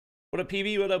What up,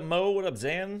 PB? What up, Mo? What up,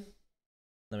 Zan?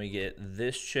 Let me get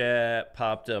this chat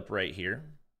popped up right here.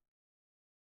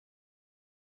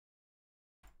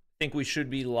 I think we should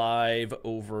be live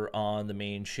over on the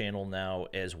main channel now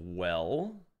as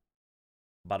well.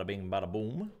 Bada bing, bada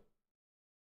boom.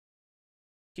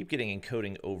 Keep getting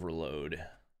encoding overload.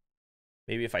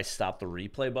 Maybe if I stop the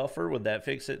replay buffer, would that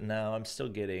fix it? No, I'm still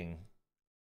getting...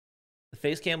 The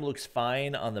face cam looks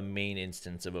fine on the main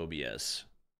instance of OBS.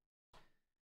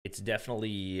 It's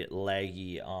definitely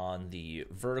laggy on the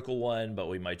vertical one, but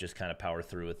we might just kind of power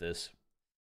through with this.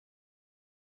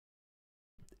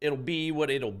 It'll be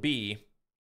what it'll be.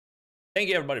 Thank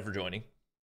you, everybody, for joining.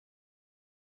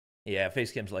 Yeah,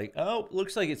 Facecam's like, oh,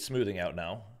 looks like it's smoothing out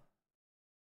now.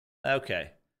 Okay.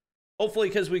 Hopefully,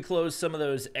 because we closed some of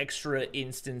those extra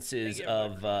instances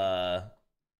of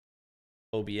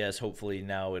OBS, hopefully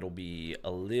now it'll be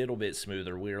a little bit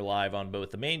smoother. We're live on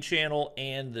both the main channel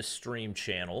and the stream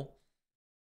channel.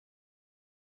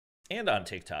 And on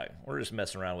TikTok. We're just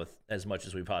messing around with as much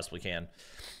as we possibly can.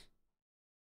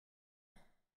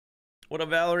 What up,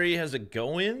 Valerie? How's it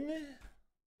going?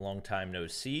 Long time no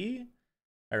see.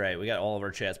 All right, we got all of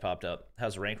our chats popped up.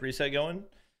 How's the rank reset going?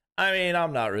 I mean,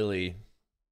 I'm not really...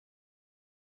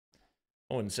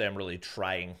 I wouldn't say I'm really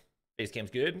trying.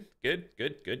 Facecam's good. Good.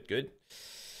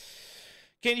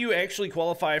 Can you actually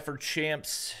qualify for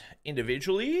champs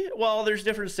individually? Well, there's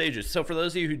different stages. So for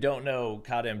those of you who don't know,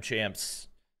 CODM champs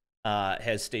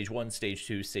has stage 1, stage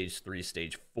 2, stage 3,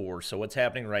 stage 4. So what's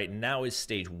happening right now is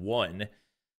stage 1.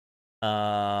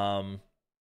 CODM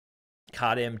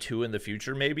 2 in the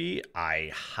future, maybe?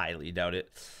 I highly doubt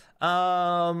it.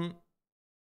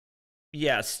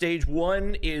 Yeah, stage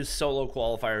 1 is solo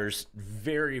qualifiers.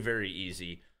 Very, very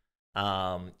easy.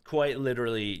 Quite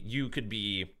literally, you could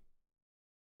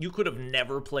have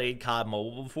never played COD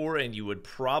Mobile before, and you would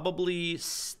probably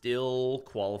still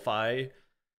qualify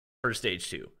for stage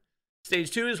 2.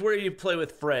 Stage 2 is where you play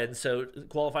with friends, so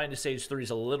qualifying to stage 3 is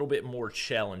a little bit more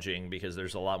challenging because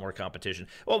there's a lot more competition.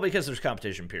 Well, because there's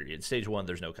competition, period. Stage 1,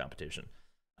 there's no competition.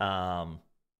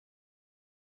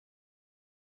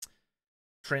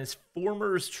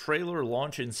 Transformers trailer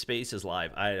launch in space is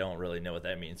live. I don't really know what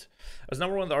that means. I was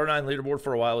number 1 on the R9 leaderboard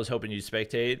for a while. I was hoping you'd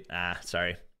spectate.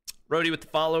 Sorry. Rody with the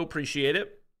follow. Appreciate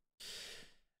it.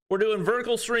 We're doing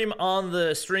vertical stream on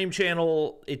the stream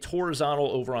channel. It's horizontal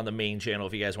over on the main channel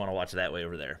if you guys want to watch that way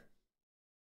over there.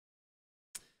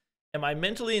 Am I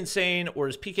mentally insane, or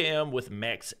is PKM with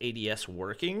max ADS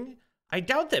working? I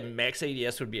doubt that max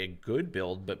ADS would be a good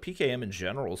build, but PKM in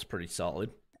general is pretty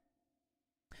solid.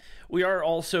 We are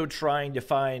also trying to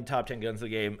find top 10 guns in the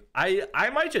game. I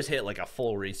might just hit like a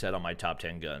full reset on my top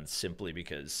 10 guns simply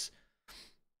because,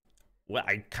 well,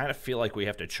 I kind of feel like we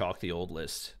have to chalk the old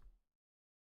list.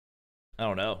 I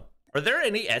don't know. Are there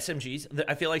any SMGs?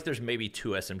 I feel like there's maybe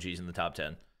 2 SMGs in the top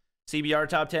 10. CBR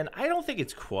top 10? I don't think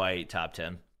it's quite top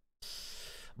 10.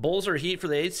 Bulls or Heat for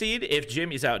the 8th seed? If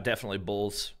Jimmy's out, definitely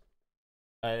Bulls.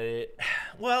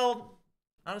 Well,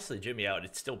 honestly, Jimmy out,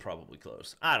 it's still probably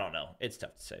close. I don't know. It's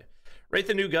tough to say. Rate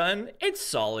the new gun. It's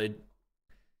solid.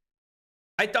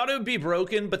 I thought it would be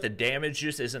broken, but the damage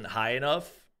just isn't high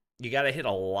enough. You got to hit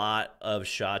a lot of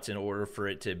shots in order for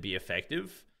it to be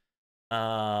effective.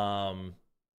 And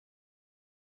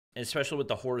especially with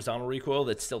the horizontal recoil,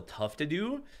 that's still tough to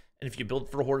do. And if you build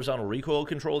for horizontal recoil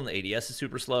control, and the ADS is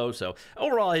super slow. So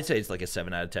overall, I'd say it's like a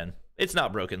 7 out of 10. It's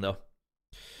not broken, though.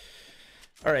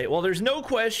 All right, well, there's no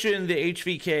question the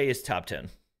HVK is top 10.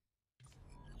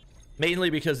 Mainly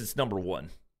because it's number 1.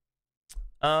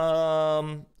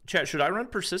 Chat, should I run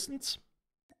persistence?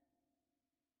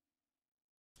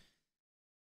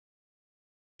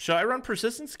 Should I run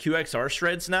persistence? QXR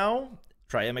shreds now?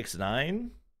 Try MX9?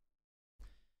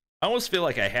 I almost feel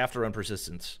like I have to run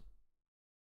persistence.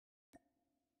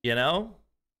 You know?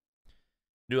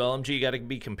 New LMG got to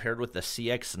be compared with the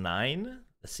CX9?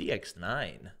 The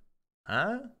CX9?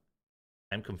 Huh?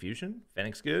 I'm confusion?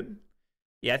 Fennec's good?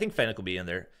 Yeah, I think Fennec will be in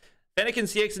there. Fennec and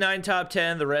CX9 top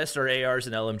 10. The rest are ARs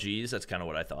and LMGs. That's kind of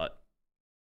what I thought.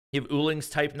 You have Ooling's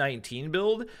Type 19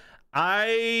 build.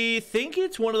 I think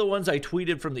it's one of the ones I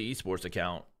tweeted from the esports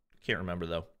account. Can't remember,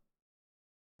 though.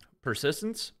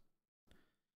 Persistence?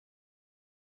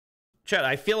 Chat,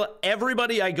 I feel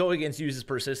everybody I go against uses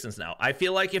persistence now. I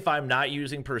feel like if I'm not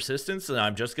using persistence, then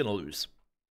I'm just going to lose.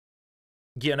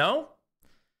 You know?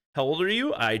 How old are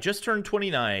you? I just turned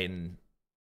 29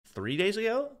 3 days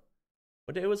ago.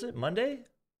 What day was it? Monday?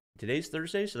 Today's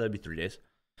Thursday, so that'd be 3 days.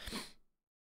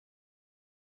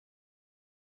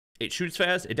 It shoots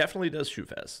fast. It definitely does shoot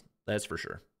fast. That's for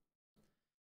sure.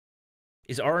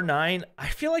 Is R9? I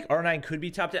feel like R9 could be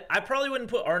top 10. I probably wouldn't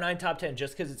put R9 top 10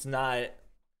 just because it's not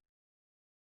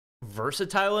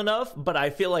versatile enough, but I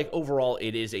feel like overall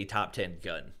it is a top 10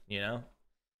 gun, you know?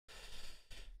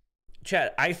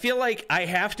 Chat, I feel like I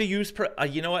have to use,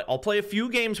 you know what? I'll play a few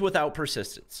games without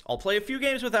persistence. I'll play a few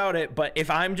games without it, but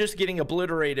if I'm just getting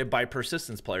obliterated by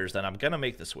persistence players, then I'm going to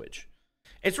make the switch.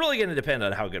 It's really going to depend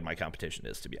on how good my competition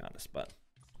is, to be honest, but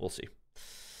we'll see.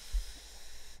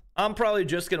 I'm probably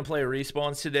just going to play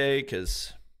respawns today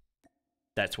because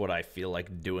that's what I feel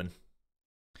like doing.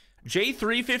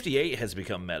 J358 has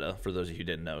become meta, for those of you who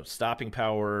didn't know. Stopping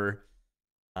power,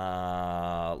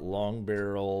 long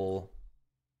barrel.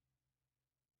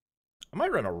 I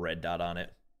might run a red dot on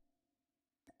it.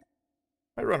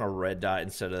 I might run a red dot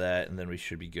instead of that, and then we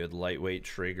should be good. Lightweight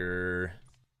trigger.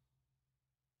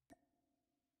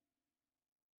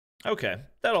 Okay,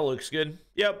 that all looks good.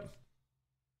 Yep.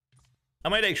 I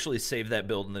might actually save that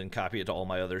build and then copy it to all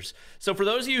my others. So for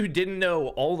those of you who didn't know,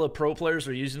 all the pro players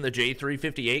are using the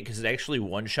J358 because it actually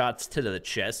one-shots to the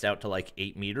chest out to like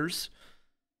 8 meters.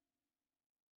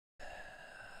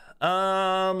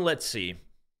 Let's see.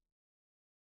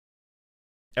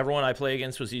 Everyone I play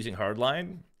against was using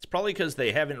hardline. It's probably because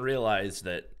they haven't realized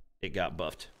that it got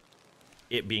buffed.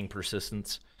 It being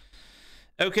persistence.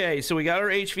 Okay, so we got our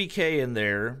HVK in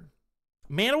there.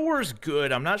 Man of War is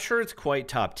good. I'm not sure it's quite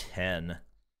top 10.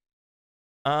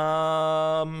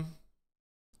 DRH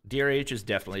is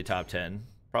definitely top 10.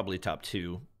 Probably top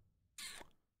 2.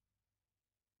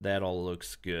 That all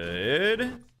looks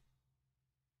good.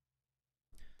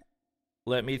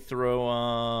 Let me throw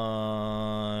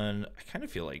on... I kind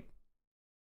of feel like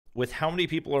with how many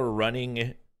people are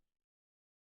running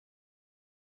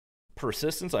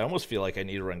persistence, I almost feel like I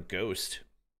need to run Ghost.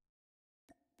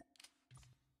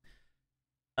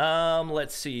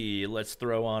 Let's see. Let's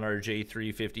throw on our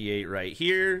J358 right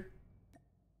here.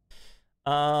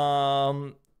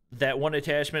 That one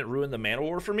attachment ruined the Man of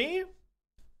War for me.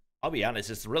 I'll be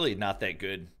honest, it's really not that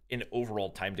good in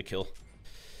overall time to kill.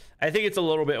 I think it's a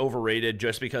little bit overrated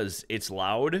just because it's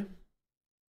loud.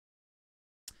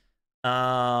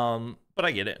 But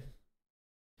I get it.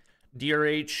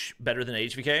 DRH better than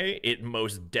HVK? It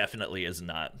most definitely is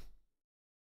not.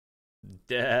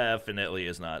 Definitely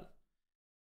is not.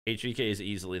 HVK is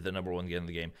easily the #1 gun in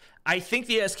the game. I think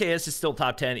the SKS is still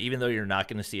top 10, even though you're not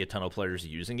going to see a ton of players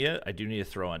using it. I do need to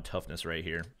throw on toughness right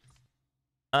here.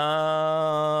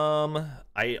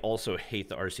 I also hate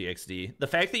the RCXD. The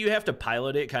fact that you have to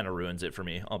pilot it kind of ruins it for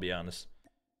me, I'll be honest.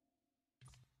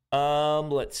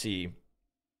 Let's see.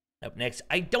 Up next,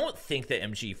 I don't think that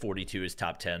MG42 is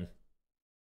top 10.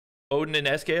 Odin and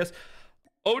SKS?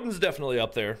 Odin's definitely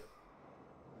up there.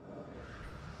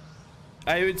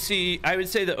 I would say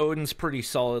that Odin's pretty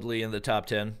solidly in the top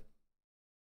 10.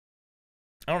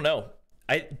 I don't know.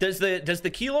 Does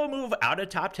the Kilo move out of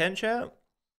top 10, chat?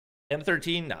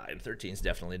 M13? Nah, M13's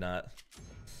definitely not.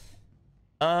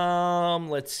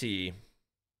 Let's see. I'm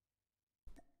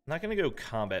not gonna go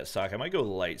combat stock. I might go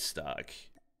light stock.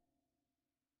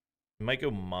 I might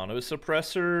go mono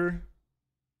suppressor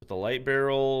with the light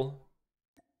barrel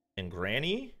and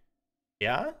granny.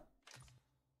 Yeah?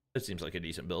 That seems like a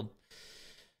decent build.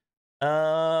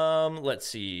 Let's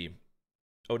see.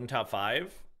 Odin top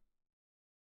 5.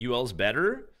 UL's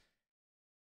better.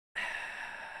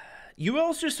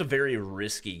 UL's just a very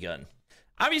risky gun.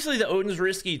 Obviously, the Odin's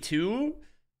risky too,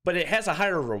 but it has a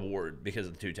higher reward because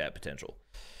of the 2-tap potential.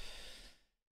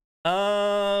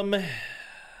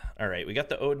 All right, we got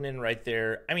the Odin in right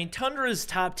there. I mean, Tundra's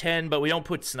top 10, but we don't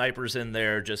put snipers in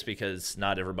there just because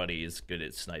not everybody is good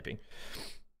at sniping.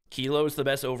 Kilo's the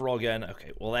best overall gun.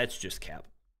 Okay, well, that's just cap.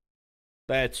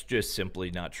 That's just simply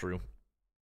not true.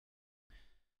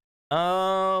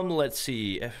 Let's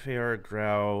see. FAR,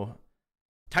 Grau.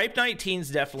 Type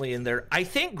 19's definitely in there. I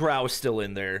think Grau's still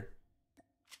in there.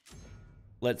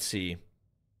 Let's see.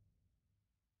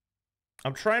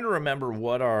 I'm trying to remember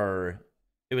what our...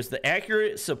 It was the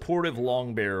accurate supportive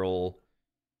long barrel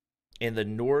and the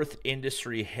North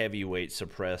Industry heavyweight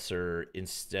suppressor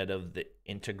instead of the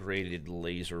integrated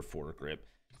laser foregrip.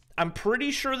 I'm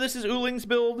pretty sure this is Uling's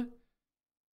build.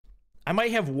 I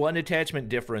might have one attachment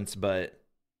difference, but...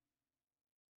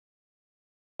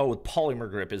 Oh, polymer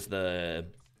grip is the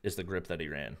grip that he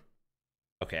ran.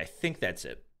 Okay, I think that's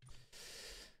it.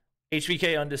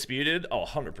 HVK undisputed? Oh,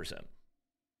 100%.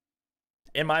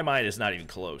 In my mind, it's not even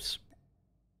close.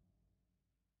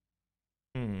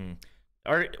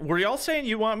 Were y'all saying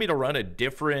you want me to run a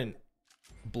different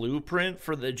blueprint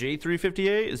for the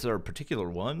J358? Is there a particular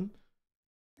one?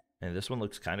 And this one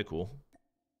looks kind of cool.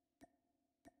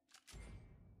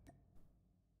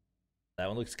 That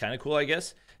one looks kind of cool, I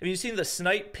guess. Have you seen the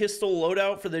snipe pistol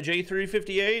loadout for the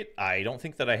J358? I don't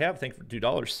think that I have. Thank you for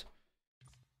 $2.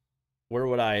 Where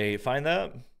would I find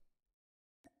that?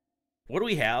 What do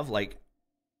we have? Like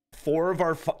 4 of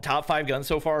our top 5 guns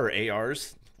so far are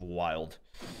ARs. Wild.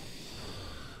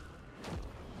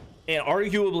 And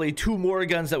arguably 2 more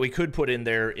guns that we could put in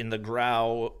there in the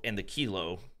Grau and the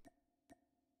Kilo.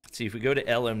 Let's see if we go to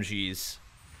LMGs.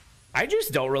 I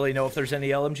just don't really know if there's any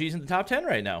LMGs in the top 10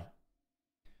 right now.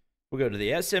 We'll go to the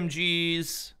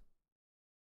SMGs.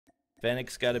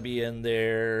 Fennec's got to be in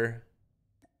there.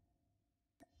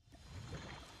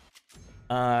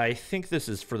 I think this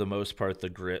is, for the most part, the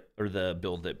grit or the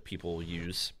build that people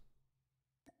use.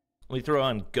 Let me throw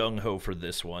on Gung Ho for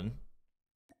this one.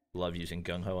 Love using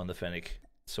Gung Ho on the Fennec.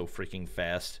 It's so freaking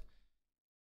fast.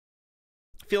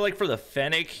 I feel like for the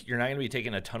Fennec, you're not going to be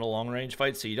taking a ton of long-range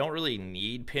fights, so you don't really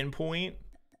need pinpoint.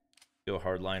 Go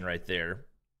hardline right there.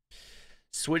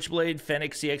 Switchblade,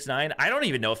 Fennec, CX9. I don't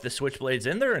even know if the Switchblade's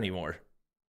in there anymore.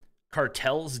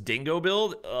 Cartel's Dingo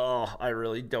build? Oh, I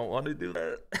really don't want to do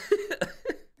that.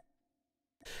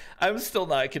 I'm still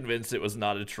not convinced it was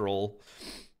not a troll.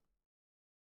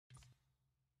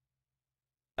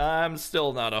 I'm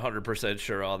still not 100%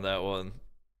 sure on that one.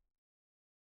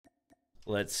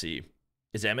 Let's see.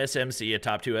 Is MSMC a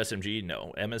top 2 SMG?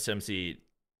 No. MSMC,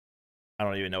 I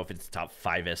don't even know if it's top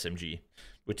 5 SMG,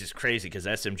 which is crazy because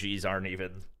SMGs aren't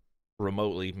even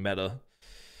remotely meta.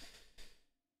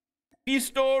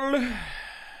 Pistol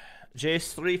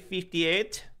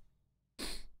J358.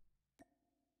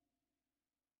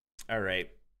 All right.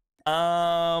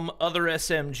 Other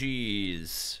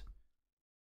SMGs.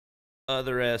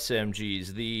 Other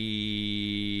SMGs. The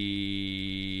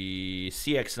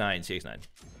CX9.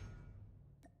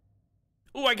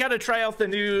 Oh, I gotta try out the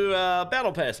new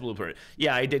Battle Pass blueprint.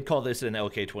 Yeah, I did call this an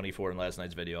LK24 in last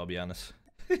night's video, I'll be honest.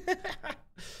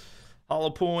 Hollow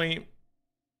Point.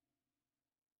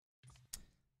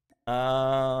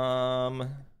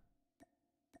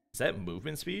 Is that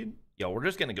movement speed? Yo, we're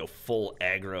just gonna go full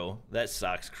aggro. That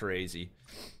sucks crazy.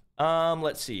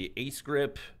 Let's see. Ace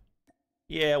grip.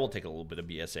 Yeah, we'll take a little bit of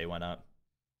BSA, why not?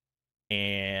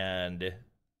 And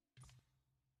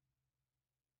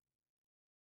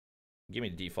give me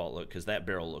the default look, because that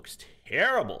barrel looks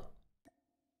terrible.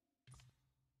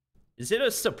 Is it a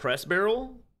suppressed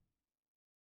barrel?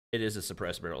 It is a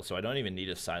suppressed barrel, so I don't even need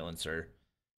a silencer.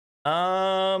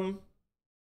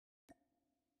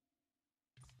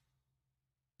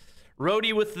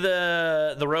 Roadie with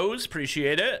the rose,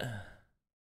 appreciate it.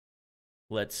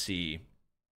 Let's see.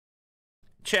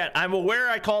 Chat, I'm aware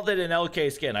I called it an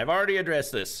LK skin. I've already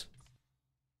addressed this.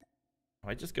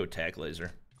 I just go tack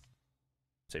laser.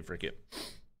 Say frick it.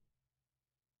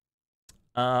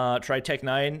 Try Tech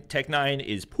 9. Tech 9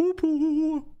 is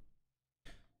poo-poo.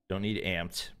 Don't need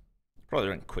amped. Probably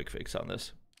run quick fix on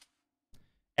this.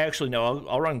 Actually, no,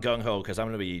 I'll run Gung Ho because I'm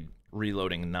going to be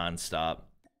reloading non-stop.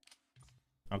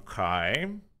 Okay.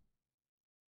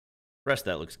 Rest of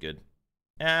that looks good.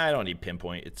 I don't need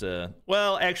pinpoint. It's a...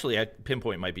 Well, actually,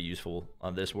 pinpoint might be useful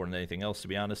on this more than anything else, to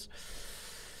be honest.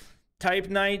 Type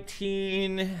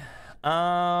 19.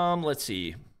 Let's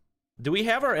see. Do we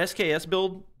have our SKS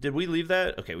build? Did we leave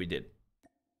that? Okay, we did.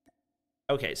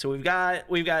 Okay, so we've got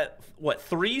what,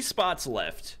 3 spots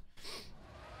left.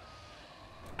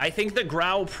 I think the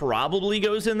Grau probably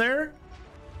goes in there.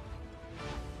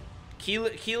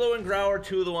 Kilo and Grau are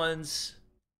 2 of the ones.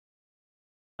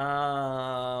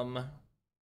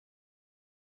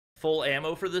 Full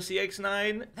ammo for the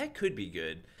CX9. That could be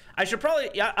good. I should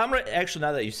probably... Yeah, actually,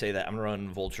 now that you say that, I'm gonna run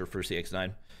Vulture for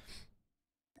CX9.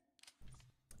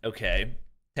 Okay.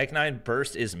 Tech 9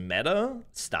 burst is meta?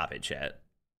 Stop it, chat.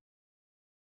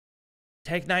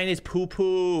 Tech 9 is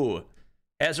poo-poo.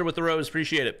 Azure with the rose,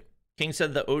 appreciate it. King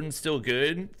said the Odin's still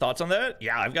good. Thoughts on that?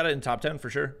 Yeah, I've got it in top 10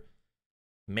 for sure.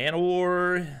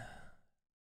 Manowar.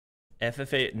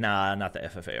 FFA. Nah, not the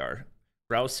FFAR.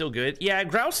 Grau's still good. Yeah,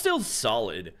 Grau's still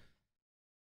solid.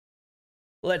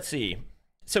 Let's see.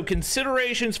 So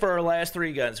considerations for our last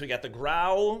 3 guns. We got the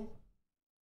Grau.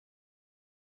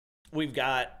 We've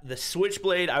got the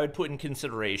Switchblade I would put in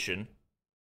consideration.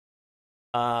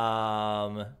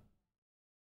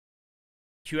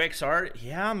 QXR,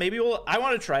 yeah, maybe I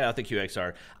want to try out the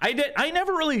QXR. I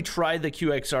never really tried the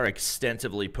QXR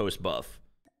extensively post buff.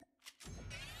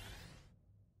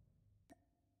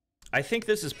 I think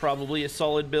this is probably a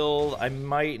solid build. I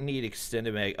might need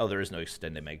extended mag. Oh, there is no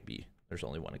extended mag B. There's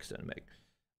only one extended mag.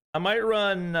 I might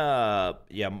run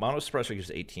yeah, mono suppressor gives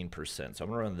 18%, so I'm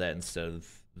gonna run that instead of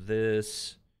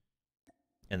this,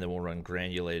 and then we'll run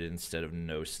granulated instead of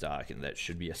no stock, and that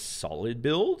should be a solid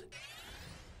build.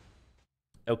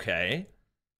 Okay.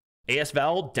 AS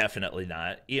Val, definitely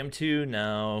not. EM2,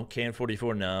 no.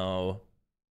 KN44, no.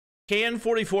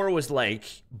 KN-44 was like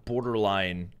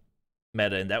borderline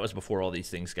meta, and that was before all these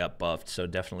things got buffed, so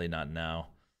definitely not now.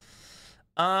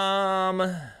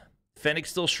 Fennec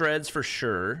still shreds for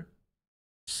sure.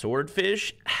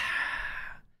 Swordfish?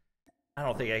 I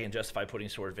don't think I can justify putting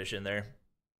Swordfish in there.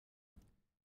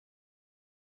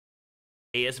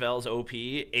 ASVAL's OP.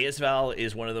 ASVAL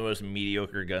is one of the most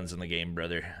mediocre guns in the game,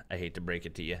 brother. I hate to break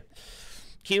it to you.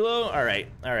 Kilo? All right.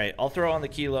 I'll throw on the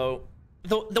Kilo.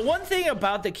 The one thing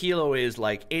about the Kilo is,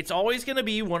 like, it's always going to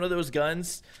be one of those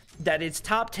guns that it's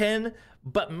top 10,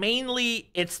 but mainly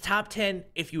it's top 10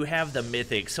 if you have the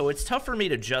Mythic. So it's tough for me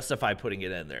to justify putting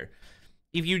it in there.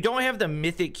 If you don't have the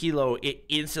Mythic Kilo, it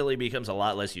instantly becomes a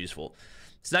lot less useful.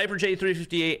 Sniper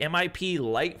J358, MIP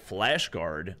Light Flash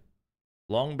Guard,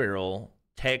 Long Barrel,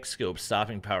 Tech Scope,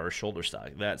 Stopping Power, Shoulder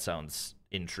Stock. That sounds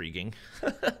intriguing.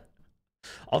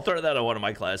 I'll throw that on one of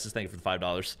my classes. Thank you for the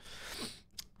 $5.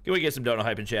 Can we get some donut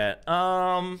hype in chat?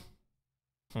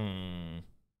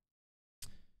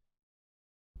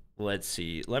 Let's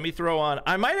see. Let me throw on...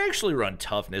 I might actually run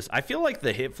Toughness. I feel like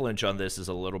the hit flinch on this is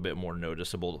a little bit more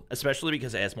noticeable, especially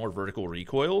because it has more vertical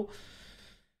recoil.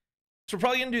 So we're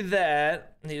probably going to do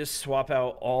that. I need to swap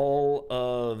out all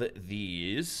of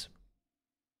these.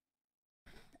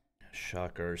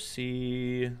 Shock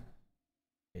RC.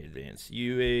 Advanced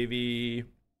UAV.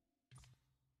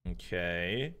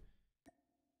 Okay.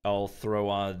 I'll throw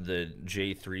on the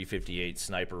J358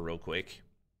 sniper real quick.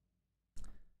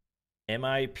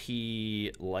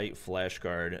 MIP light flash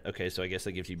guard. Okay, so I guess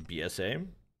that gives you BSA.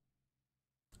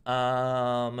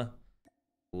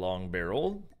 Long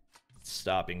barrel.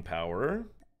 Stopping power.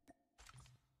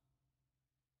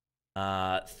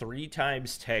 3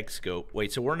 times tech scope.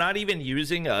 Wait, so we're not even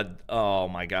using a... Oh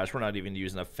my gosh, we're not even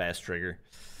using a fast trigger.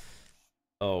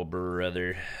 Oh,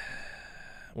 brother.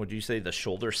 Would you say the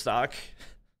shoulder stock?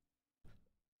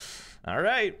 All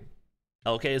right.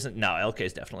 LK isn't... No, LK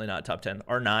is definitely not top 10.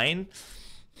 R9?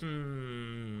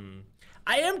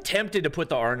 I am tempted to put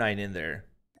the R9 in there.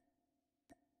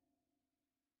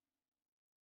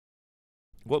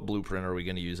 What blueprint are we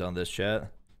going to use on this,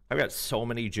 chat? I've got so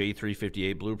many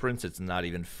J358 blueprints, it's not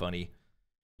even funny.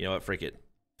 You know what? Frick it.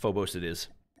 Phobos it is.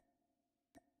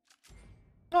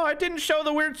 Oh, I didn't show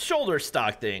the weird shoulder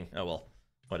stock thing. Oh, well.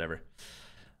 Whatever.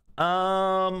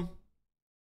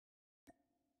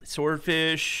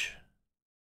 Swordfish.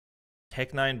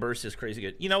 Tech 9 burst is crazy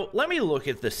good. You know, let me look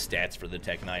at the stats for the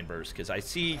Tech 9 burst, because I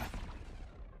see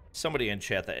somebody in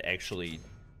chat that actually,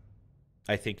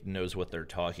 I think, knows what they're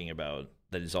talking about,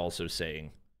 that is also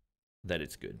saying that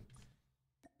it's good.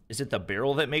 Is it the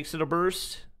barrel that makes it a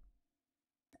burst?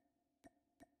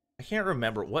 I can't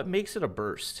remember. What makes it a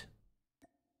burst?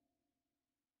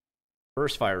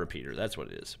 Burst fire repeater. That's what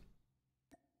it is.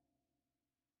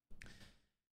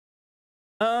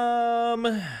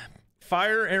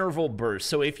 Fire interval burst.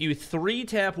 So if you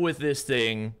 3-tap with this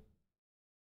thing,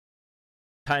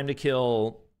 time to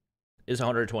kill is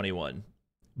 121.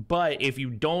 But if you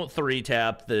don't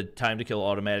 3-tap, the time to kill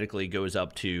automatically goes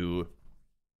up to,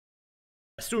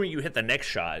 assuming you hit the next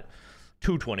shot,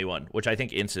 221, which I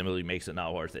think instantly makes it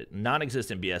not worth it.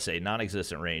 Non-existent BSA,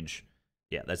 non-existent range.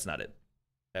 Yeah, that's not it.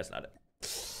 That's not it.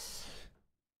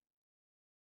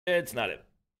 It's not it.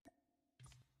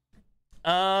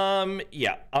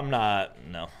 Yeah, I'm not,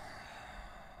 no.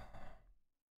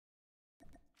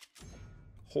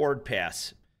 Horde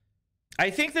pass. I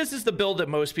think this is the build that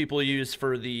most people use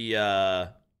for the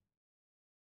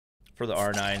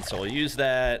R9, so I'll use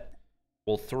that.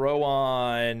 We'll throw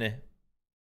on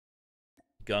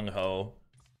Gung Ho.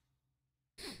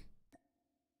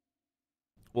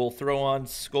 We'll throw on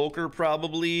Skulker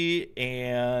probably,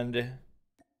 and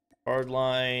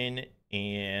Hardline,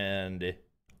 and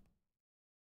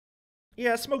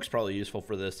yeah, Smoke's probably useful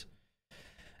for this.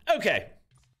 Okay,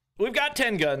 we've got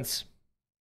 10 guns.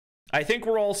 I think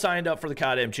we're all signed up for the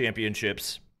CODM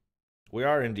championships. We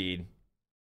are indeed.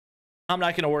 I'm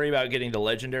not going to worry about getting to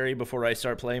legendary before I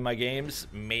start playing my games,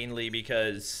 mainly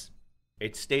because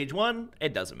it's stage 1.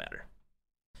 It doesn't matter.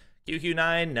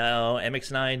 QQ9, no.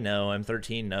 MX9, no.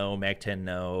 M13, no. Mac10,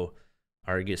 no.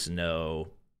 Argus, no.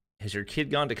 Has your kid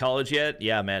gone to college yet?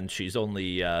 Yeah, man. She's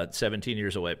only 17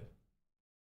 years away.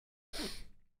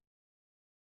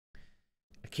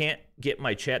 I can't get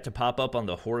my chat to pop up on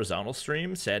the horizontal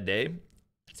stream. Sad day.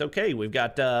 It's okay. We've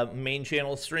got main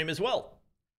channel stream as well.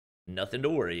 Nothing to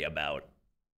worry about.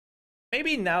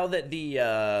 Maybe now that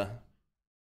the...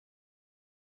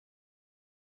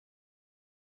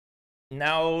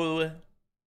 now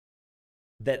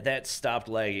that that stopped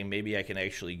lagging, maybe I can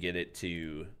actually get it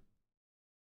to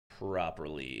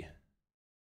properly.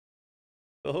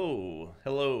 Oh,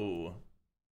 hello.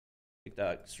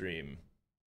 TikTok stream.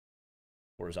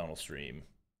 Horizontal stream.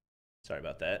 Sorry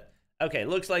about that. Okay,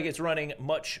 looks like it's running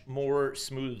much more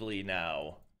smoothly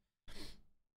now.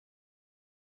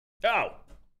 Oh!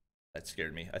 That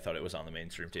scared me. I thought it was on the main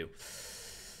stream too.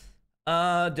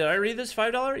 Did I read this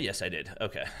 $5? Yes, I did.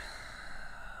 Okay.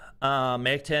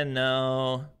 Mac 10,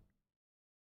 no.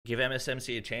 Give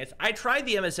MSMC a chance. I tried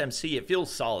the MSMC. It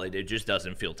feels solid. It just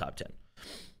doesn't feel top 10.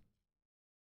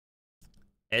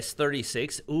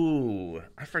 S36. Ooh,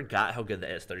 I forgot how good the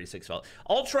S36 felt.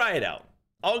 I'll try it out.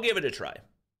 I'll give it a try.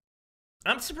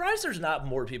 I'm surprised there's not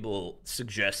more people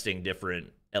suggesting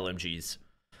different LMGs.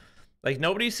 Like,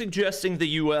 nobody's suggesting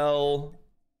the UL.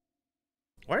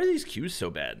 Why are these queues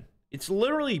so bad? It's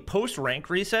literally post-rank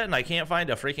reset, and I can't find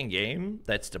a freaking game?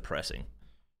 That's depressing.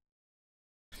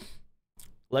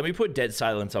 Let me put Dead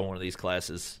Silence on one of these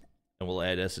classes, and we'll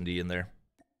add S&D in there.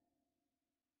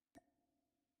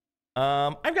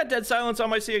 I've got Dead Silence on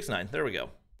my CX-9. There we go.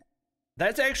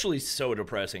 That's actually so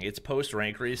depressing. It's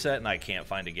post-rank reset, and I can't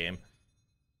find a game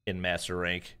in Master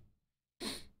Rank.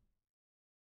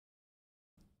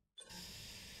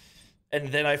 And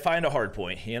then I find a hard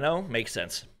point, you know? Makes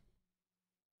sense.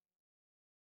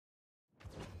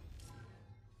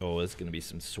 Oh, it's gonna be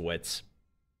some sweats.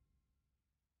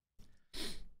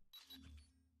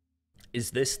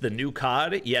 Is this the new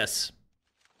COD? Yes.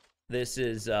 This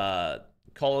is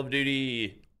Call of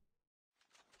Duty.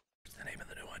 What's the name of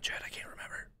the new one, chat? I can't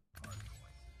remember.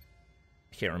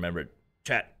 I can't remember it.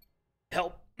 Chat,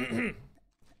 help.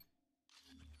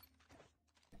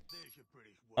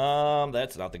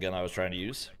 That's not the gun I was trying to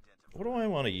use. What do I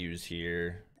want to use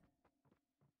here?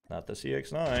 Not the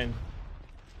CX-9.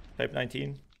 Type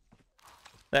 19.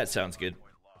 That sounds good.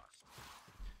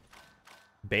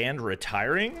 Band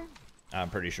retiring? I'm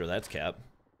pretty sure that's cap.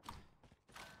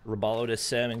 Robalo to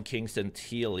Sem and Kingston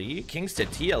TLE. Kingston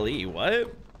TLE,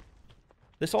 what?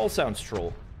 This all sounds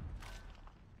troll.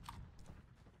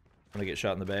 I'm gonna get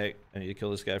shot in the back. I need to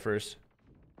kill this guy first.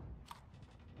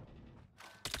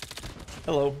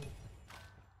 Hello.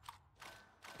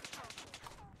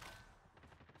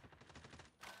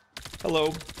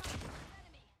 Hello.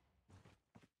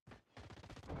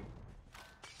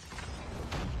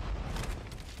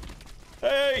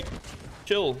 Hey!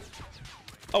 Chill.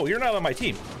 Oh, you're not on my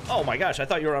team. Oh my gosh, I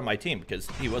thought you were on my team because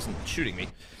he wasn't shooting me.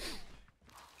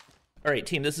 Alright,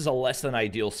 team, this is a less than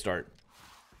ideal start.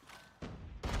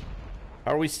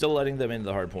 How are we still letting them into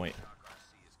the hard point?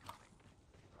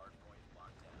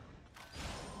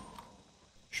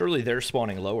 Surely they're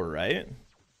spawning lower, right?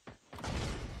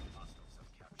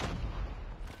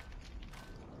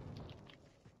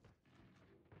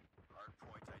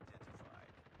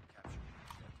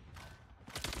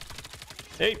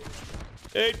 Hey!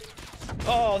 Hey!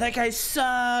 Oh, that guy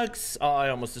sucks! Oh, I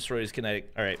almost destroyed his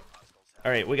kinetic. Alright.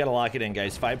 Alright, we gotta lock it in,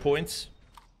 guys. 5 points.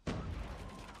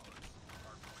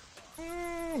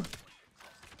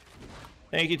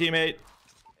 Thank you, teammate.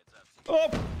 Oh!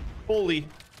 Holy.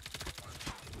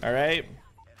 Alright.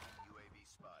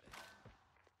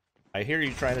 I hear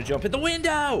you trying to jump in the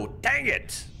window! Dang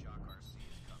it!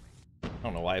 I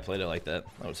don't know why I played it like that.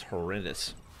 That was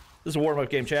horrendous. This is a warm-up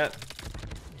game, chat.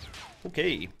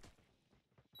 Okay.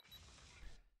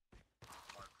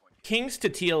 Kings to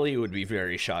TLE would be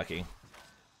very shocking.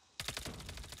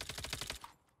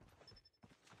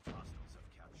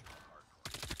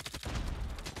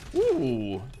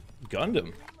 Ooh,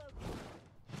 Gundam.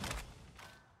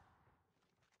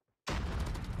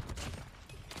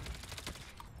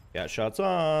 Got shots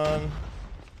on.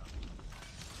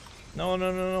 No,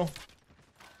 no, no,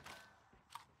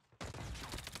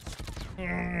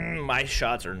 no. My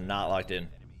shots are not locked in.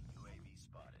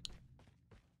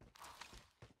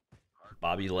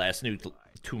 Bobby last nuked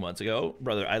 2 months ago.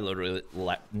 Brother, I literally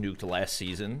nuked last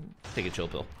season. Take a chill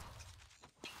pill.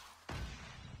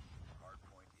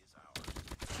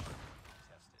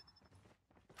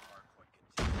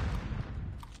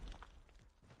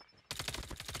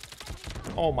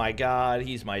 Oh my god,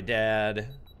 he's my dad.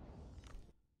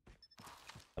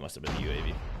 That must have been the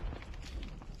UAV.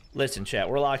 Listen, chat,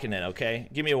 we're locking in, okay?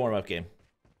 Give me a warm-up game.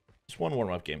 Just one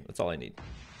warm-up game. That's all I need.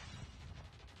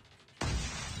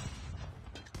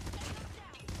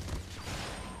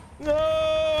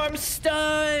 No, I'm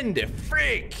stunned.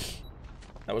 Frick.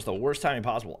 That was the worst timing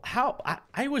possible. How?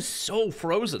 I was so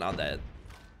frozen on that.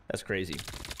 That's crazy.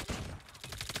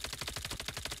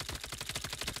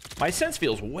 My sense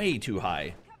feels way too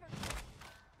high.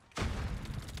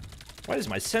 Why does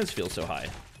my sense feel so high?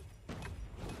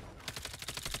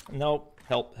 Nope.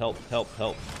 Help, help, help,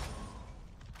 help.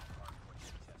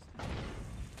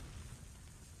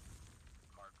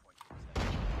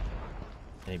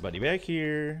 Anybody back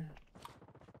here?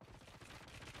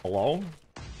 Hello?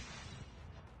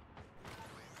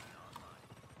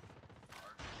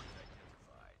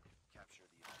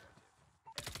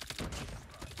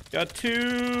 Got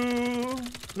two.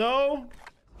 No.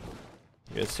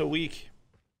 Yeah, it's so weak.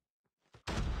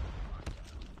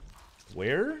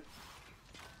 Where?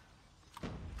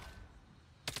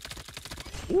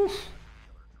 Oof.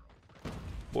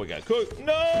 Boy got cooked.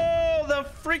 No, the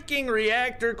freaking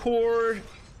reactor core.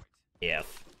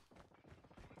 F.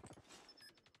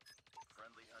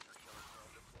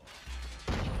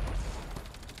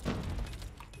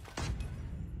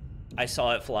 I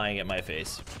saw it flying at my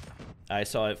face. I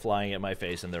saw it flying at my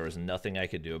face, and there was nothing I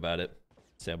could do about it.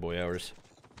 Sad boy hours.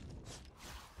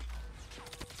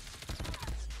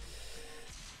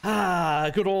 Ah,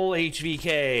 good old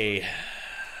HVK.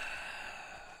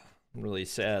 I'm really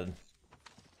sad.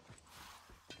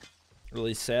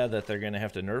 Really sad that they're gonna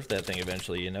have to nerf that thing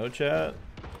eventually, you know, chat?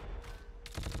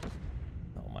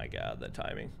 Oh my god, that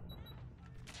timing.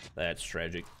 That's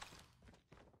tragic.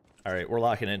 Alright, we're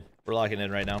locking in. We're locking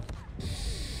in right now.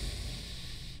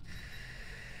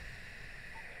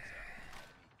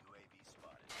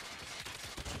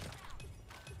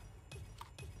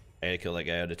 I gotta kill that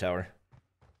guy out of tower.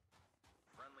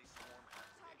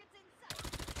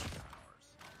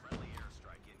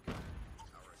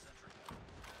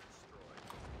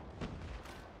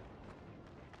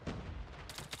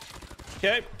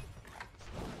 Okay.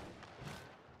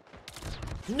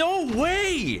 No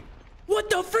way! What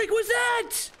the freak was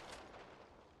that?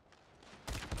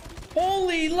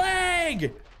 Holy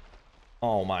lag!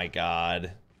 Oh my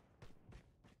god.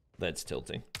 That's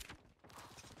tilting.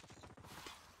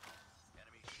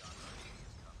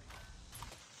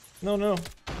 No, no.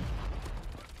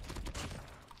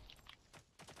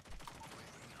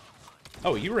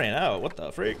 Oh, you ran out. What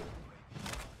the freak?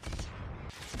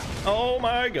 Oh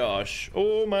my gosh.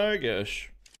 Oh my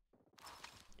gosh.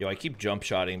 Yo, I keep jump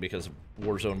shotting because of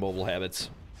Warzone mobile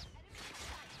habits.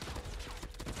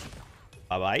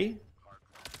 Bye-bye.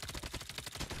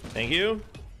 Thank you.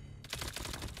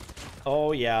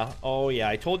 Oh yeah. Oh yeah.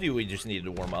 I told you we just needed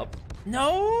to warm up.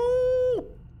 No!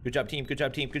 Good job, team. Good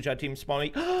job, team. Good job, team.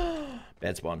 Spawning.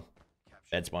 Bad spawn.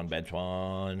 Bad spawn. Bad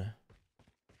spawn.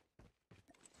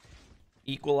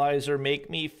 Equalizer, make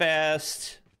me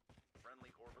fast.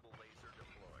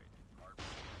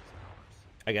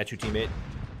 I got you, teammate.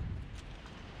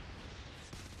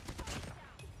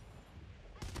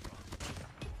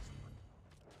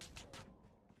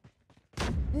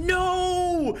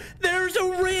 No! There's a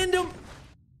random...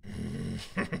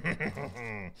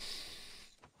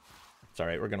 It's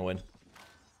alright, we're gonna win.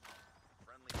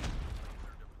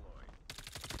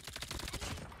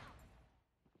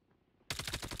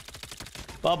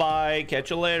 Bye-bye, catch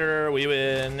you later, we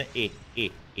win.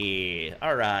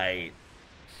 Alright.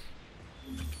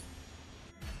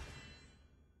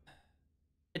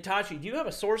 Itachi, do you have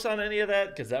a source on any of that?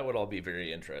 Because that would all be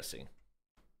very interesting.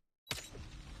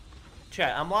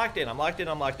 Chat, I'm locked in, I'm locked in,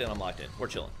 I'm locked in, I'm locked in. We're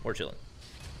chilling, we're chilling.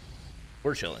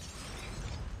 We're chilling.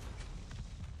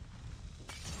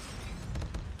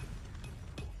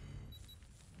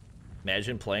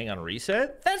 Imagine playing on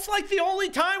reset? That's like the only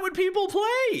time when people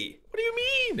play! What do you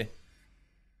mean? What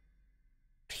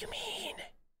do you mean?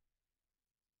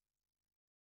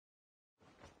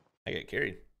 I got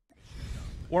carried.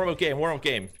 Warm-up game, warm-up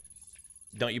game.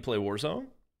 Don't you play Warzone?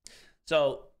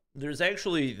 So, there's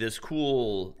actually this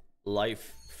cool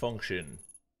life function,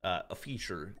 a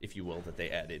feature, if you will, that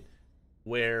they added,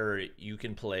 where you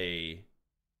can play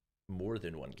more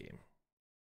than one game.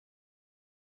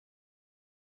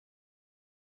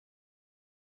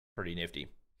 Pretty nifty.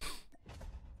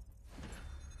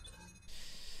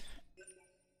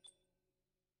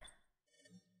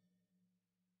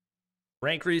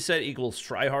 Rank reset equals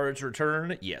tryhard's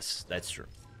return? Yes, that's true.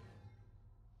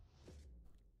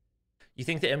 You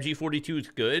think the MG42 is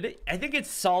good? I think it's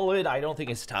solid. I don't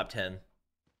think it's top 10.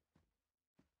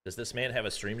 Does this man have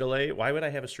a stream delay? Why would I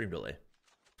have a stream delay?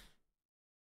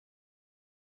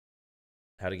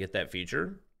 How to get that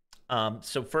feature?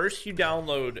 So first you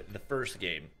download the first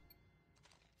game.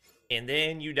 And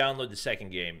then you download the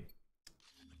second game.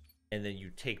 And then you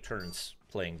take turns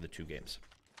playing the two games.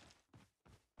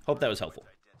 Hope that was helpful.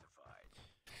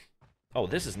 Oh,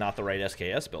 this is not the right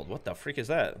SKS build. What the freak is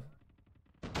that?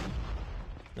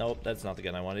 Nope, that's not the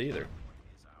gun I wanted either.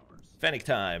 Fennec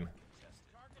time.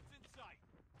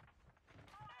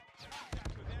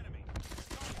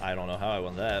 I don't know how I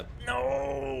won that.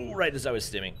 No! Right as I was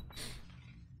stimming.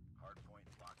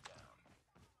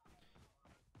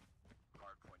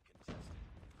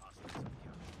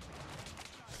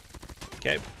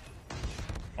 Okay.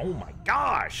 Oh my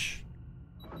gosh!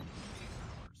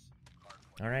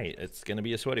 All right, it's gonna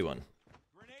be a sweaty one.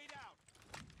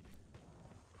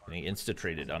 Getting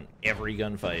insta-traded on every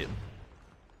gunfight.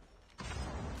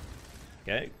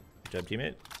 Okay, good job,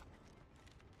 teammate.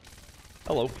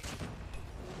 Hello.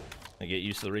 I get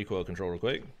used to the recoil control real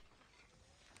quick.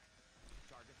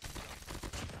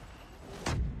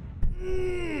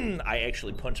 I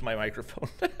actually punched my microphone.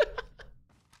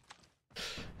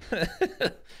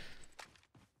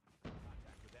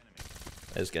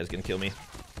 This guy's gonna kill me.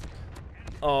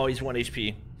 Oh, he's 1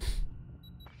 HP.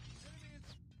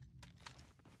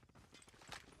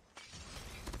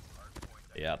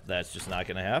 Yeah, that's just not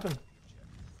gonna happen.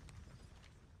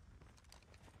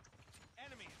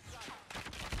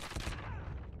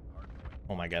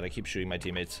 Oh my god, I keep shooting my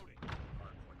teammates.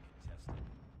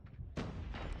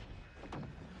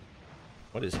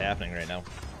 What is happening right now?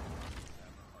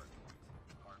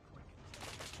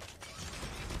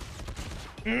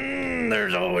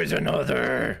 There's always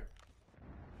another.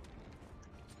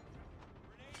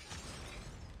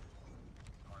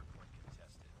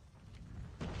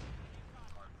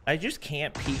 I just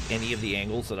can't peek any of the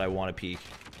angles that I want to peek.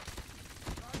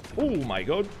 Oh my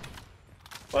god.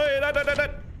 Wait, I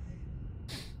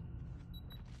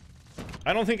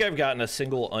don't think I've gotten a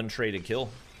single untraded kill.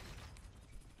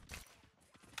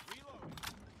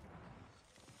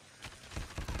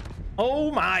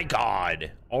 Oh my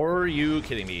god. Are you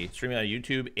kidding me? Streaming on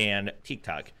YouTube and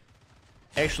TikTok.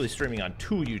 Actually streaming on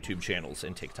 2 YouTube channels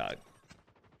and TikTok.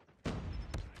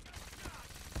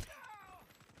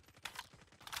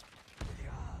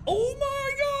 Oh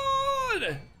my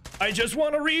god! I just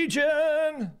want a regen!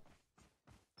 Hardpoint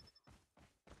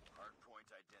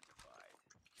identified.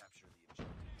 Capture the objective.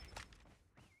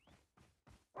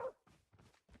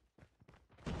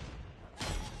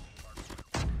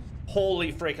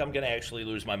 Holy frick, I'm gonna actually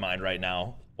lose my mind right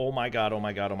now. Oh my god, oh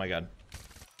my god, oh my god.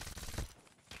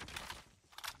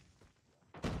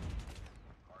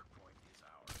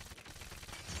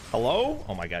 Hello?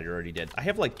 Oh my god, you're already dead. I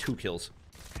have like 2 kills.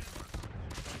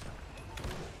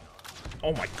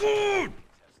 Oh my god!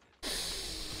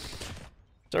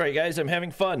 It's alright guys, I'm having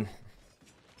fun.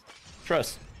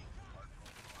 Trust.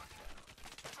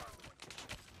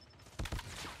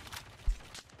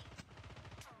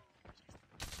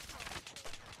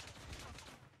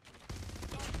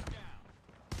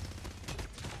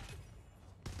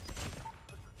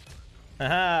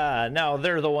 Haha, now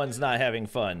they're the ones not having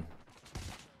fun.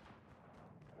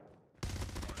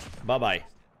 Bye-bye.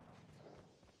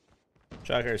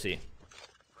 Shock RC.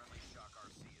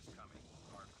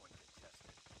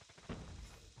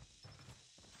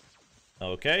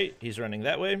 Okay, he's running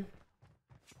that way.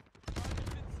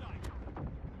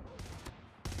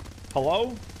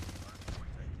 Hello?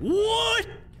 What?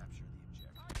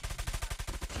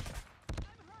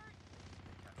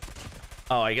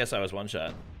 Oh, I guess I was one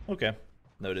shot. Okay,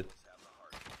 noted.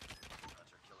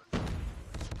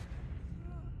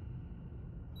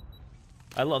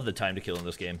 I love the time to kill in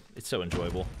this game. It's so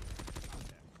enjoyable.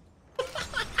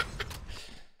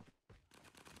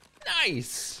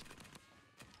 Nice!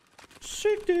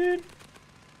 Sick, dude.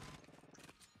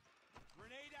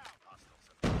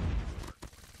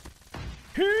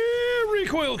 Here,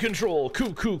 recoil control.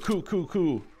 Coo, coo, coo, coo,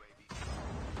 coo.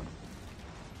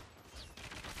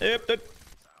 Yep, that.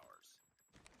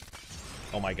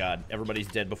 Oh my god, everybody's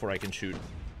dead before I can shoot.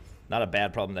 Not a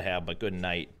bad problem to have, but good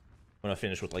night. I'm gonna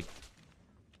finish with like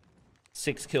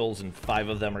 6 kills, and 5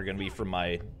 of them are gonna be from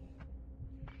my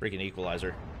freaking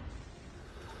equalizer.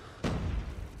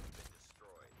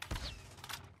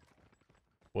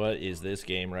 What is this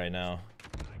game right now?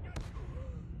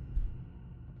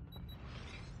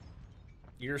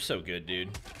 You're so good, dude.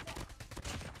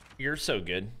 You're so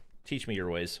good. Teach me your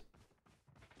ways.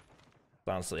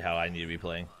 That's honestly how I need to be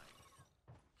playing.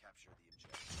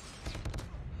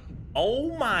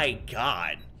 Oh my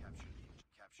god.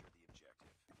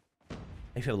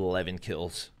 I have 11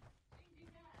 kills.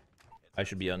 I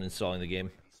should be uninstalling the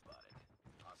game.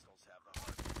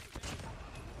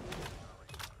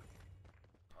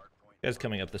 Guy's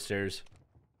coming up the stairs.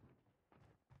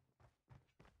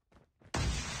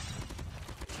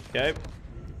 Okay.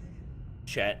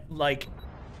 Chat, like...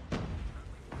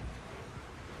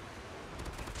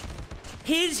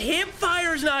 His hip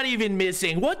fire's not even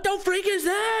missing! What the freak is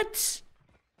that?!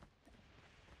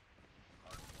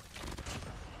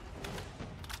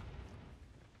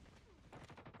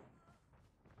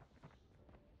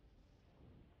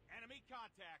 Enemy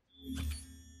contact!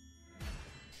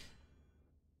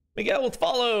 Miguel with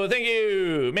follow, thank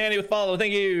you. Manny with follow,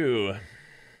 thank you.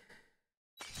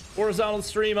 Horizontal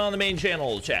stream on the main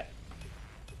channel, chat.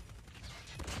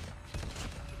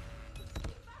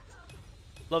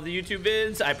 Love the YouTube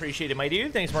vids. I appreciate it, my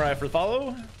dude. Thanks, Mariah, for the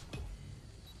follow.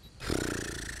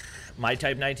 My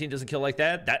Type 19 doesn't kill like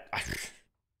that.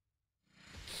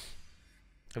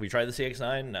 Have you tried the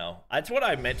CX-9? No. That's what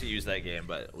I meant to use that game,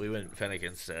 but we went Fennec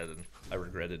instead, and I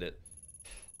regretted it.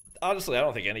 Honestly, I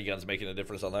don't think any gun's making a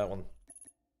difference on that one.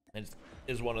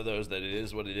 It's one of those that it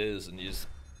is what it is, and you just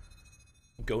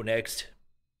go next.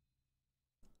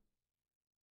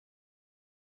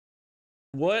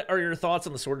 What are your thoughts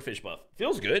on the swordfish buff?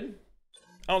 Feels good.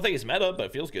 I don't think it's meta, but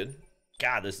it feels good.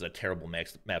 God, this is a terrible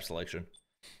map selection.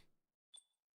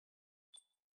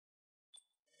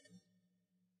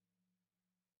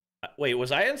 Wait,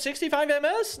 was I in 65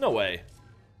 ms? No way.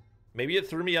 Maybe it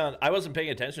threw me on... I wasn't paying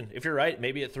attention. If you're right,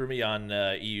 maybe it threw me on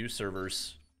EU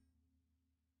servers.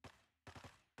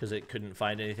 Because it couldn't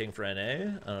find anything for NA?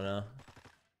 I don't know.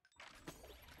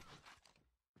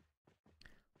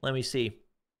 Let me see.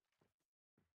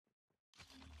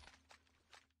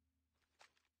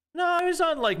 No, I was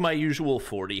on like my usual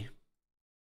 40.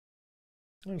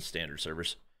 On standard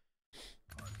servers.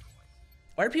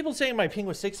 Why are people saying my ping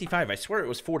was 65? I swear it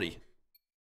was 40.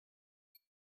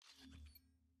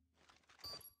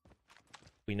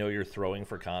 We know you're throwing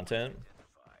for content.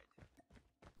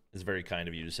 It's very kind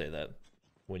of you to say that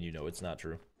when you know it's not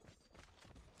true.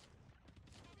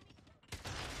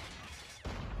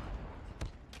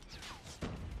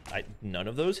 None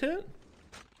of those hit?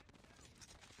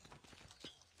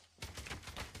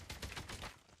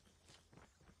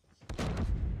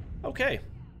 Okay.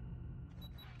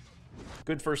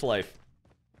 Good first life.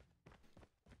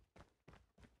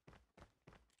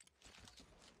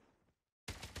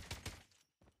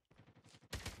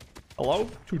 Hello?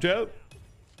 2-tap?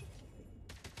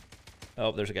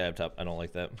 Oh, there's a guy up top. I don't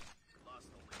like that.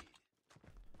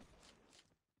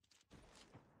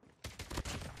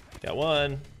 Got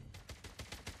one.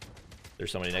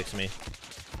 There's somebody next to me.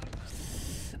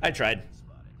 I tried.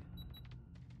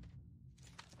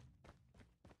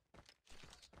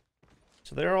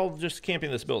 So they're all just camping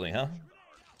this building, huh?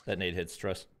 That nade hits,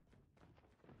 trust.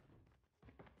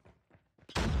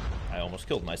 I almost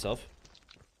killed myself.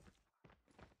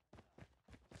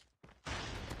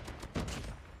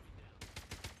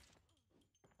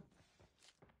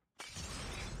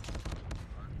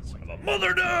 Son of a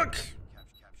mother duck!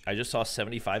 I just saw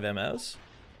 75 ms.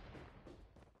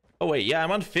 Oh wait, yeah,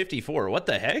 I'm on 54. What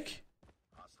the heck?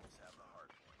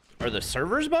 Are the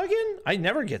servers bugging? I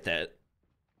never get that.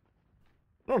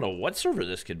 I don't know what server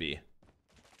this could be.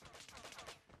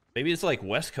 Maybe it's like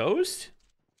West Coast?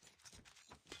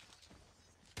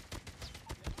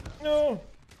 No.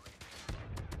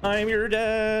 I'm your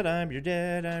dad, I'm your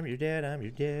dad, I'm your dad, I'm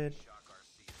your dad.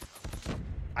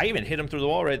 I even hit him through the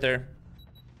wall right there.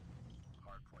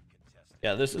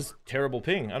 Yeah, this is terrible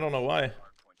ping. I don't know why.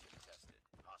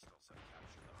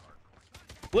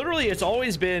 Literally, it's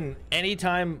always been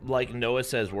anytime like Noah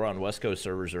says we're on West Coast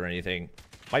servers or anything,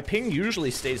 my ping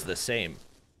usually stays the same.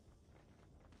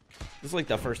 This is like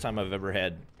the first time I've ever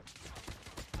had.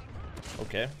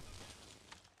 Okay.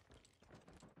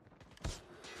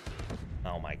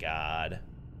 Oh my god.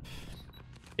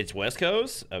 It's West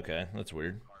Coast? Okay, that's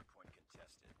weird.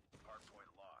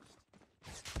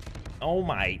 Oh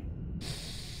my.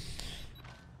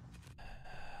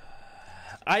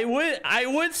 I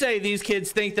would say these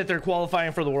kids think that they're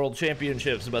qualifying for the World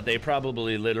Championships, but they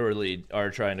probably literally are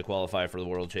trying to qualify for the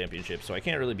World Championships, so I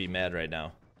can't really be mad right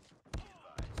now.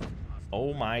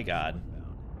 Oh my god.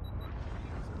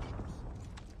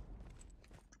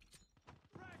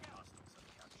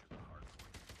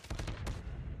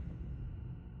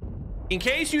 In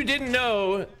case you didn't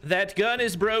know, that gun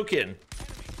is broken.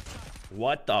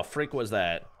 What the frick was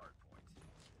that?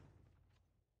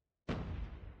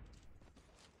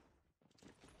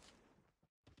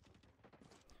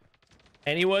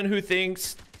 Anyone who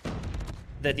thinks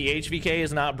that the HVK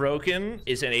is not broken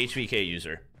is an HVK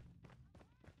user.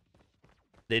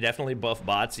 They definitely buff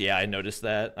bots. Yeah, I noticed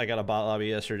that. I got a bot lobby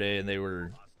yesterday and they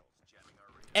were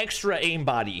extra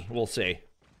aimbody, we'll say.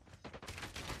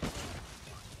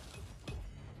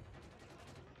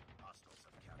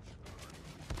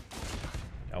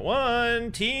 Got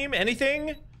one. Team,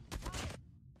 anything?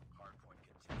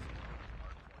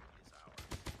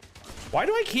 Why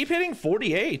do I keep hitting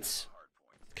 48s?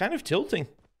 Kind of tilting.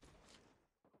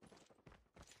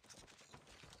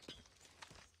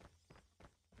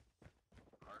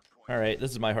 All right, this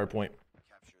is my hard point.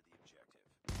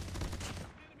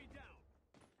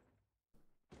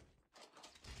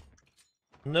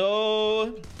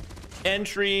 No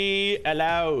entry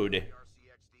allowed.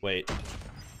 Wait,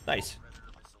 nice.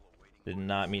 Did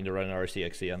not mean to run an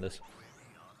RCXC on this.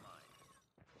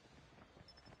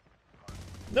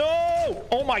 No!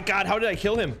 Oh my god, how did I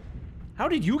kill him? How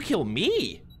did you kill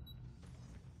me?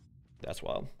 That's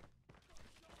wild.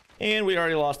 And we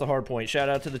already lost the hard point. Shout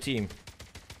out to the team.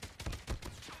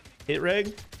 Hit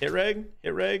reg, hit reg,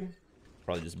 hit reg.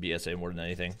 Probably just BSA more than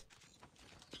anything.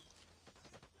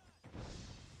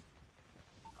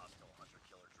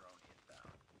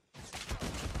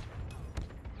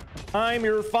 I'm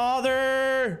your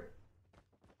father!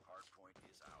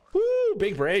 Woo,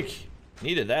 big break.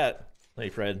 Needed that. Hey,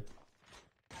 Fred.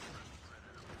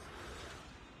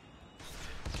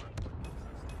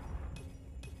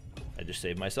 I just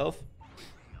saved myself.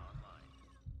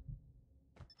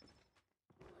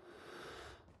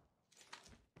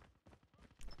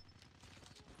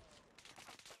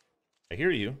 I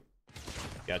hear you.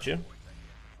 Got you.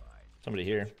 Somebody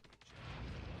here.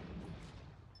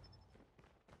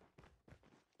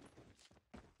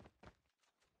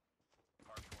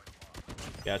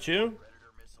 Got you.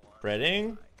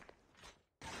 Spreading.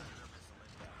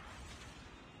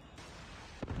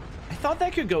 I thought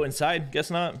that could go inside. Guess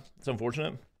not. It's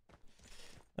unfortunate.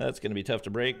 That's going to be tough to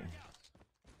break.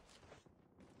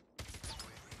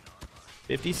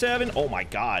 57. Oh my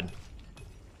god.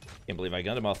 Can't believe I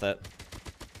gunned him off that.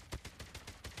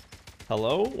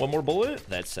 Hello? One more bullet?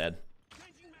 That's sad.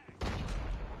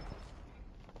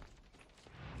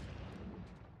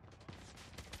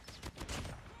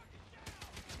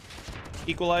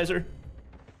 Equalizer.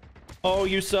 Oh,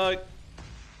 you suck.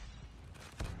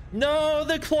 No,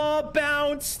 the claw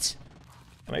bounced.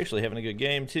 I'm actually having a good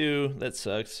game too. That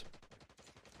sucks.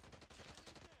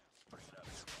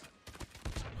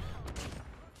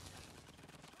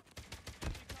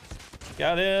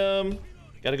 Got him.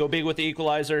 Gotta go big with the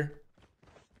equalizer.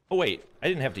 Oh wait, I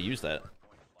didn't have to use that.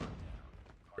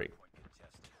 Great.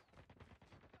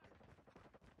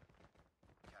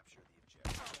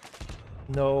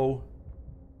 No.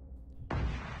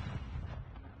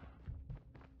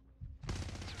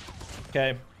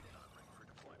 Okay.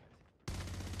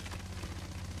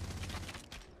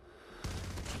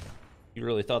 You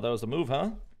really thought that was the move, huh?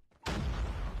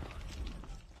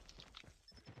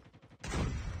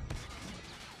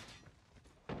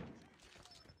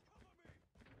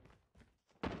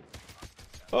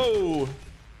 Oh!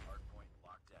 Hardpoint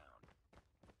locked down.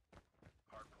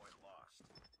 Hardpoint lost.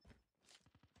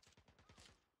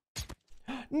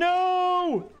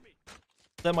 No!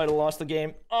 That might have lost the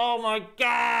game. Oh my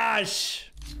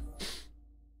gosh!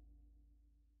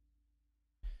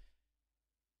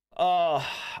 Oh,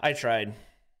 I tried.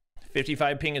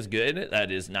 55 ping is good.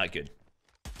 That is not good.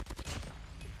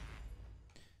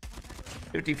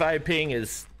 55 ping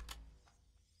is...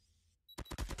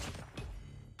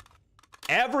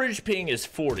 Average ping is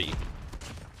 40.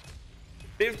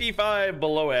 55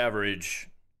 below average.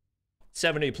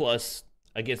 70 plus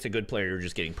against a good player, you're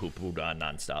just getting poo-pooed on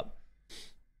nonstop.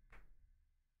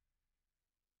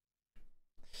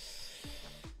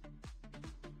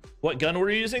 What gun were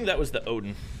you using? That was the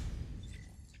Odin.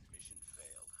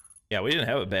 Yeah, we didn't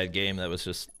have a bad game. That was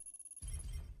just...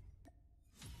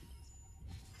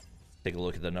 Take a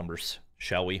look at the numbers,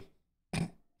 shall we?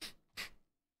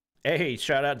 Hey,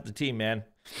 shout out to the team, man.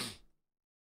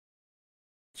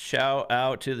 Shout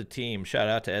out to the team. Shout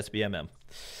out to SBMM.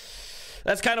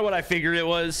 That's kind of what I figured it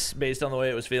was, based on the way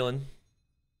it was feeling.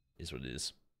 Is what it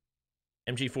is.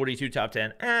 MG42 top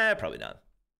 10. Probably not.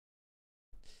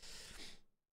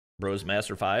 Bro's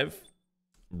Master 5.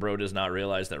 Bro does not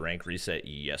realize that rank reset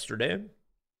yesterday.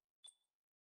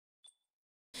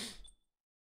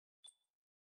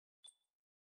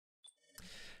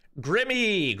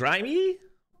 Grimy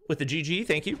with the GG,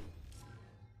 thank you.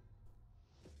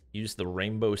 Use the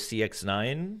Rainbow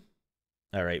CX9.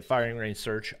 All right, firing range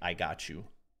search, I got you.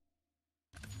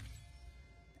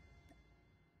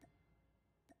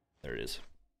 There it is.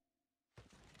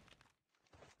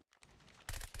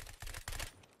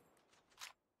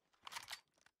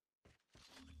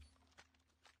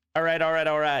 All right, all right,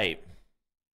 all right.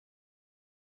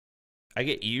 I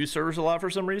get EU servers a lot for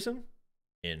some reason.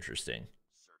 Interesting.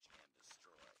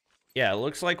 Yeah, it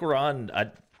looks like we're on...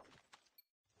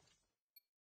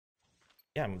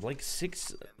 Yeah, I'm like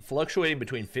fluctuating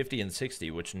between 50 and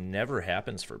 60, which never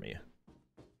happens for me.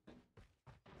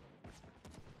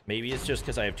 Maybe it's just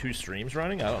because I have 2 streams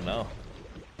running? I don't know.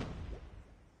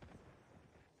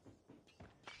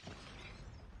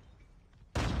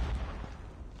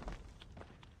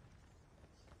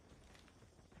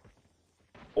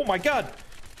 Oh my god!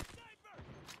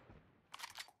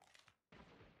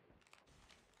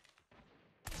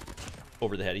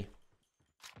 Over the heady.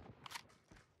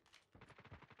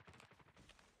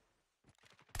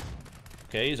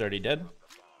 Okay, he's already dead.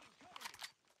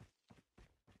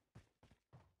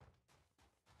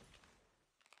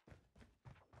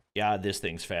 God, this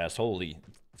thing's fast. Holy.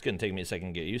 It's gonna take me a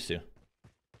second to get used to.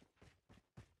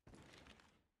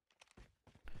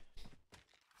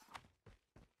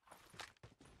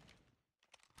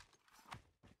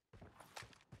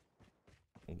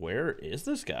 Where is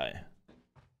this guy?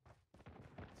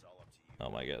 Oh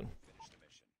my god.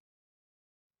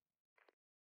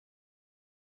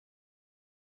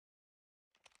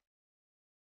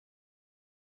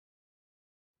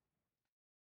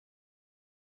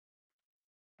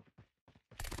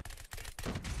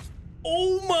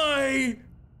 Oh my!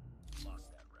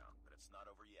 Lost that round, but it's not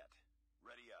over yet.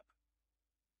 Ready up.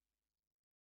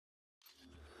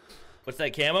 What's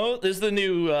that camo? This is the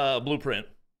new blueprint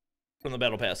from the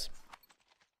battle pass.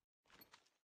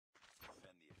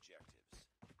 Defend the objectives.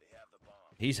 They have the bomb.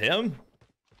 He's him?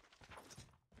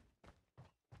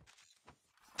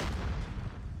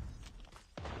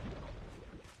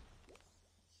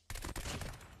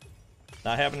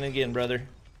 Not happening again, brother.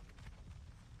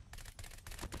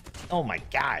 Oh my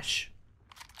gosh.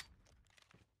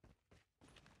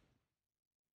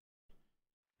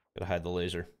 Gotta hide the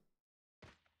laser.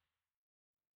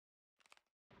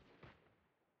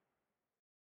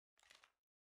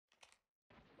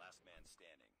 Last man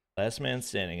standing. Last man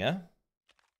standing, huh?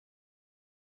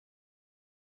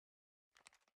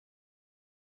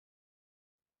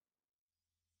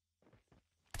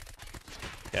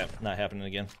 Yeah, not happening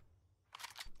again.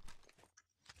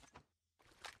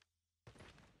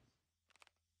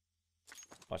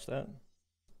 Watch that.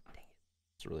 Dang it.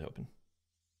 I was really hoping.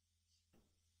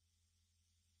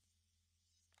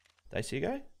 Did I see a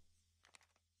guy?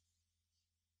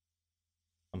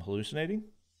 I'm hallucinating? The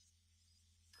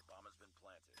bomb has been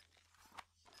planted.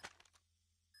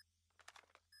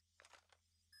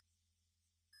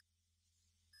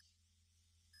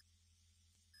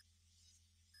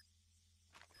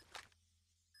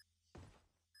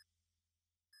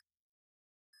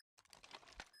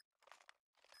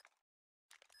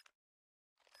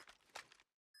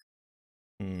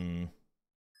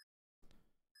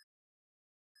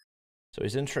 So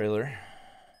he's in trailer.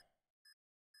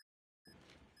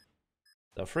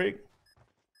 The freak.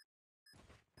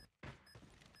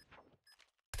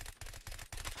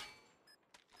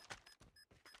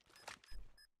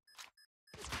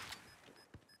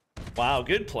 Wow,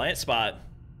 good plant spot.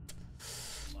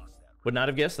 Would not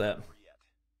have guessed that.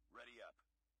 Ready up.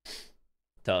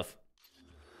 Tough.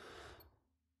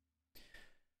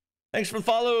 Thanks for the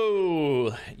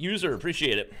follow, user.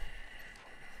 Appreciate it.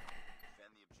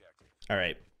 Defend the objectives. All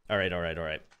right. All right. All right. All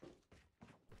right.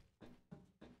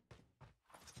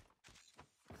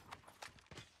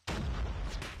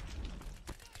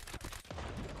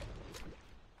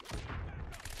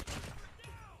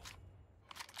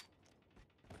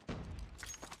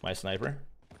 My sniper.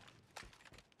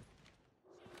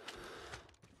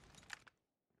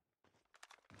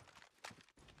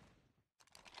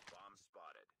 Bomb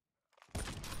spotted.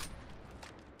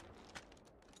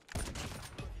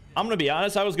 I'm gonna be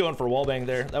honest, I was going for wallbang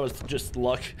there. That was just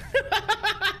luck.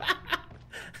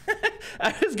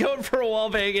 I was going for a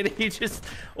wallbang and he just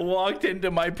walked into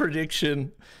my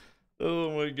prediction. Oh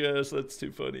my gosh, that's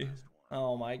too funny.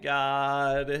 Oh my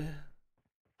god.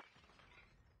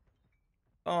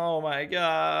 Oh my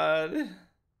god.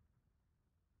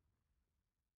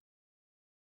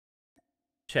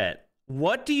 Chat,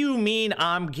 what do you mean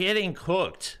I'm getting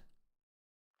cooked?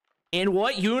 In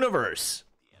what universe?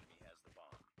 The enemy has the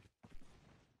bomb.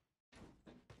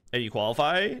 Hey, you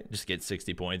qualify? Just get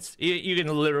 60 points. You can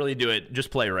literally do it. Just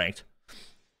play ranked.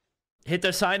 Hit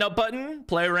the sign up button,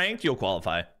 play ranked, you'll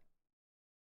qualify.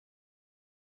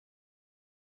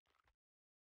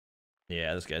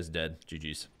 Yeah, this guy's dead.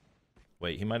 GG's.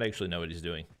 Wait, he might actually know what he's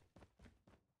doing.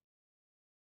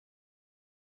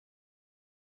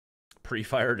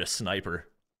 Pre-fired a sniper.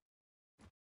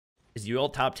 Is UL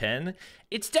top 10?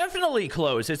 It's definitely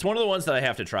close. It's one of the ones that I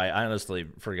have to try. I honestly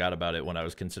forgot about it when I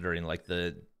was considering like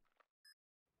the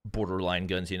borderline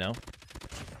guns, you know?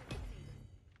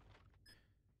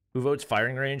 Who votes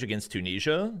firing range against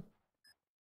Tunisia?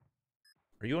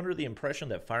 Are you under the impression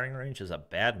that firing range is a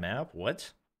bad map?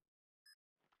 What?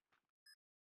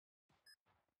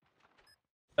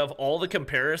 Of all the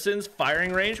comparisons,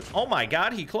 firing range? Oh my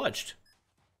god, he clutched.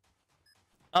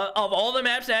 Of all the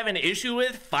maps to have an issue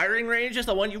with, firing range is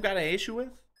the one you got an issue with?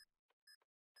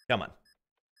 Come on.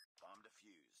 Bomb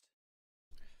defused.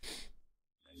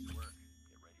 Nice work.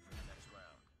 Get ready for the next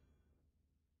round.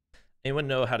 Anyone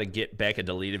know how to get back a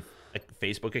deleted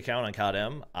Facebook account on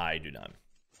CODM? I do not.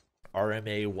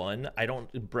 RMA1? I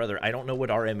don't know what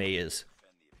RMA is.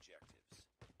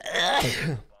 Defend the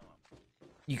objectives.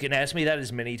 You can ask me that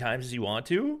as many times as you want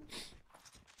to.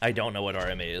 I don't know what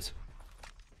RMA is.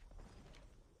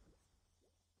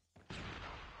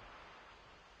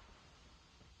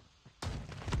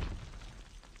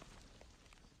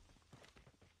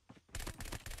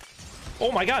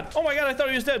 Oh my god! Oh my god! I thought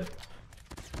he was dead.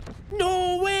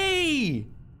 No way!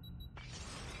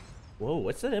 Whoa!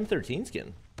 What's that M13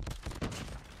 skin?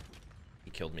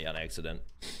 He killed me on accident.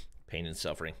 Pain and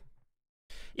suffering.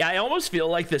 Yeah, I almost feel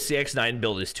like the CX9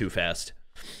 build is too fast.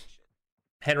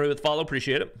 Henry with follow,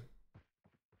 appreciate it.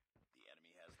 The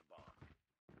enemy has the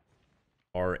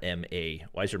bomb. RMA.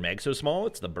 Why is your mag so small?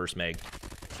 It's the burst mag.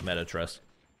 Meta trust.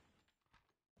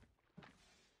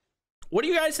 What do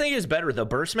you guys think is better, the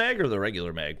burst mag or the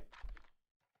regular mag?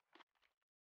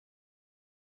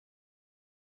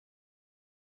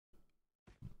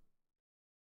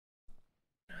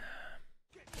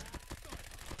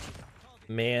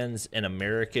 Man's an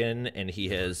American and he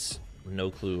has no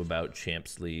clue about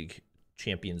Champions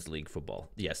League football.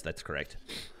 Yes, that's correct.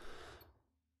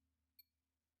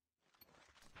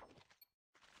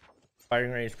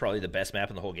 Firing range is probably the best map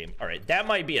in the whole game. All right, that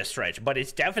might be a stretch, but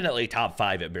it's definitely top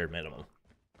 5 at bare minimum.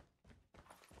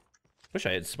 Wish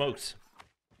I had smokes.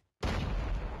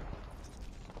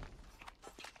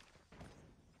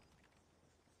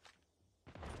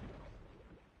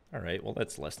 All right, well,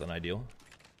 that's less than ideal.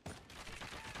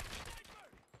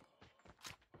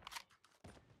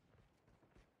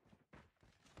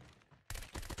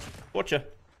 Gotcha.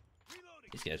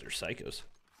 These guys are psychos.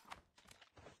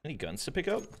 Any guns to pick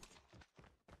up?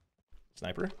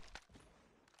 Sniper?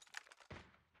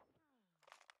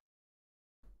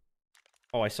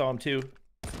 Oh, I saw him too.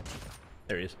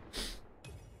 There he is.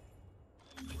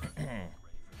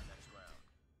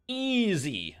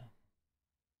 Easy.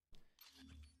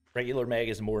 Regular mag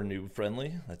is more noob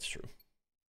friendly. That's true.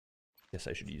 Guess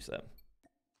I should use that.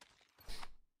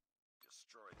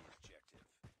 Destroy the objective.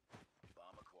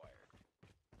 Bomb acquired.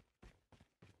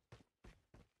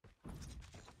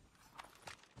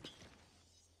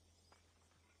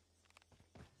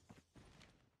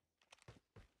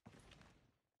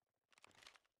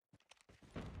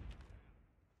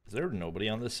 Is there nobody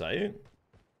on this site?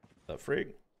 The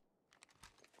frig?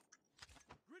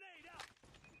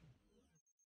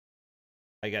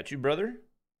 I got you, brother. The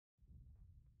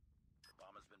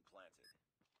bomb has been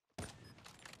planted.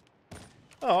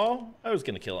 Oh, I was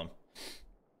gonna kill him.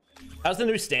 How's the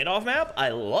new standoff map? I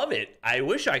love it. I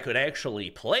wish I could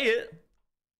actually play it.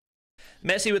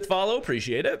 Messy with follow,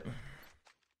 appreciate it.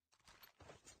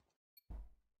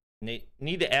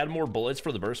 Need to add more bullets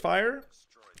for the burst fire?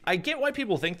 I get why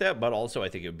people think that, but also I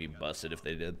think it would be busted if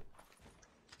they did.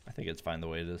 I think it's fine the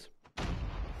way it is.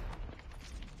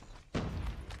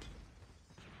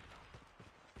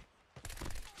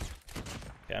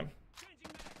 Okay.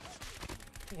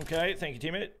 Okay, thank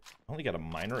you, teammate. Only got a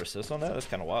minor assist on that? That's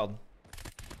kind of wild.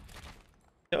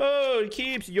 Oh, it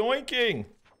keeps yoinking!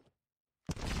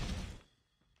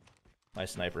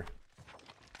 Nice sniper.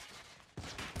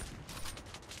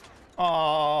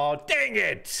 Oh, dang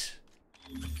it!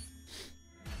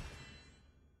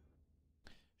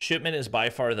 Shipment is by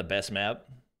far the best map.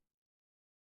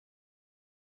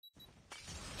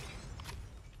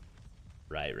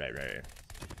 Right.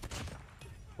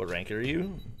 What rank are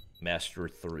you? Master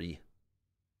 3.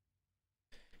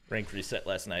 Rank reset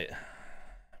last night.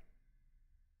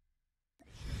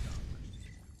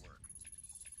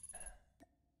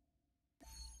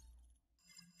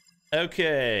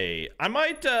 Okay, I'm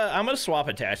gonna swap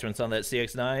attachments on that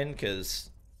CX9 because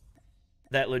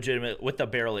that legitimate with the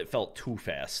barrel it felt too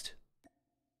fast.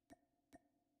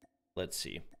 Let's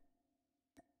see.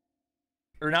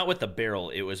 Or not with the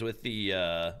barrel, it was with the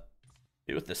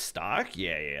stock?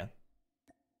 Yeah.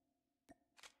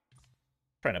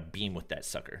 Trying to beam with that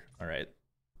sucker. Alright.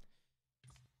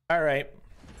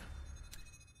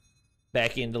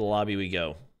 Back into the lobby we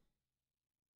go.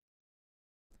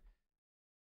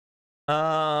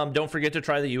 Don't forget to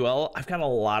try the UL. I've got a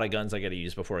lot of guns I gotta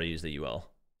use before I use the UL.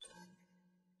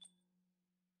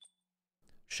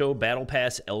 Show Battle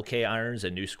Pass LK Irons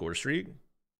and new score streak.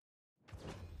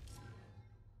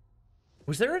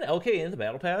 Was there an LK in the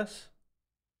Battle Pass?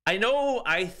 I know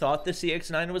I thought the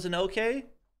CX9 was an LK.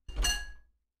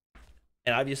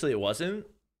 And obviously it wasn't.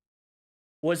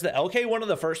 Was the LK one of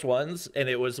the first ones? And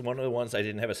it was one of the ones I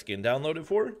didn't have a skin downloaded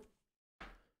for? Did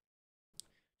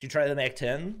you try the Mac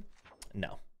 10?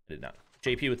 No, I did not.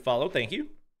 JP with follow, thank you.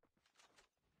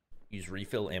 Use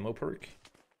refill ammo perk.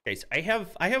 Guys, I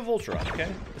have Vulture on,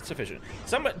 okay? It's sufficient.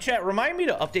 Somebody, chat, remind me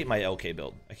to update my LK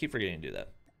build. I keep forgetting to do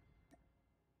that.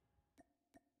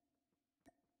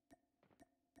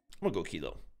 I'm gonna go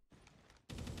Kilo.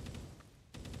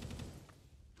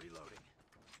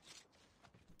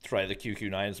 Try the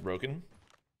QQ9 is broken.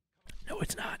 No,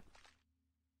 it's not.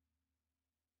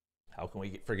 How can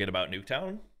we forget about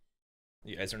Nuketown?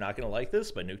 You guys are not going to like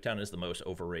this, but Nuketown is the most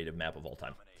overrated map of all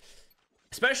time.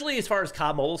 Especially as far as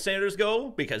COD Mobile standards go,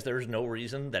 because there's no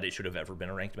reason that it should have ever been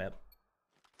a ranked map.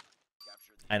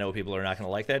 I know people are not going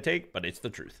to like that take, but it's the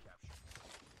truth.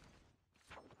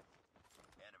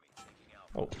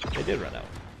 Oh, they did run out.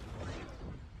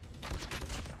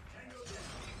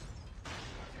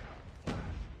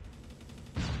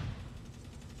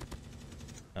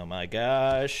 Oh my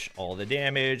gosh, all the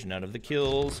damage, none of the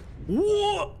kills.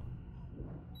 Whoa!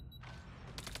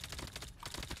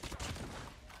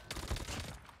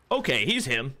 Okay, he's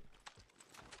him.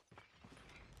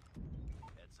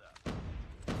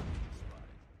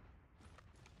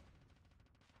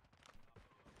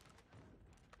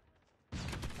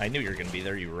 I knew you were gonna be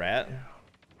there, you rat.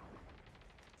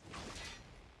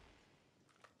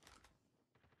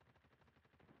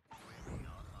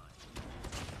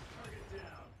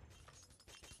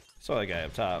 Saw that guy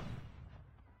up top.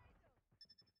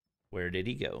 Where did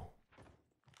he go?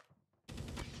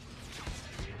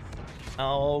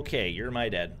 Okay, you're my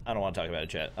dad. I don't want to talk about it,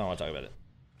 chat. I don't want to talk about it.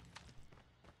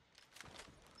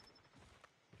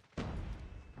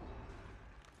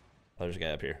 Oh, there's a guy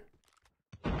up here.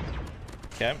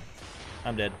 Okay.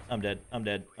 I'm dead. I'm dead. I'm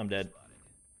dead. I'm dead.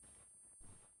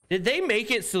 Did they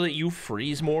make it so that you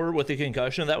freeze more with the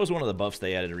concussion? That was one of the buffs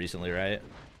they added recently, right?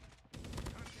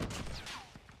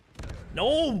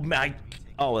 No, my...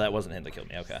 Oh, that wasn't him that killed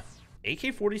me. Okay.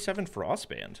 AK-47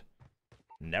 Frostband.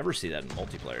 Never see that in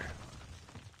multiplayer.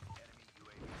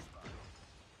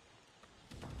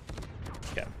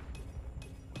 Okay.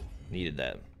 Needed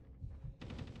that.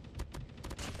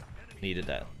 Needed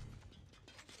that.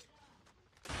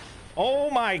 Oh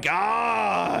my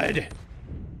god!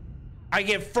 I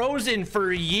get frozen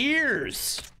for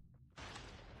years!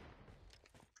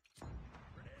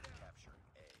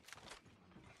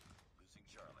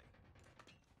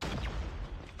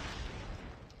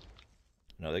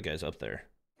 No, that guy's up there.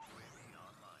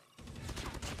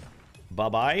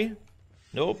 Bye-bye?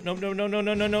 Nope, nope, no, no, no,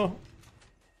 no, no, no.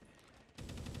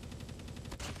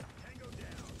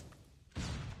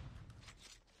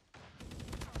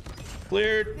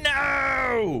 Cleared.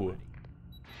 No!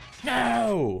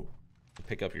 No!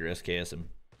 Pick up your SKS and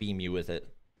beam you with it.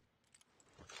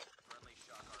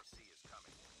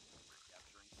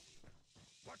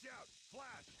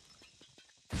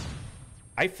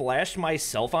 I flashed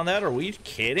myself on that? Are we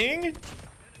kidding?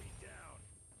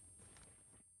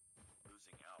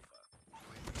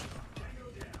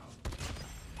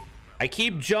 I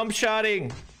keep jump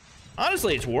shotting.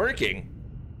 Honestly, it's working.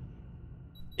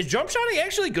 Is jump shotting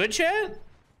actually good, chat?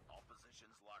 All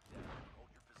positions locked down. Hold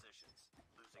your positions.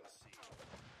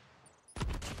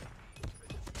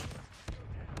 Losing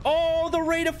C. Oh, the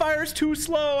rate of fire is too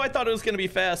slow. I thought it was going to be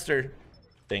faster.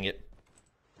 Dang it.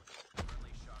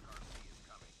 Friendly Shock RC is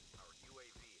coming. Our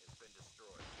UAV has been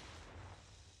destroyed.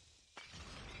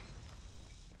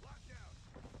 Lockdown.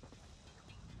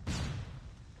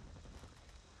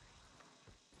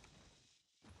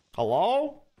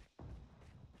 Hello?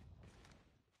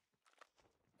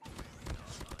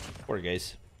 Poor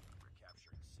guys. We're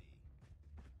capturing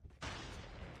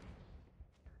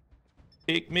C.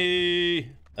 Pick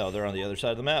me. Oh, they're on the other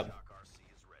side of the map. Shock RC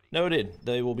is ready. Noted.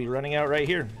 They will be running out right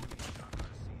here.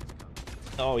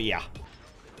 Oh, yeah.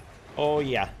 Oh,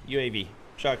 yeah. UAV.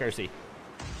 Shock RC.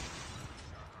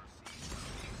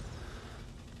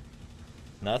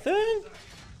 Nothing?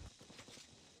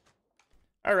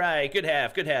 All right. Good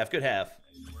half. Good half. Good half.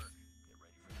 Nice work. Get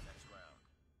ready for the next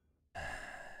round.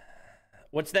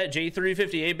 What's that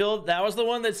J358 build? That was the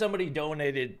one that somebody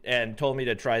donated and told me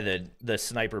to try the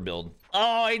sniper build.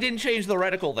 Oh, I didn't change the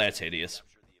reticle. That's hideous.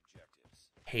 Capture the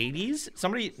objectives. Hades?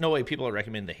 Somebody... No, wait. People are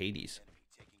recommending the Hades.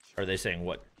 Or are they saying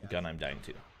what gun I'm dying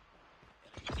to?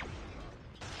 Counter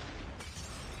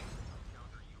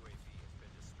UAV has been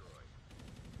destroyed.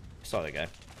 Saw that guy.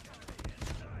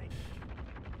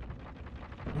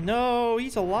 No,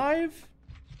 he's alive?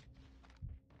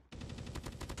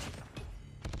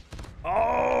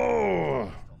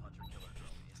 Oh! Hostile hunter-killer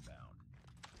drone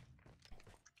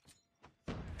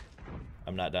inbound.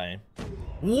 I'm not dying.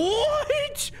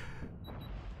 What?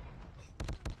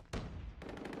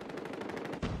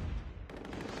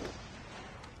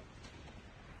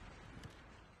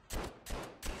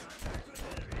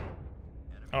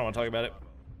 I don't want to talk about it.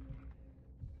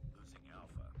 Losing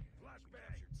Alpha. We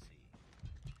captured C.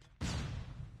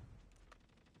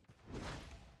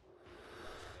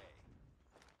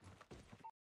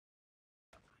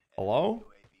 Hello?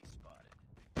 UAV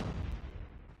spotted.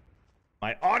 Am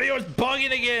My audio is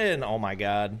bugging again. Oh my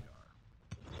god.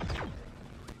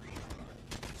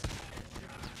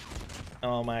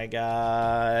 Oh my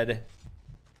god.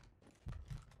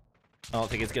 I don't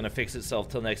think it's gonna fix itself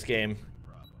till next game.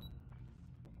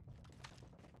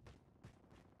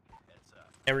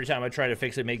 Every time I try to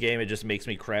fix it mid-game, it just makes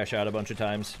me crash out a bunch of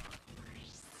times.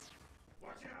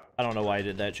 I don't know why I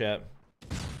did that, chat.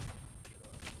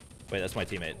 Wait, that's my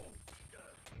teammate.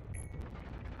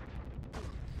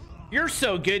 You're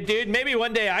so good, dude. Maybe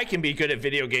one day I can be good at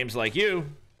video games like you.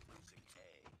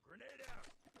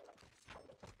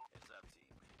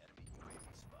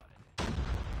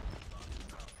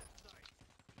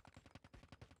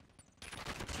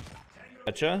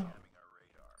 Gotcha.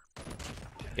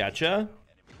 Gotcha.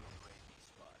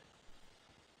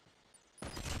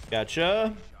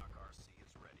 Gotcha.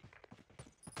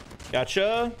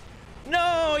 Gotcha.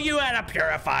 No, you had a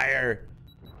purifier.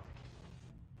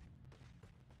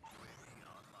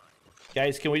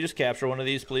 Guys, can we just capture one of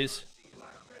these, please?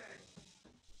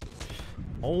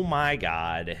 Oh my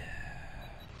god.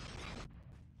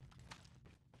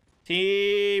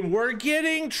 Team, we're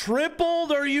getting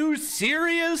tripled. Are you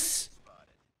serious?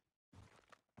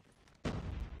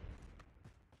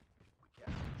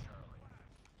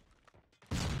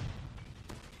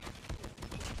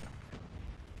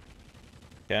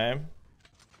 Okay.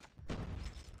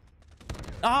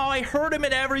 Oh, I heard him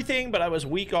and everything, but I was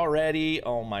weak already.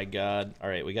 Oh my god. All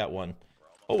right, we got one.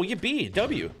 Oh, we get B,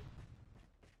 W.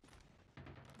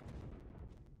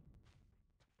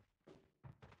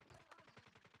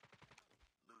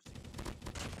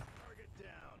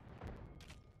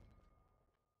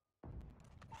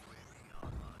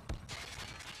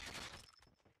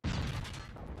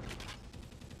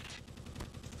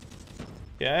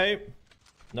 Okay.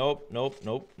 Nope, nope,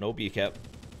 nope, no B cap.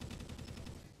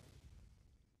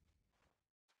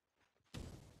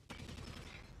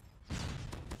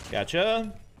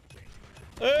 Gotcha.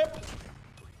 Up.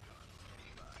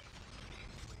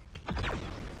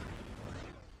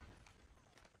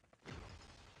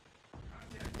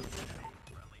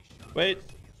 Wait,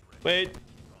 wait.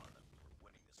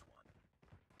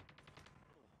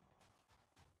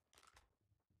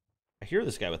 I hear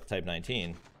this guy with the Type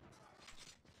 19.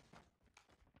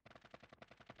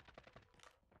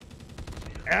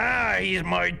 Ah, he's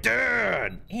my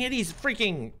dad! And he's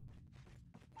freaking...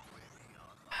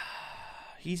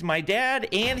 He's my dad,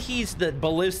 and he's the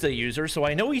ballista user, so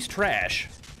I know he's trash.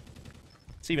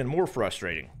 It's even more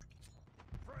frustrating.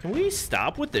 Can we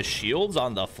stop with the shields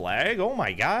on the flag? Oh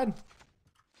my god.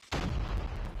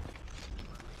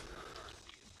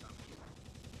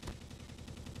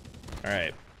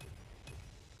 Alright.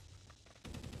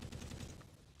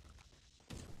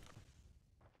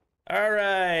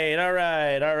 Alright,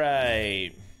 alright,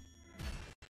 alright.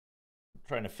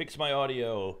 Trying to fix my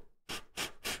audio.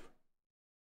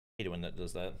 Hate it when that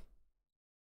does that.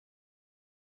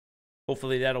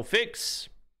 Hopefully that'll fix.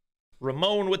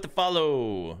 Ramon with the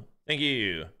follow. Thank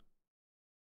you.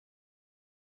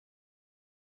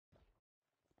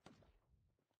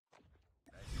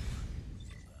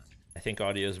 I think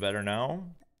audio is better now.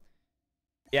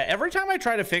 Yeah, every time I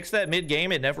try to fix that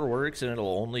mid-game, it never works, and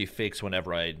it'll only fix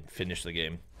whenever I finish the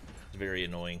game. It's very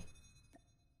annoying.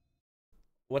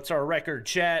 What's our record,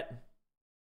 chat?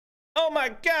 Oh my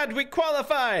god, we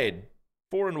qualified!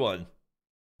 4-1.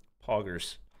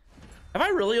 Poggers. Have I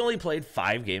really only played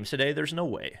 5 games today? There's no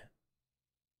way.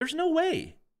 There's no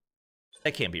way.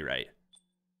 That can't be right.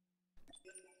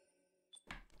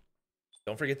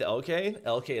 Don't forget the LK.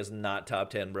 LK is not top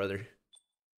 10, brother.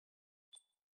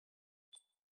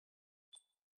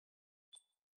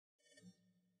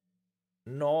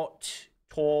 Not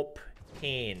top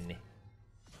 10.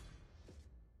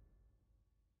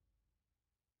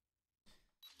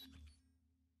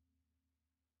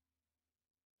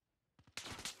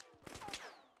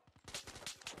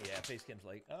 Yeah, Facecam's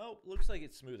like, oh, looks like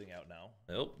it's smoothing out now.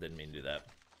 Nope, didn't mean to do that.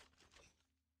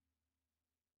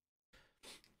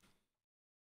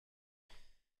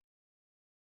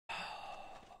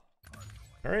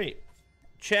 All right.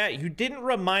 Chat, you didn't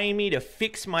remind me to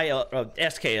fix my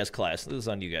SKS class. This is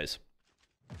on you guys.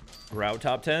 Route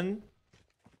top 10?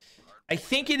 I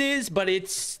think it is, but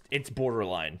it's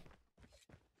borderline.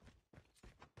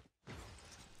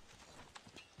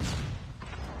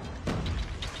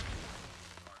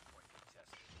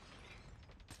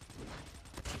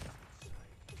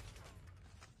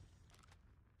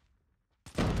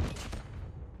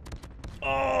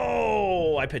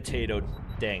 Oh, I potatoed.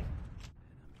 Dang.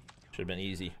 Should have been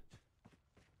easy.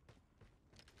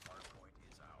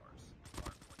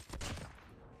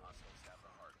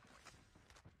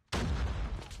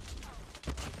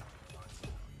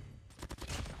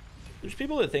 There's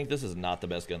people that think this is not the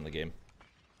best gun in the game.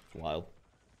 It's wild.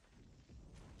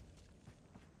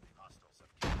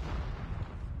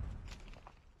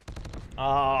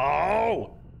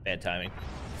 Oh! Bad timing.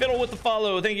 Fiddle with the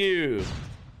follow, thank you!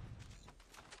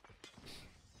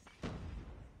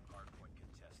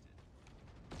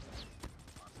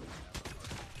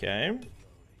 Okay.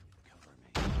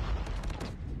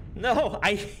 No,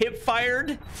 I hip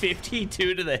fired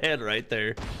 52 to the head right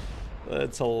there.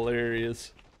 That's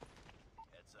hilarious.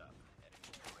 Heads up.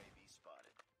 Enemy UAV spotted.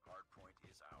 Hardpoint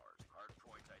is ours.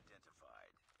 Hardpoint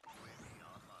identified. UAV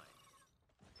online.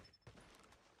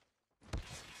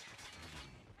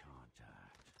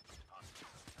 Contact.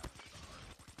 Hostiles have captured the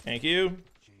hardpoint. Thank you.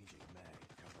 Changing mag.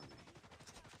 Cover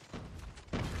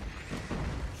me.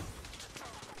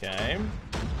 Okay.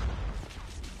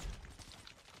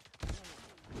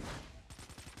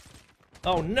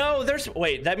 Oh no, there's...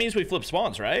 Wait, that means we flip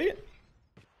spawns, right?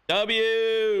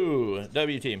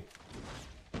 W team.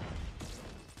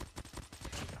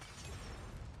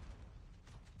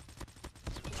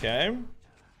 Okay.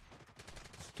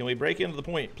 Can we break into the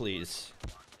point, please?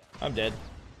 I'm dead.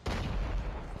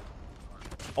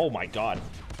 Oh my god.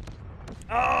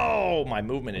 Oh, my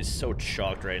movement is so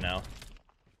chalked right now.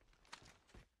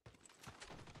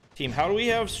 Team, how do we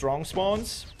have strong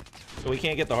spawns so we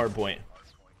can't get the hard point?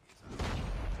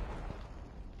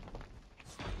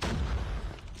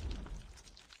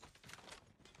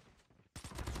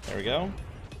 There we go.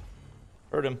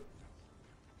 Hurt him.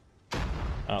 I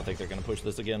don't think they're gonna push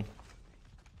this again.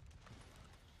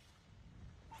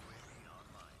 I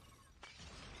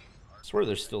swear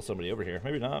there's still somebody over here.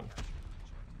 Maybe not.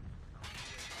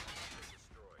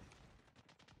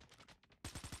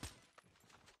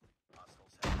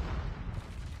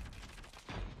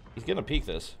 He's gonna peek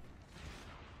this.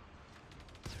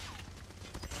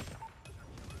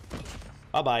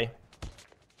 Bye-bye.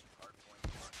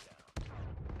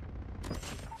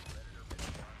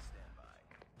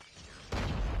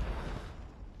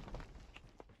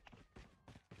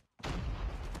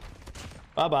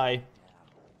 Bye-bye.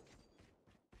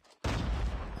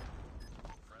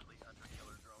 Friendly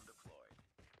hunter-killer drone deployed.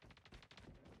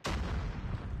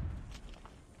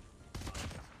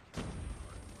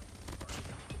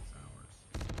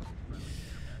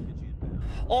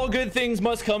 All good things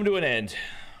must come to an end.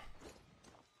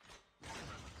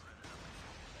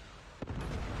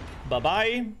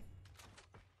 Bye-bye.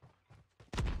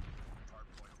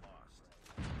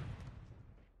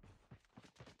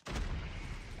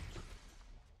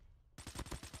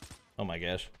 Oh my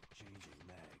gosh.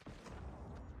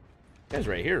 Guy's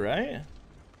right here, right?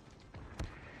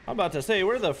 I'm about to say,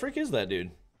 where the frick is that dude?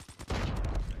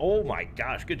 Oh my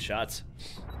gosh, good shots.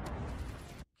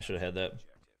 Should have had that.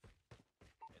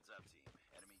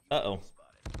 Uh-oh.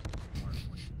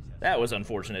 That was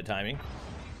unfortunate timing.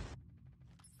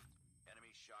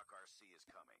 Enemy shock RC is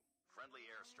coming. Friendly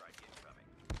airstrike incoming.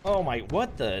 Oh my,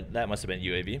 what the? That must have been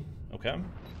UAV. Okay.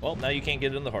 Well, now you can't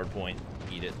get it in the hard point.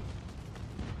 Eat it.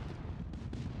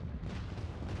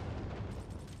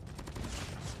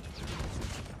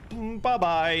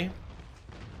 Bye-bye.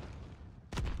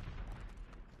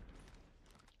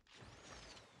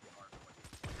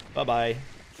 Bye-bye.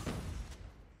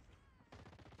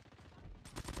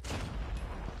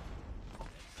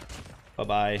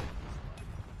 Bye-bye.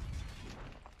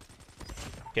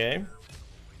 Okay.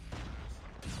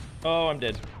 Oh, I'm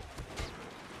dead.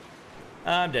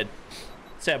 I'm dead.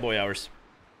 Sad boy hours.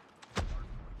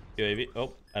 UAV.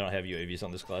 Oh, I don't have UAVs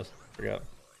on this class. Forgot.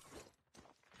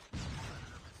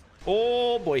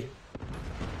 Oh boy.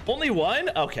 Only one?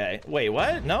 Okay. Wait,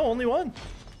 what? No, only one.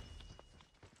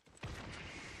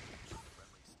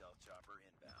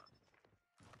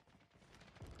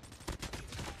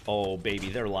 Oh baby,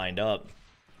 they're lined up.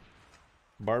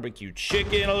 Barbecue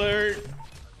chicken alert.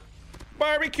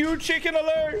 Barbecue chicken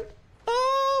alert.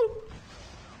 Oh.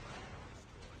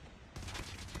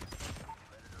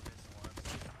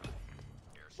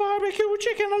 Barbecue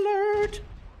chicken alert.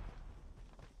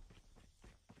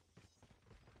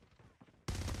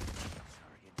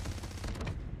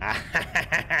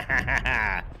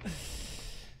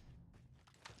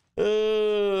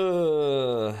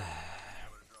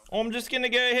 I'm just gonna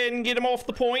go ahead and get him off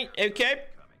the point, okay?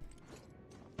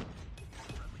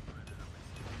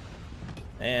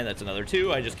 And that's another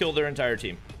two. I just killed their entire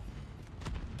team.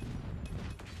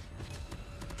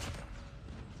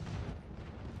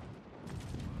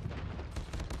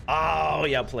 Oh,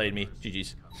 he outplayed me.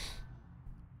 GG's.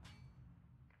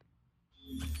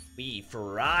 We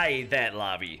fried that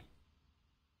lobby.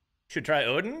 Should try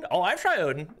Odin? Oh, I've tried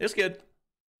Odin. It's good.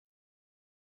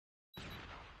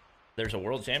 There's a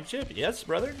world championship? Yes,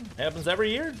 brother. Happens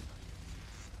every year.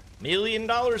 $1 million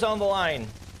on the line.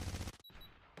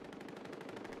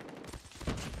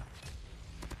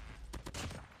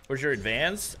 Where's your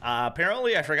advance?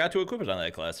 Apparently, I forgot to equip it on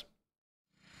that class.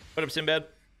 What up, Sinbad?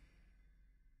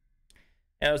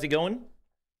 How's he going?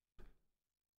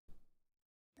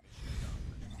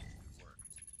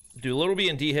 Do Little B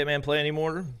and D Hitman play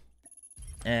anymore?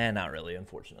 Not really,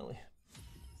 unfortunately.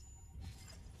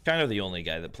 Kind of the only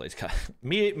guy that plays COD.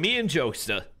 Me and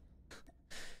Jokesta.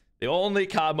 The only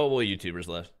COD mobile YouTubers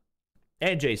left.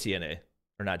 And JCNA.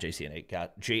 Or not JCNA,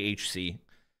 got JHC.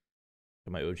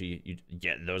 My OG,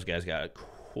 yeah, those guys got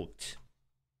cooked.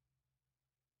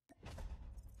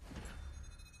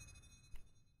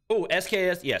 Oh,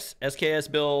 SKS, yes.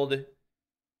 SKS build.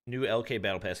 New LK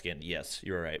Battle Pass skin. Yes,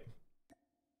 you're right.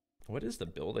 What is the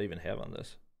build I even have on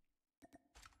this?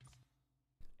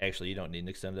 Actually, you don't need an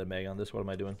extended mag on this. What am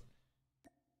I doing?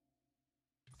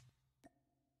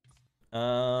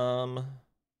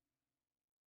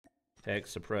 Tech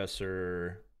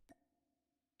suppressor.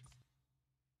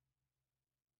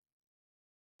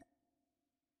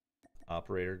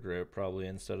 Operator grip probably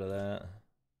instead of that.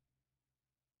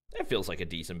 That feels like a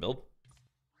decent build.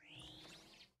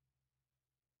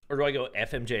 Or do I go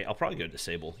FMJ? I'll probably go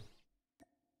disable.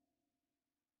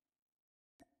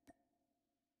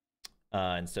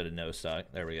 Instead of no stock.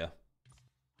 There we go.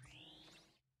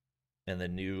 And the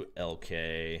new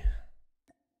LK.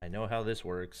 I know how this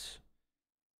works.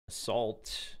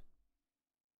 Assault.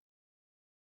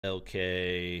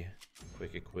 LK.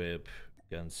 Quick equip.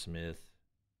 Gunsmith.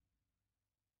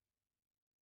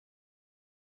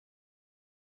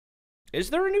 Is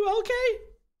there a new LK?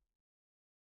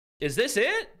 Is this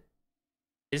it?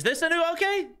 Is this a new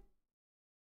LK?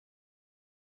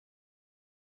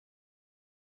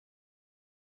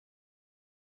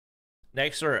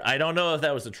 Next, sir. I don't know if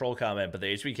that was a troll comment, but the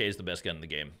HVK is the best gun in the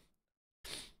game.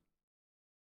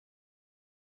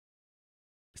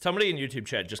 Somebody in YouTube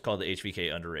chat just called the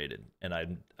HVK underrated, and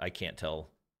I can't tell.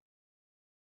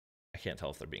 I can't tell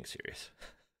if they're being serious.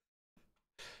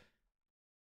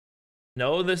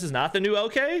 No, this is not the new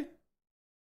LK?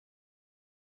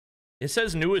 It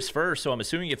says newest first, so I'm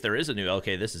assuming if there is a new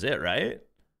LK, this is it, right?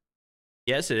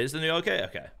 Yes, it is the new LK?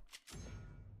 Okay.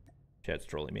 Chat's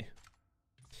trolling me.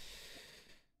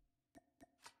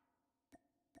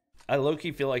 I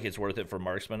low-key feel like it's worth it for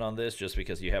marksman on this, just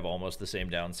because you have almost the same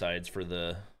downsides for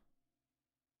the...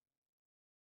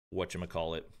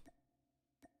 whatchamacallit.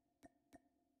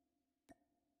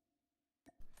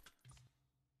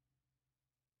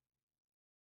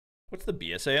 What's the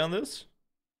BSA on this?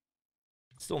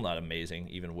 Still not amazing,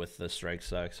 even with the strike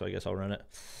stock, so I guess I'll run it.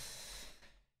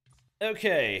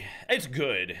 Okay, it's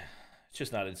good. It's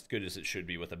just not as good as it should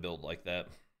be with a build like that.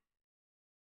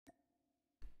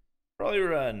 Probably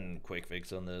run quick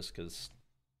fix on this, because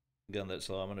gun that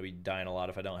slow, I'm going to be dying a lot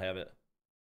if I don't have it.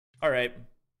 Alright.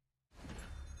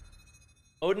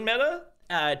 Odin meta?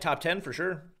 Top 10 for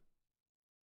sure.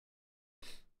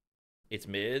 It's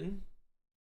mid.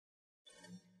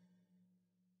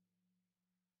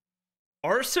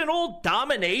 Arsenal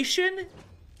domination?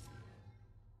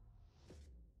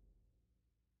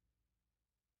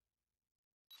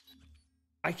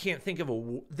 I can't think of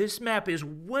a... This map is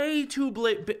way too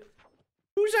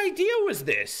whose idea was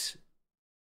this?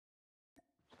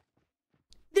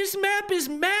 This map is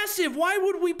massive. Why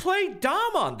would we play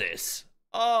Dom on this?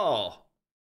 Oh.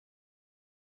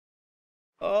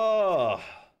 Oh.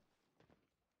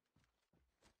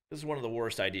 This is one of the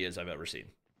worst ideas I've ever seen.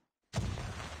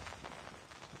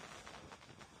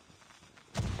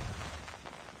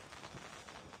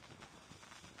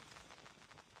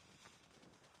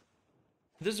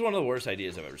 This is one of the worst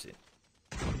ideas I've ever seen.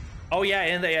 Oh yeah,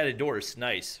 and they added doors.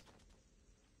 Nice.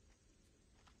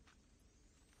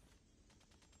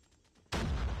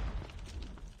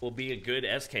 Will be a good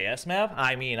SKS map?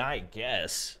 I mean, I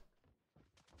guess.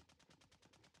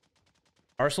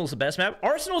 Arsenal's the best map?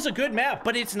 Arsenal's a good map,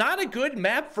 but it's not a good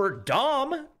map for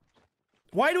Dom.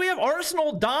 Why do we have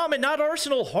Arsenal Dom and not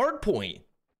Arsenal Hardpoint?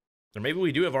 Or maybe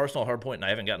we do have Arsenal Hardpoint and I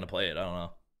haven't gotten to play it. I don't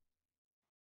know.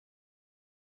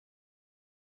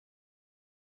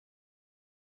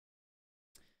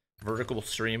 Vertical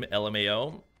stream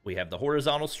LMAO. We have the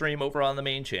horizontal stream over on the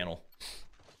main channel.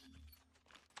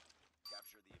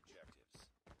 Capture the objectives.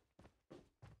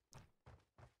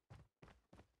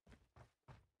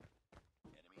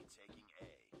 Enemy taking A.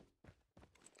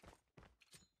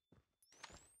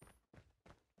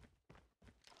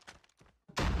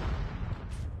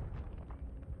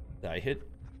 Did I hit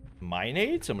my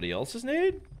nade? Somebody else's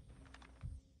nade?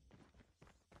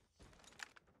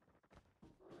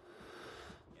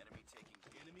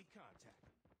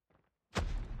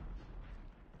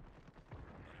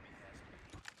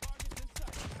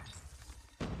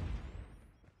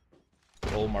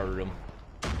 full martyrdom.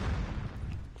 Capturing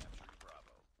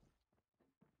Bravo.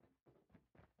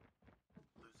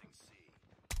 Losing C.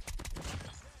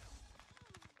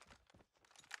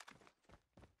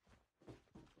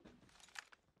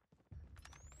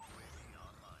 UAV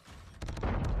online.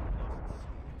 Lost C.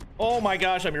 Oh my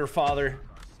gosh, I'm your father. RC is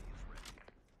ready.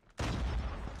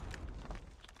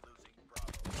 Losing Bravo.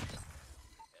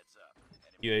 Heads up.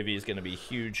 Enemy UAV is gonna be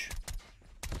huge.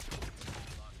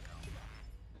 lost Alpha.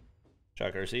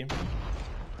 Shock RC. Shock RC is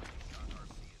coming.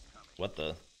 What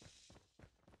the?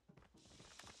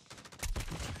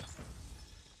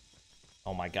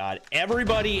 Oh my god.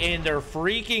 Everybody in their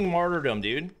freaking martyrdom,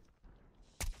 dude. We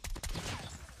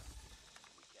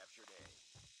captured A.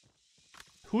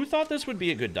 Who thought this would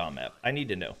be a good Dom map? I need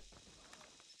to know.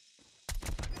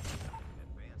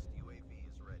 Advanced UAV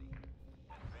is ready.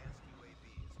 Advanced UAV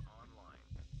is online.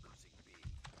 Losing B.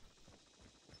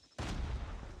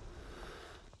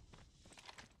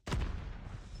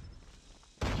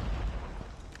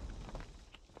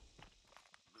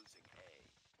 Losing A.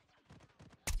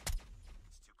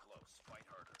 It's too close. Fight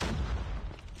harder.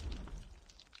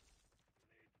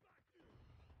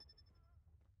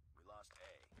 We lost A.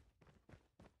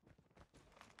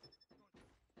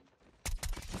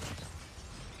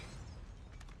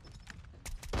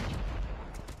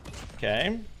 Okay.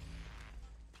 We're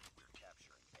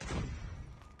capturing A.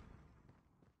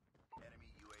 Enemy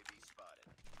UAV spotted.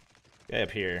 Get up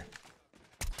here.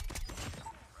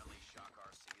 Friendly Shock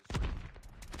RC is ready.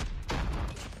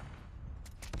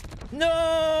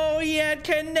 No, he had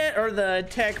Connect or the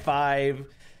Tech 5.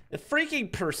 The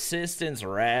freaking persistence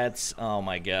rats. Oh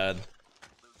my god. Losing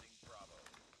Bravo.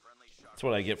 Friendly Shock That's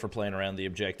what I get for playing around the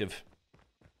objective.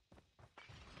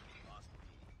 lost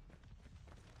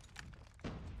B.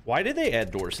 Why did they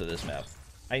add doors to this map?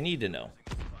 I need to know.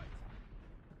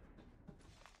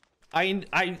 Fight.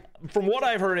 I from what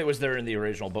I've heard, it was there in the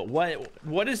original, but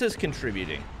what is this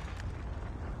contributing?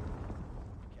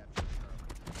 Captured Charlie.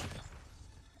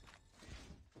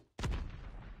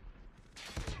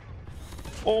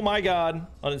 Oh my god.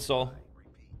 Uninstall.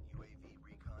 Repeat. UAV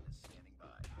recon is standing by.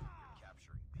 We're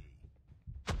capturing B.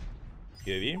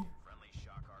 UAV. Friendly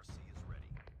Shock RC is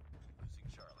ready. Losing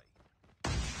Charlie.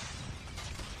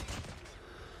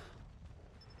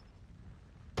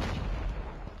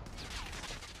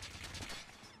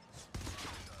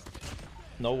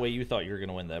 No way you thought you were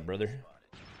gonna win that, brother. Spotted.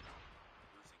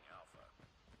 Losing Alpha.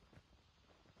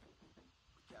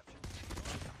 We captured C.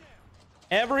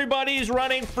 Everybody's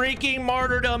running freaking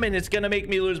martyrdom, and it's gonna make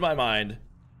me lose my mind.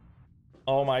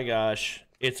 Oh my gosh.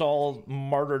 It's all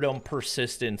martyrdom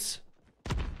persistence.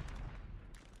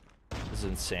 This is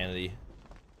insanity.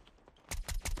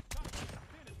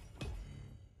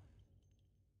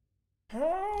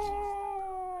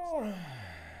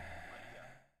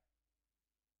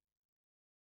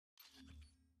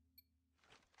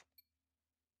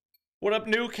 What up,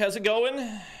 Nuke? How's it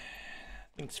going?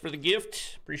 Thanks for the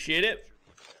gift. Appreciate it.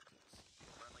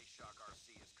 Friendly Shock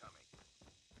RC is coming.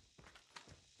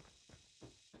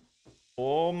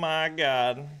 Oh my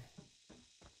god.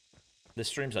 This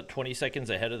stream's at 20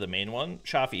 seconds ahead of the main one.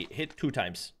 Shafi, hit 2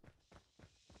 times.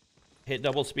 Hit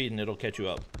double speed and it'll catch you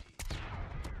up.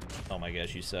 Oh my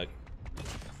gosh, you suck.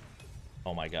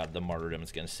 Oh my god, the martyrdom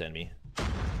is gonna send me.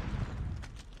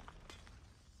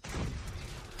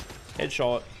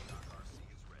 Headshot. Shock RC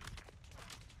is ready.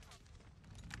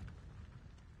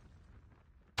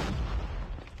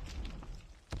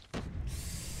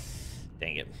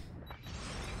 Dang it.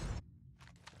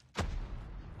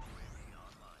 UAV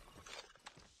online.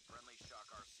 Friendly Shock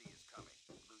RC is coming.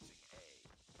 Losing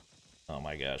A. Oh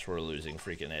my gosh, we're losing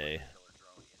freaking A. Killer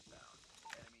drone inbound.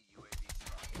 Enemy UAV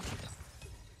spotted.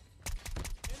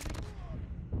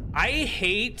 I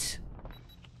hate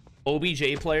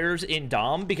OBJ players in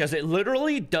Dom because it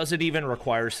literally doesn't even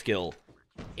require skill.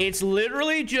 It's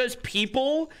literally just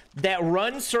people that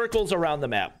run circles around the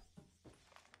map.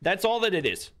 That's all that it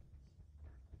is.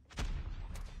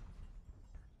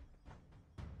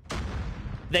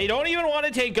 They don't even want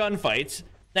to take gunfights,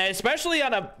 especially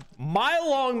on a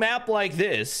mile-long map like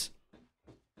this.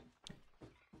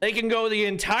 They can go the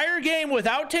entire game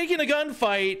without taking a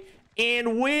gunfight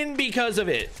and win because of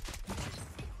it.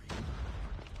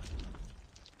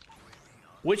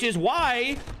 Which is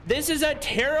why this is a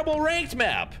terrible ranked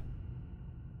map.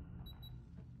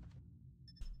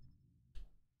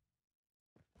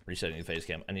 Resetting the face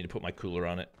cam. I need to put my cooler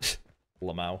on it.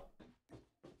 Lamau.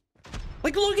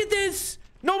 Like, look at this!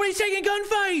 Nobody's taking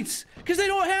gunfights! Because they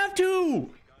don't have to!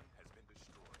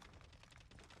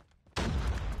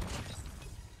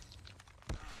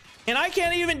 And I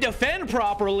can't even defend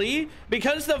properly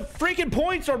because the freaking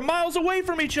points are miles away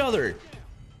from each other.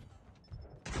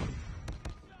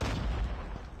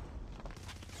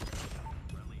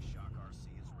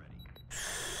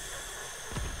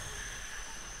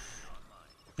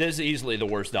 This is easily the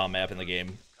worst Dom map in the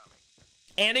game.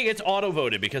 And it gets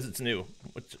auto-voted because it's new.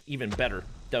 Which is even better.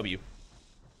 W.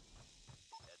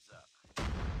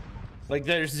 Like,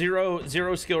 there's zero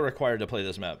skill required to play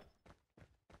this map.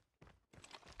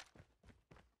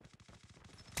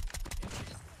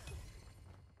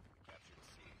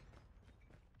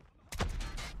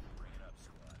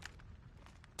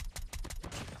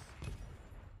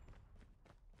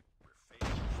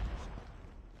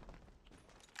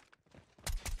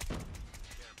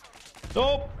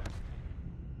 Nope.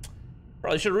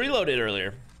 Probably should have reloaded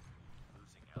earlier.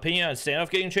 Opinion on standoff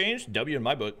getting changed? W in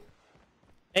my book.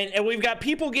 And we've got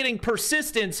people getting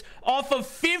persistence off of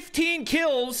 15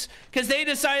 kills because they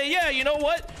decided, yeah, you know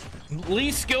what?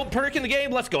 Least skilled perk in the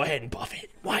game. Let's go ahead and buff it.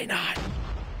 Why not?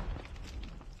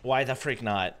 Why the freak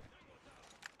not?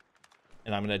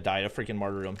 And I'm going to die a freaking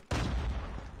martyrdom.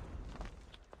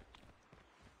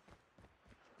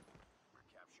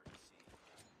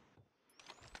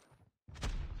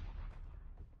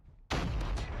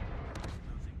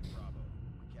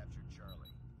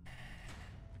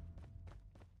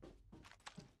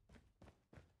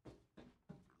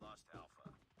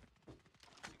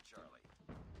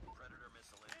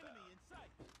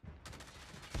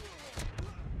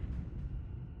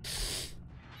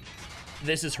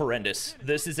 This is horrendous.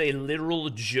 This is a literal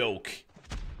joke.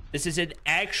 This is an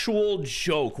actual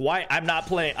joke. Why? I'm not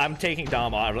playing. I'm taking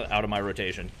Dom out of my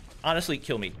rotation. Honestly,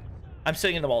 kill me. I'm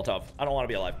sitting in the Molotov. I don't want to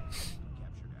be alive.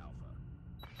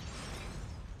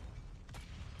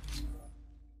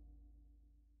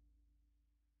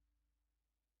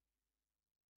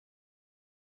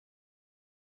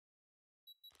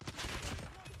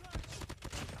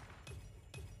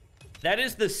 That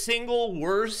is the single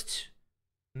worst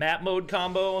map mode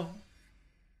combo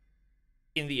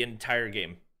in the entire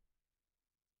game.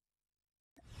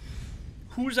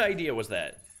 Whose idea was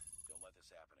that? Don't let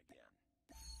this happen again.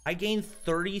 I gained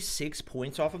 36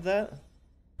 points off of that?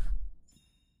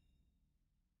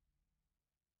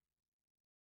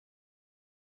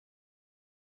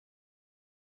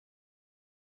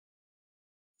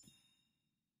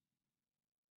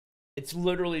 It's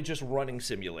literally just running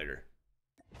simulator.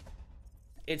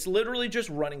 It's literally just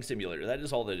running simulator. That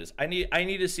is all that is. I need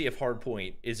to see if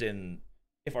hardpoint is in,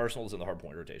 if Arsenal is in the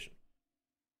hardpoint rotation.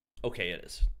 Okay, it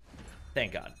is.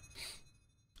 Thank God.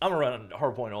 I'm gonna run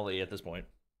hardpoint only at this point.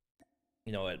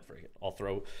 You know what? Forget it. I'll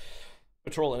throw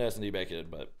patrol and S&D back in,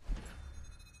 but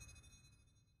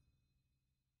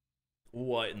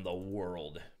what in the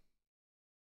world?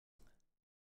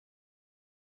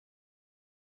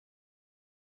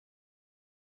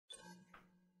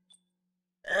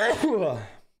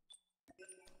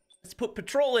 Let's put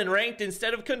patrol in ranked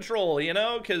instead of control, you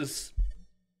know, because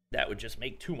that would just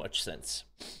make too much sense.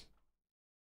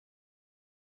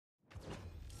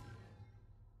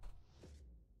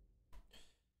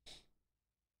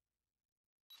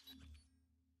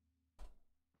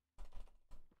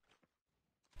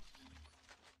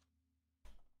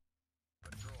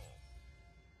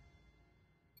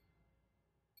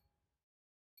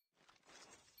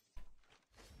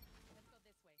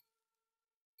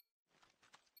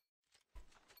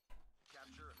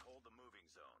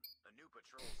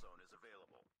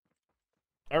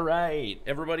 All right,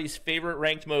 everybody's favorite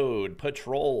ranked mode,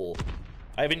 patrol.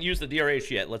 I haven't used the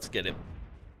DRH yet. Let's get it.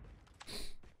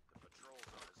 The patrol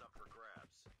zone is up for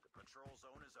grabs. The patrol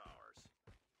zone is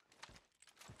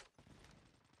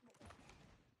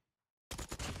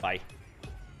ours. Bye.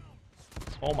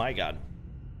 Oh my God.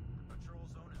 The patrol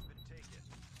zone has been taken.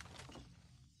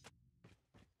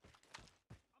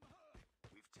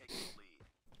 We've taken the lead.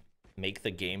 Make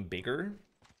the game bigger?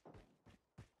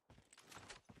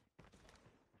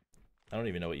 I don't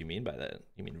even know what you mean by that.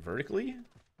 You mean vertically?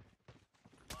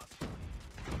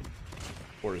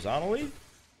 Horizontally? The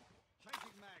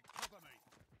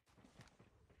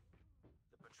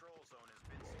patrol zone has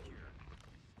been secured.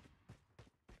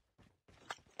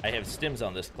 I have stims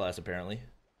on this class, apparently.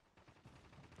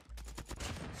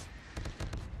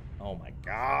 Oh my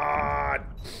God.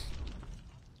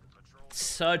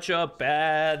 Such a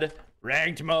bad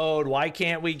ranked mode. Why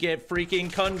can't we get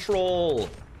freaking control?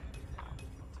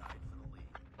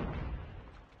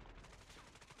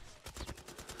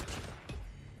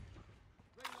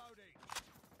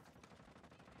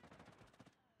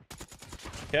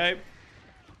 Okay.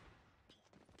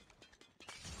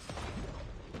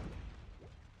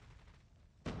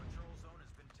 Patrol zone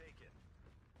has been taken.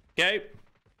 Okay.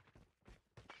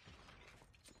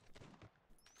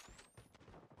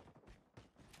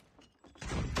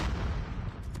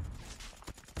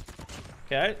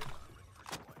 Okay.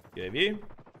 UAV.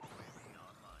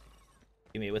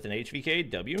 Give me it with an HVK.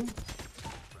 W. Friendly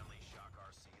shock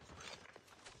RC is ready.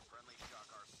 Friendly shock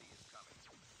RC is coming.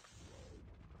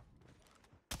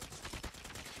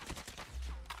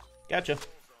 Gotcha. Zone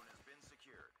has been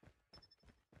secured.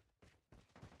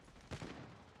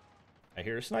 I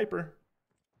hear a sniper.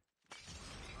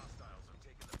 Hostiles have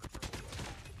taken the patrol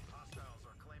zone. Hostiles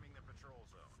are claiming the patrol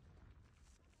zone.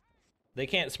 They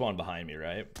can't spawn behind me,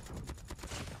 right?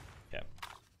 Okay.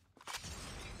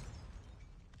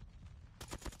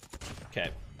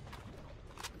 Okay.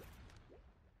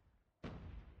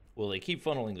 Will they keep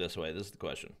funneling this way? This is the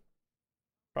question.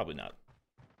 Probably not.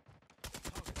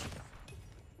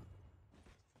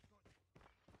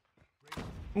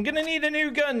 I'm gonna need a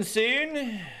new gun soon.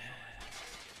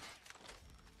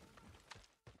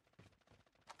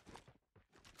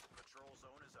 Patrol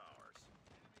zone is ours.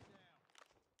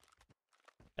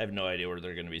 I have no idea where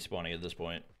they're gonna be spawning at this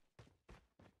point.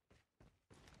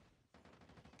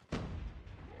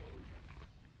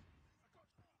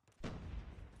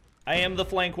 I am the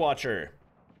flank watcher.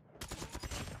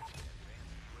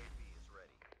 UAV is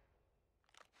ready.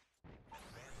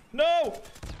 No!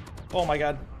 Oh my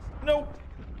god. No!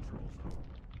 Patrol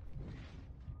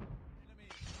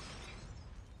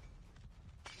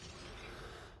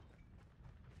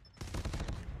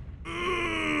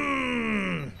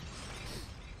zone.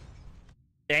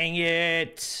 Dang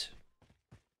it!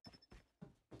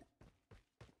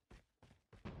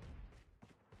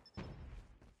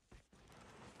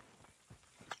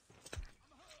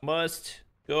 Must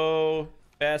go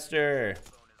faster. Zone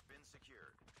has been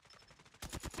secured.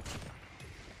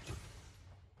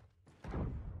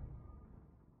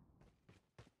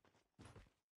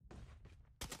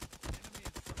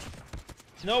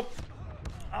 Nope.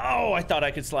 Oh, I thought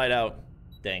I could slide out.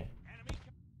 Dang.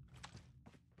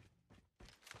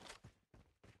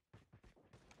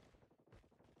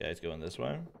 Guys going this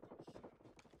way.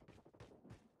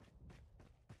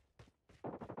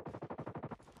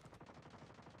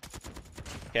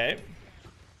 Okay.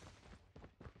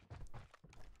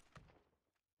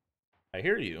 I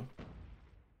hear you.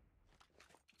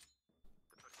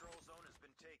 The patrol zone has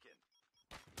been taken.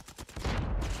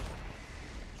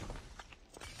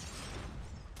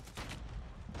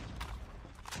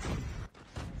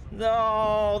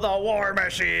 No, the war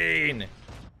machine.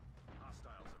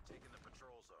 Hostiles have taken the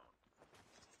patrol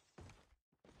zone.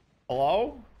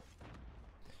 Hello?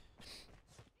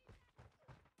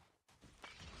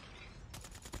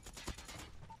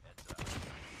 Heads up.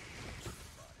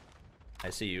 I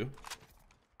see you.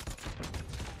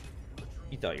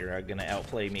 You thought you were gonna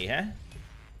outplay me, huh?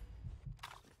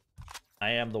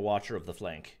 I am the watcher of the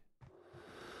flank.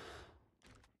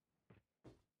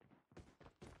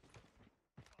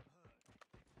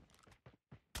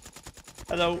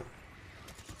 Hello.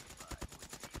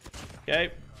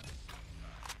 Okay.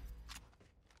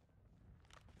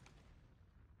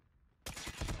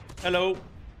 Hello.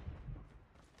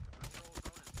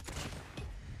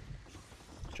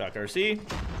 Shock RC.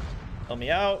 Help me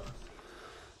out.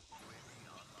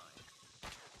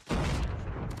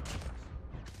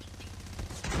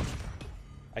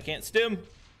 I can't stim.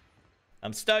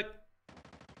 I'm stuck.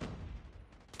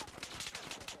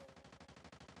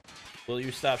 Will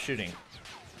you stop shooting?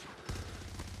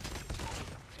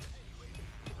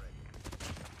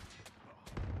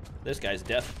 This guy's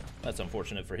deaf. That's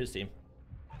unfortunate for his team.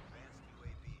 Advanced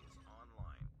UAV is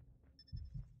online.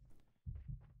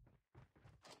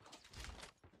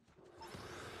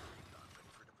 Recon ready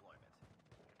for deployment.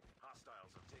 Hostiles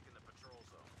have taken the patrol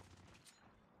zone.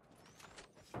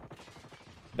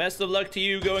 Best of luck to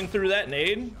you going through that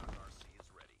nade. Shock RC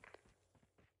is ready.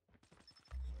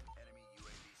 Enemy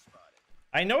UAV spotted.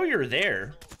 I know you're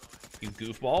there, you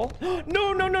goofball.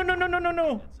 No, no, no, no, no, no, no, no.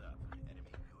 Heads up. Enemy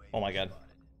UAV Oh my god. spotted.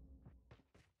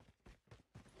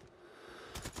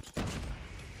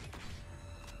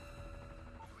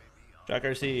 Shock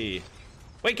RC.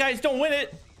 Wait, guys, don't win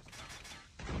it.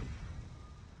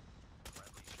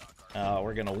 Oh,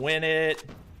 we're gonna win it.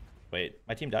 Wait,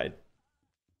 my team died.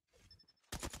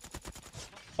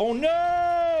 Oh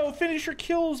no! Finish your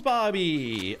kills,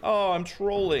 Bobby. Oh, I'm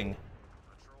trolling.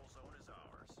 Patrol zone is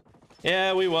ours.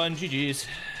 Yeah, we won. GG's.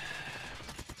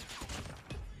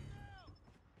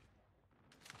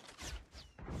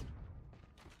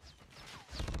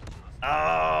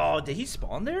 Oh, did he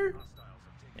spawn there? Hostiles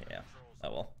have taken Yeah. the patrol Oh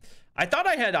zone. well. I thought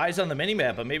I had eyes on the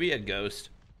minimap, but maybe a ghost.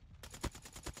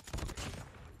 The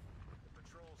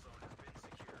patrol zone has been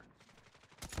secured.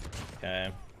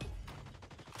 Okay.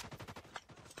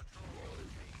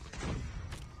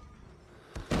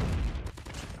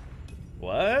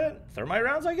 What? Thermite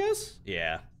rounds, I guess?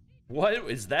 Yeah. What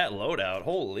is that loadout?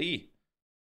 Holy.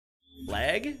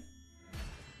 Lag? Is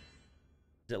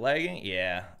it lagging?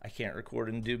 Yeah. I can't record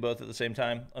and do both at the same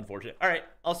time. Unfortunate. Alright,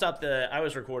 I'll stop the... I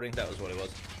was recording. That was what it was.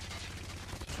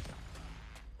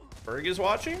 Berg is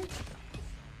watching?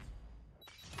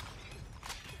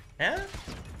 Huh?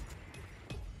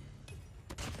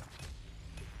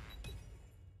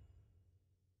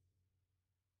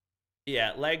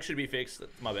 Yeah, lag should be fixed.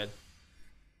 My bad.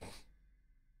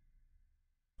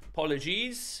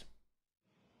 Apologies.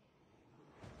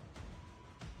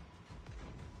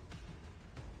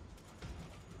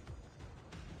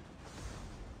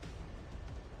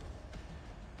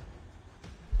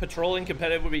 Patrolling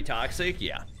competitive would be toxic?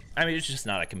 Yeah. I mean, it's just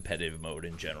not a competitive mode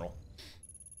in general.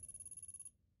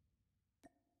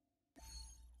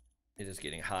 It is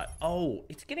getting hot. Oh,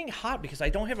 it's getting hot because I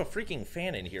don't have a freaking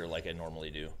fan in here like I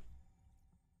normally do.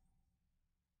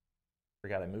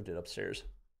 Forgot I moved it upstairs.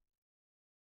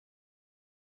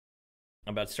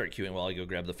 I'm about to start queuing while I go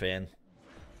grab the fan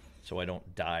so I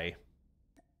don't die.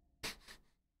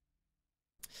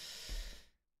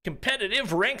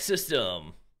 Competitive rank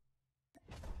system.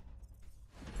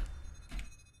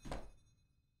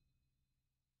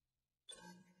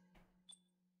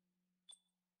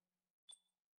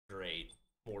 Great.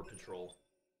 More patrol.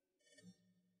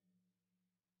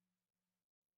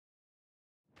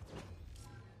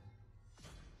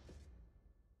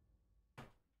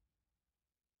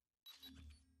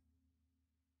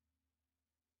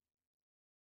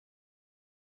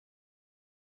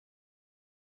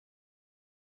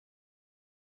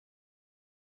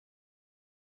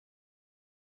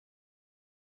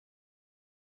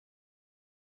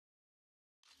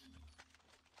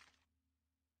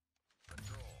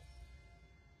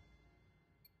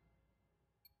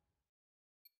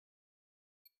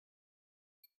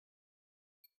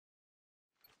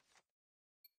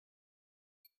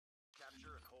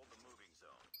 Capture and hold the moving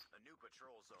zone. A new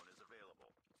patrol zone is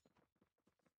available.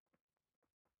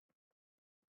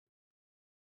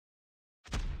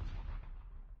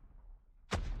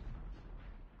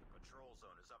 The patrol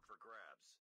zone is up for grabs.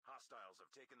 Hostiles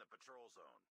have taken the patrol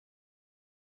zone.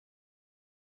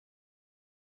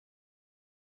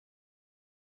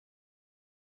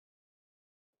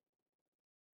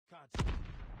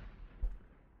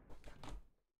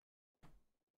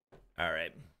 All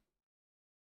right.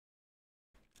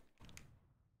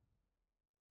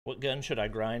 What gun should I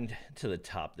grind to the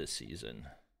top this season?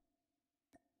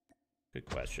 Good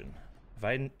question.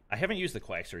 I haven't used the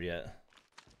Quaxer yet.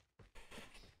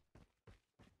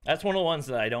 That's one of the ones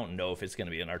that I don't know if it's going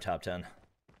to be in our top 10.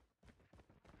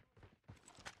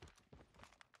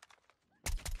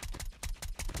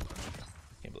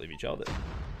 Can't believe you chelled it. UAV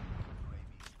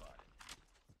spotted.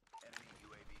 Enemy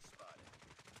UAV spotted.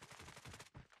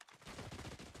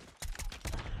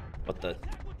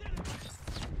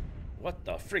 What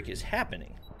the frick is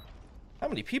happening? How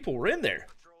many people were in there?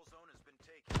 Patrol zone has been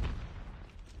taken.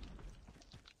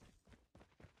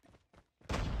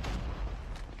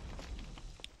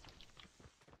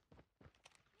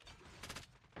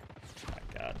 My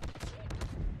God.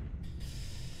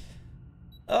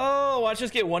 Oh, watch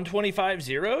us get 125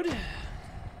 zeroed. You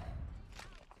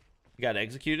got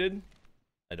executed?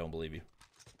 I don't believe you.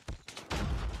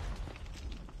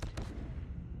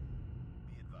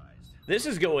 Be advised. This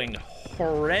is going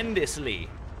horrendously.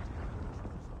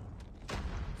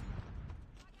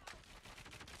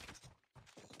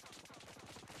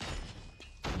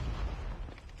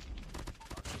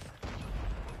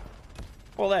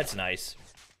 Well, that's nice.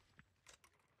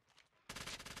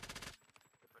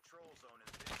 The patrol zone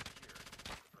has been secured.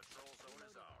 The patrol zone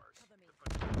is ours. The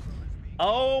patrol zone is being...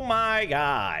 Oh my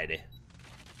God. Heads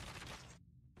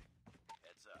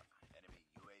up. Enemy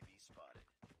UAV spotted.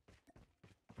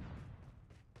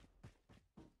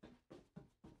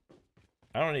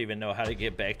 I don't even know how to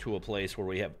get back to a place where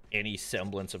we have any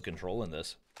semblance of control in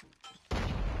this.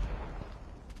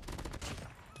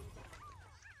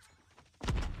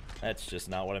 That's just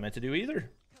not what I meant to do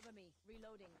either. Cover me.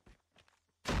 Reloading.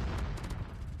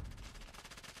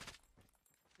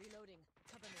 Reloading.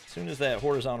 Cover me. As soon as that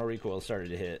horizontal recoil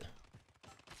started to hit.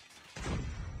 Been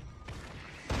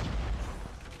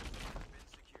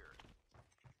secured.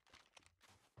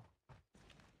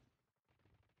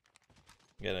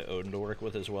 Got an Odin to work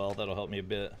with as well. That'll help me a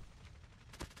bit.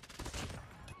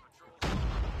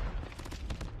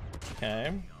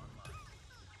 Okay.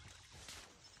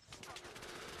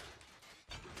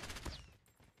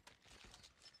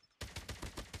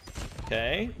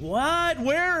 Okay. What?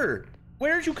 Where?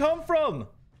 Where'd you come from?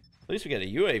 At least we got a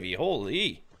UAV.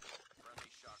 Holy.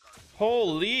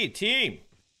 Holy team.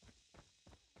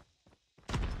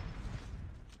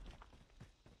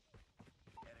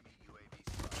 Enemy UAV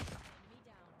spotted. Me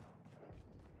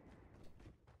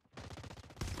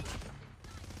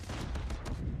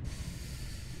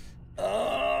down.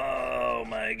 Oh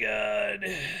my god.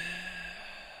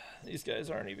 These guys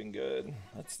aren't even good.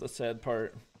 That's the sad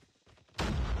part.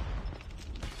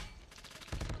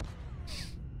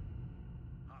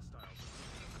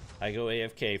 I go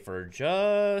AFK for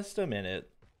just a minute.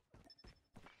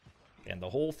 And the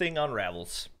whole thing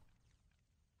unravels.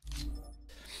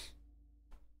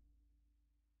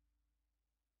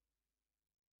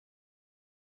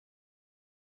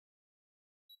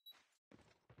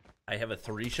 I have a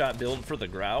 3-shot build for the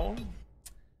Growl.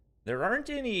 There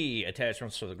aren't any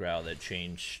attachments to the Growl that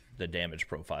change the damage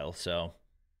profile, so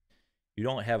you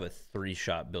don't have a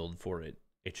 3-shot build for it.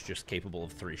 It's just capable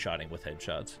of 3-shotting with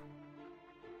headshots.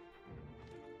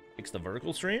 Fix the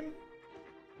vertical stream?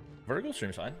 Vertical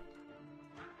stream's fine.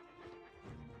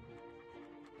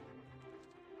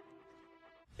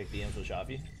 Take the ends with Shafi.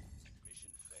 Mission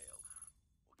failed.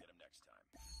 We'll get him next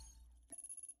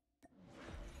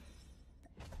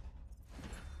time.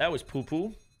 That was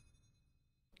poo-poo.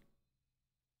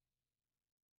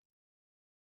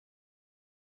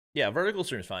 Yeah, vertical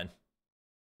stream's fine.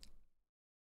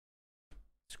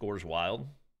 Score's wild.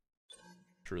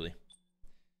 Truly.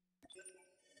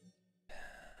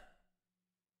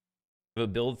 Have a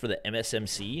build for the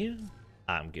MSMC?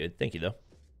 I'm good. Thank you, though.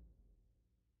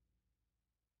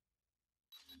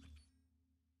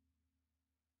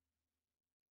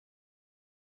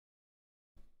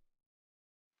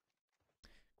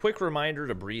 Quick reminder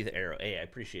to breathe arrow. Hey, I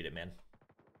appreciate it, man.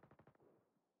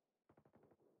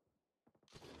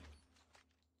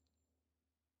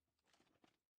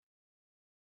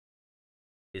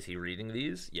 Is he reading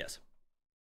these? Yes.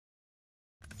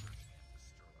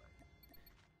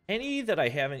 Any that I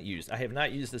haven't used. I have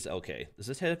not used this LK. Does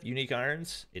this have unique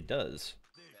irons? It does.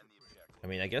 I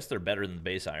mean, I guess they're better than the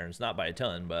base irons. Not by a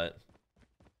ton, but...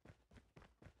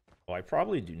 Oh, I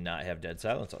probably do not have dead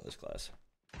silence on this class.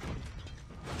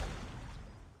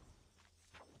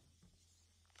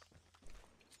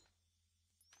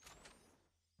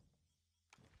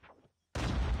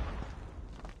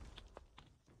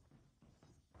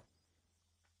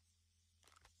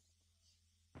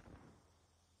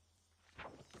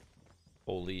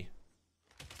 Holy.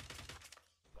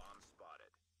 Bomb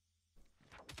spotted.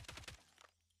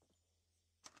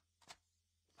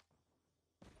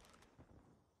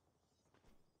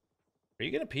 Are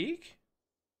you gonna peek?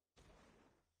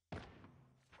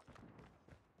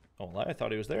 Oh, lie, I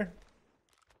thought he was there.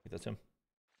 I think that's him.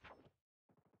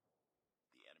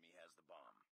 The enemy has the bomb.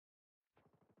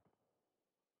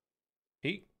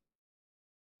 Peek.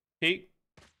 Peek.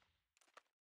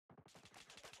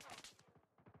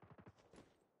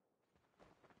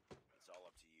 It's all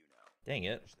up to you now. Dang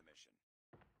it. Finish the mission.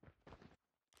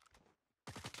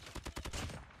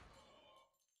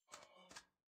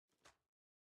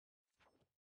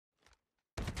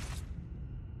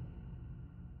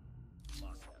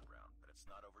 Lost that round, but it's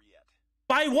not over yet.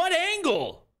 By what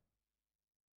angle?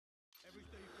 Every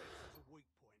defense has a weak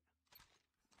point.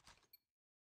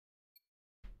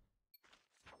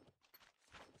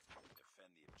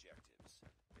 Defend the objectives.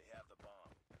 They have the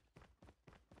bomb.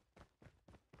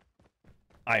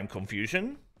 I am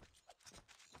confusion.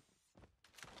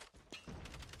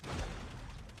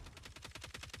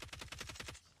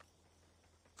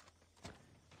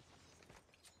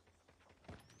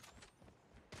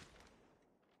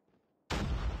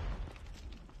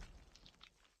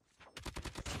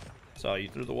 Saw you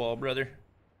through the wall, brother.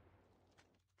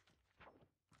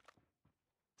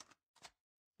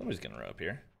 Somebody's gonna run up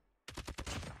here.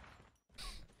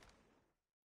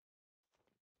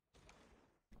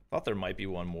 Thought there might be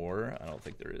one more. I don't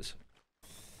think there is.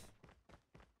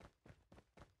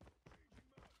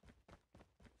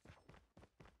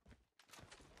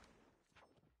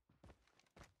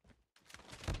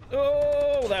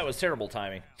 Oh, that was terrible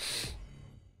timing.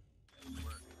 Next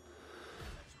round.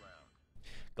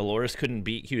 Galoris couldn't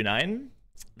beat Q9?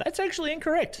 That's actually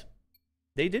incorrect.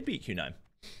 They did beat Q9.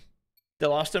 They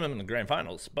lost them in the grand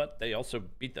finals, but they also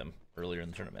beat them earlier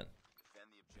in the tournament. Defend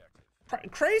the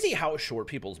objective. Crazy how short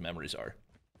people's memories are.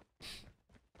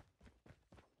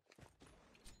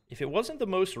 If it wasn't the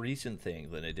most recent thing,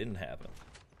 then it didn't happen.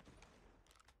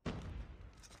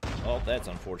 Oh, that's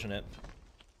unfortunate.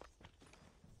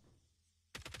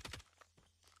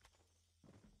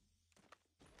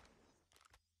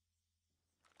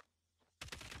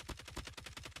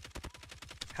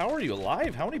 How are you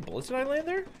alive? How many bullets did I land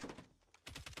there?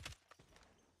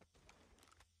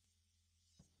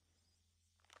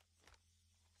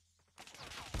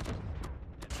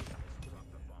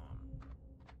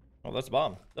 Oh, that's a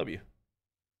bomb. W.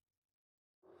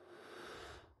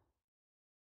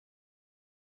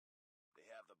 They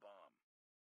have the bomb.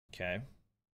 Okay.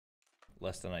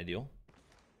 Less than ideal.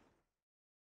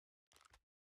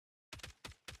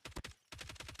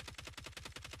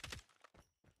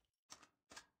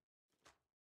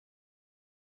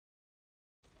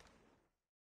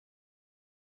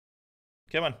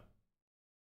 Come on.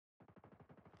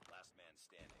 Last man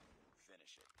standing.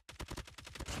 Finish it.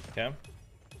 Okay.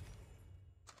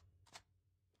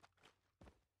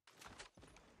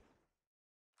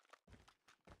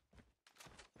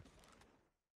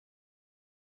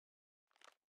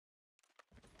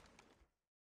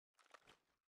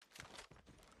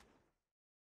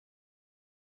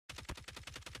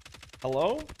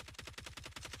 Hello?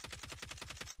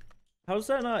 How's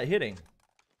that not hitting?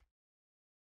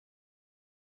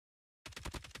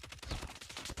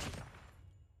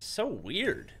 So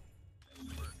weird.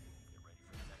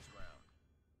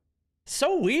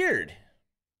 So weird.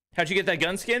 How'd you get that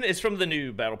gun skin? It's from the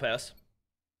new battle pass.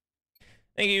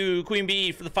 Thank you, Queen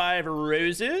Bee, for the 5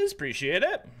 roses. Appreciate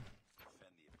it.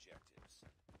 Defend the objectives.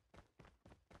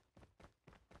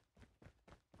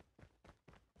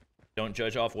 Don't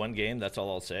judge off one game, that's all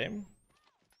I'll say.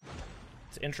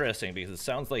 It's interesting because it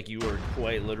sounds like you were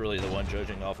quite literally the one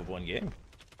judging off of one game.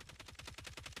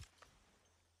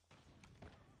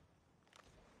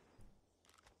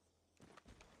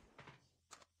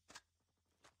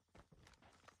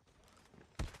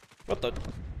 What the?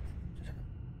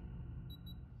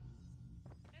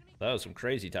 That was some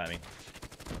crazy timing.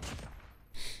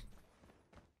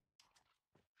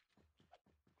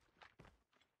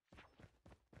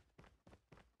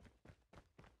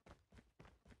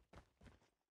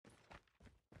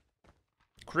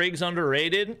 Krieg's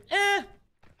underrated?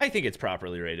 I think it's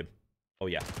properly rated. Oh,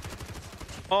 yeah.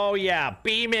 Oh, yeah.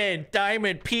 Beeman,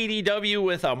 Diamond, PDW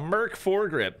with a Merc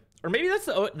foregrip. Or maybe that's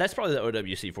probably the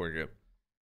OWC foregrip.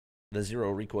 The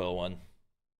zero recoil one.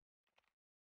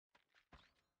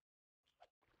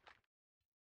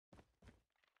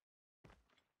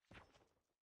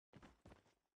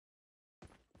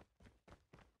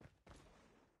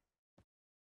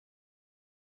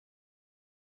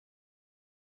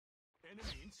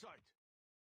 Enemy in sight.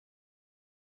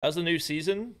 How's the new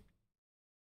season?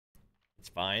 It's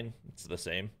fine. It's the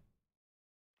same.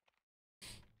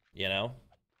 You know?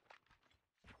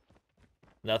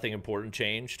 Nothing important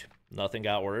changed. Nothing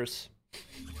got worse.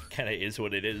 Kind of is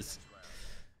what it is.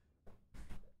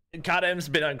 CODM's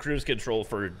been on cruise control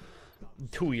for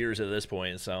 2 years at this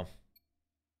point, so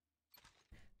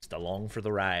just along for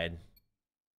the ride.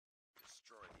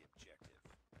 Destroy the objective.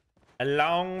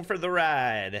 Along for the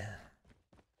ride.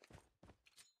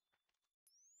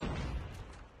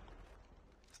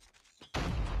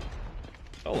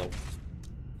 Hello.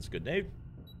 That's a good nade.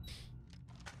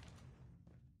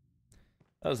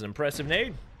 That was an impressive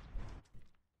nade.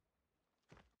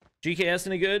 GKS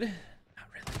any good? Not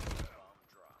really.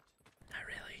 Not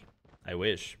really. I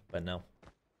wish, but no.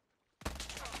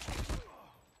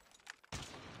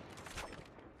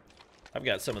 I've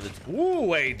got some of the... Ooh,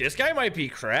 wait, this guy might be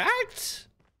cracked?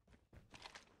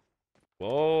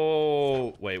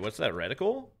 Whoa. Wait, what's that,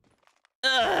 reticle?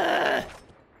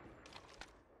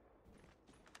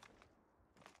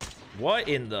 What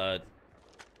in the...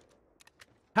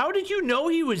 How did you know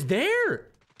he was there?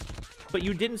 But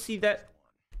you didn't see that...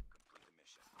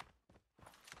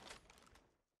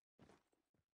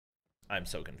 I'm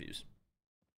so confused.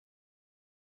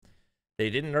 They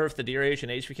didn't nerf the DRH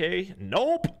and HVK?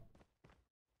 Nope!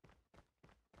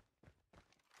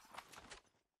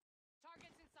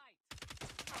 Targets in sight.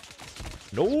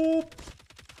 Nope!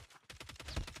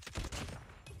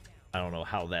 I don't know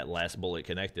how that last bullet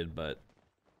connected, but...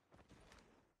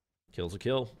 Kill's a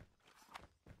kill.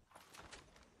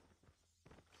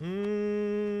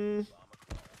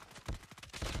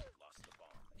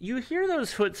 You hear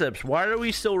those footsteps. Why are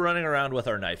we still running around with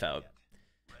our knife out?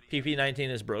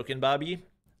 PP19 is broken, Bobby.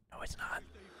 No, it's not.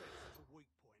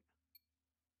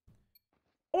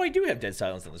 Oh, I do have dead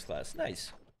silence in this class.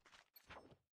 Nice.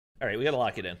 All right, we gotta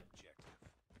lock it in.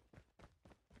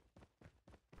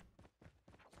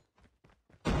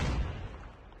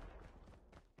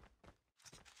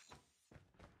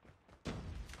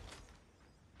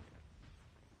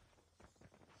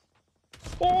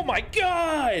 Oh my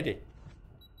god!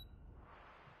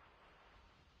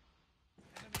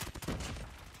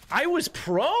 I was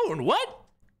prone. What?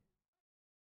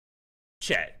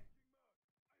 Chat.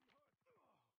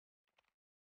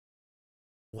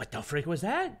 What the frick was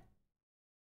that?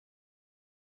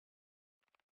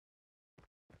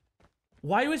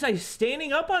 Why was I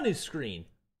standing up on his screen?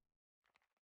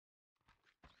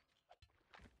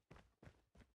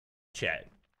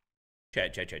 Chat.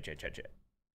 Chat.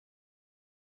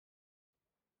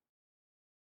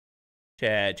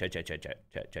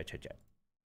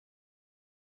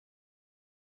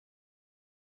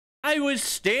 I was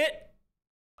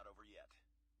Not over yet.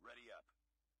 Ready up.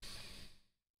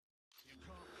 You can't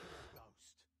kill a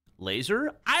ghost.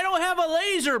 Laser? I don't have a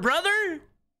laser, brother!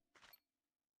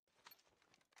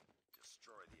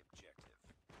 Destroy the objective.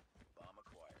 Bomb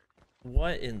acquired.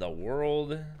 What in the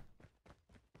world?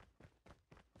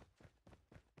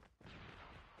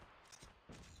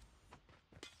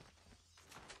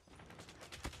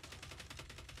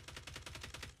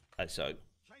 I suck.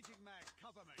 Changing mag,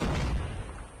 cover me.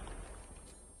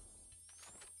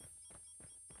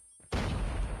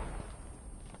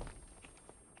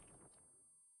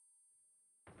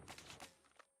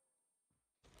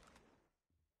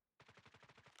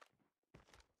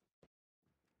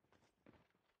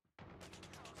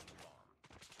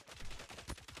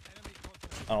 Enemy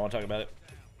contact. I don't want to talk about it.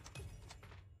 Down.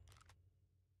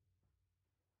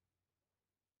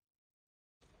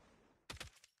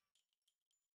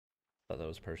 Thought that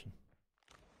was a person.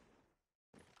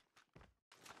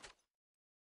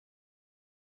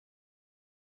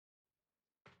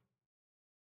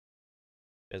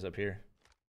 Is up here.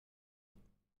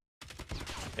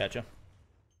 Gotcha.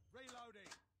 Reloading.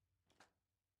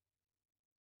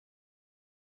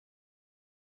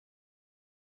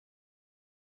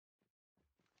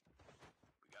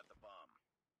 We got the bomb.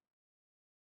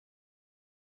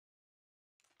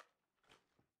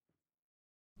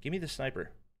 Give me the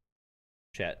sniper.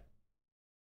 Chat.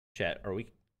 Chat, are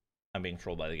we... I'm being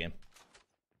trolled by the game.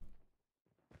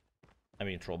 I'm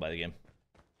being trolled by the game.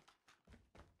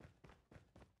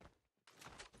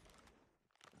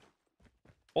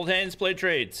 Hold hands, play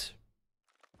trades.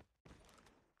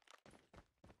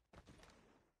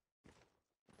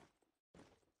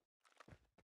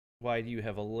 Why do you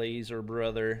have a laser,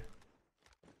 brother?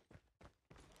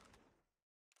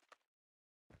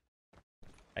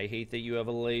 I hate that you have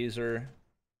a laser.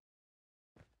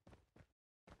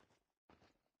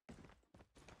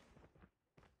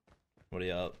 What are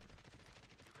you up?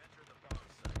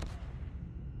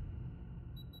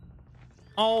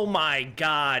 Oh my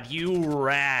god, you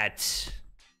rat.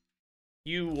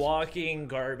 You walking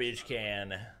garbage can.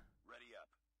 Ready up.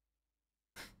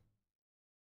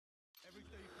 Every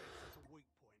defense is a weak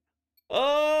point.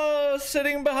 Oh,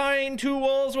 sitting behind two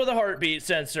walls with a heartbeat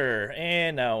sensor.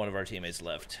 And now one of our teammates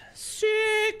left.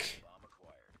 Sick! Bomb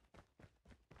acquired.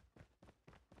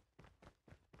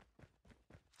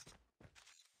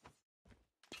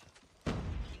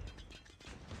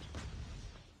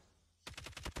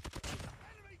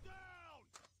 Enemy down!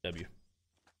 W.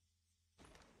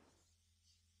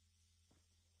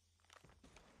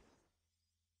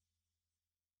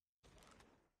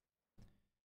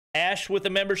 Ash with the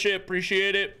membership,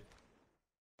 appreciate it.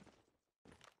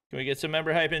 Can we get some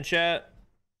member hype in chat?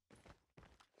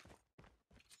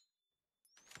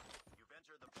 You've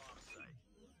entered the bomb site.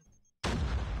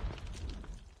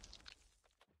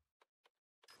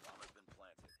 Bomb has been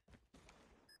planted.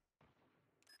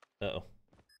 Uh-oh.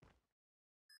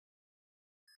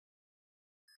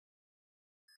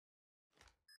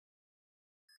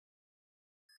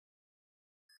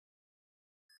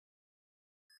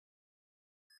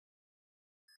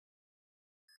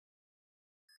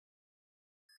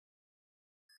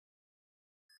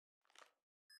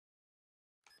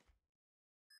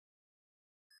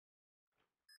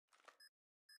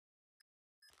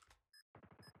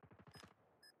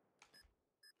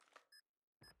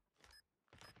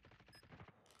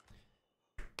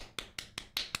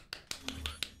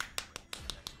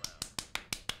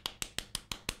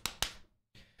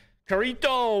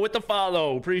 Carito with the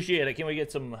follow. Appreciate it. Can we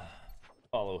get some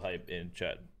follow hype in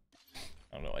chat?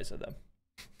 I don't know why I said that.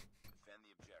 Defend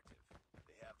the objective.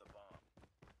 They have the bomb.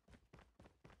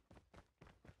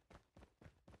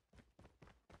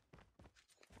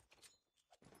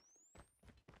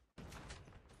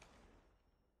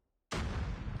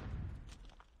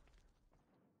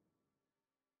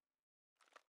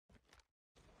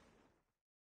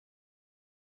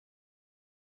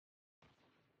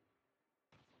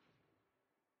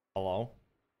 Hello?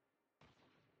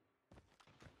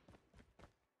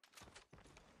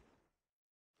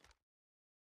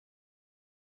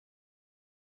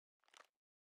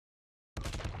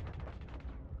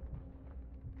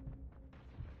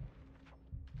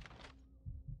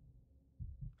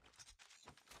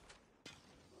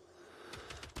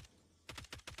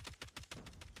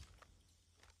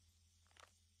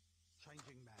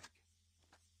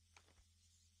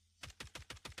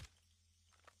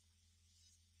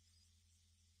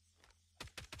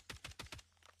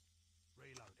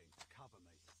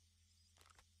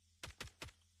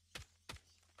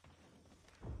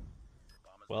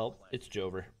 Well, it's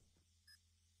Jover.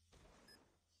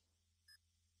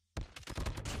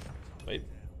 Wait.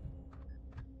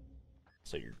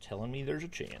 So you're telling me there's a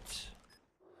chance?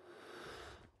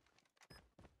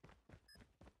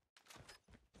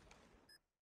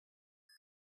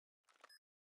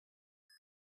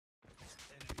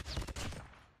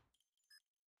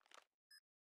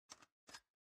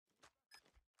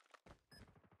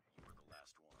 You were the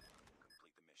last one. Complete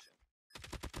the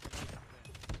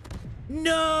mission.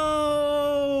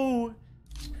 No!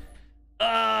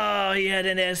 Oh, he had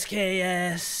an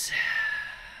SKS.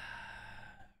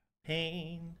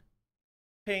 Pain.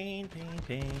 Pain, pain,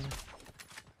 pain.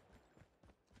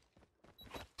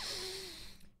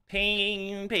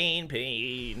 Pain, pain,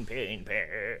 pain, pain,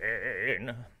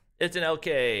 pain. It's an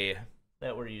LK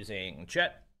that we're using.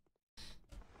 Chat.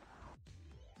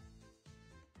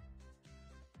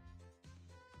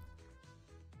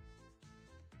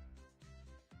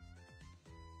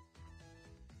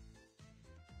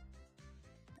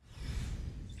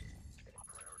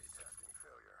 Priority tasking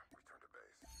failure. Return to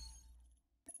base.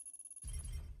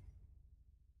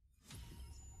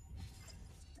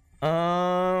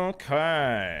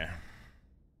 Okay.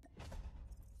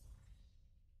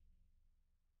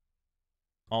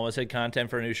 Almost had content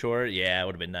for a new short. Yeah, it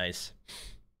would have been nice.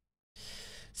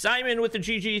 Simon with the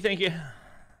GG, thank you.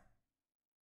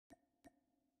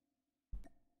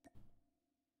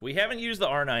 We haven't used the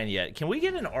R9 yet. Can we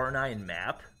get an R9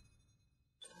 map?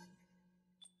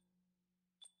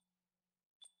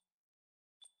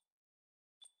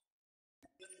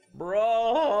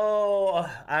 Bro,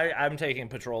 I'm taking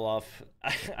Patrol off.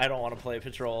 I don't want to play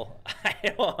Patrol. I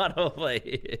don't want to play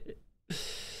it.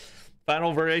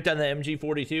 Final verdict on the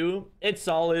MG42. It's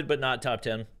solid, but not top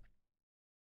 10.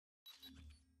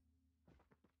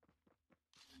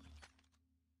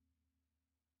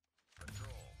 Patrol.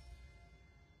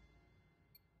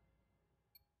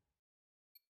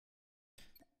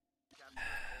 Captain, hold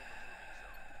the moving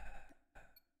zone.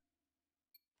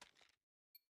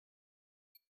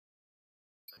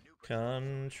 A new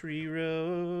Country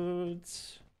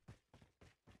roads,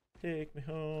 take me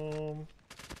home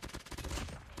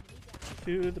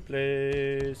to the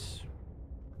place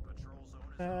patrol zone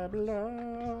is I over. belong.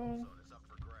 Zone is up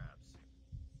for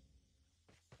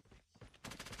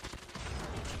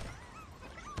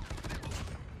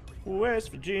grabs.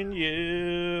 West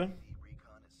Virginia.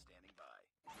 Recon is standing by.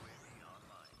 UAV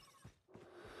online.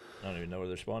 I don't even know where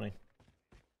they're spawning.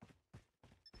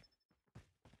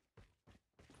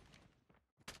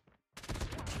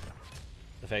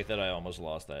 The fact that I almost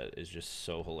lost that is just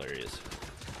so hilarious.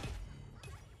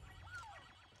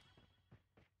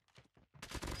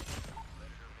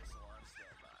 Predator missile on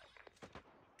standby.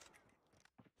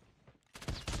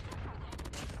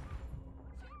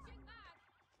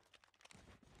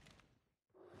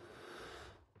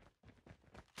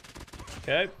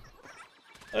 Okay.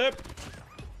 Up.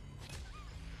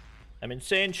 I'm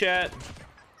insane, chat.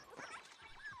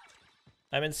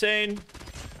 I'm insane.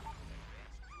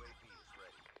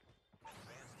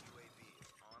 Advanced UAV is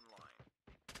online.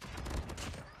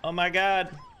 Oh my god.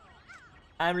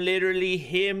 I'm literally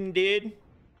him, dude.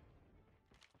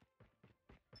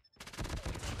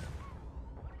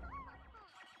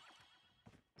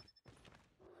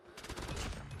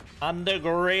 I'm the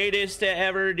greatest to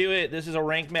ever do it. This is a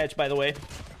rank match, by the way.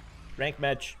 Rank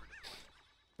match.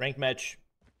 Rank match.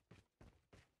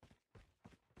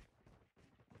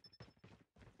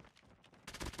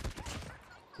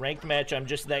 Ranked match, I'm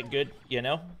just that good, you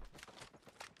know? UAV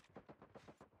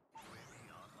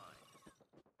online.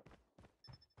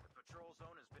 The patrol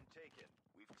zone has been taken.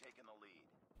 We've taken the lead.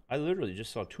 I literally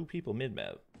just saw 2 people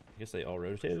mid-map. I guess they all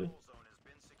rotated. Patrol zone has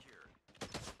been secured.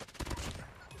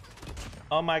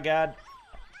 Oh my god.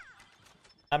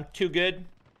 I'm too good.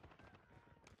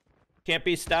 Can't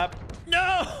be stopped.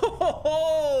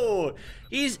 No!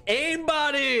 He's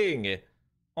aimbotting!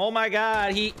 Oh my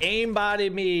god, he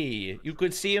aimbotted me. You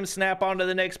could see him snap onto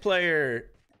the next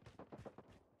player.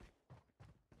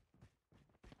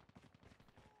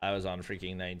 I was on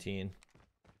freaking 19.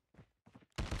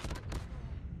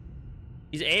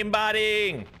 He's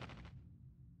aimbotting!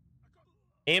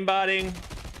 Aimbotting.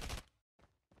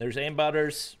 There's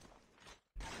aimbotters.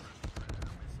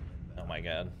 Oh my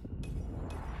god.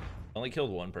 Only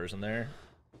killed 1 person there.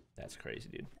 That's crazy,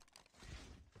 dude.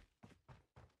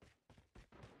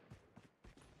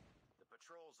 The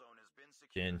patrol zone has been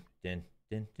secured. Din, din,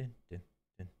 din, din, din,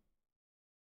 din.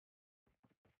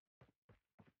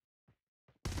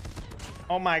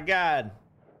 Oh my god.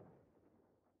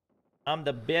 I'm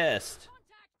the best.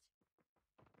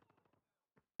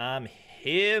 I'm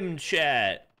him,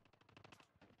 chat.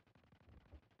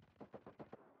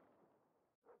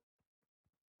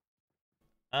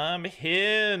 I'm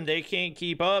him. They can't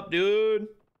keep up, dude.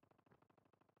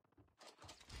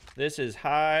 This is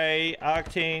high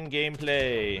octane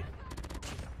gameplay. UAV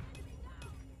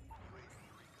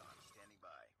recon standing by.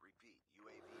 Repeat,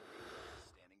 UAV recon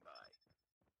standing by.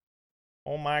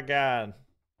 Oh my god.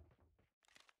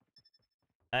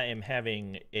 I am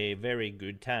having a very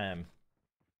good time.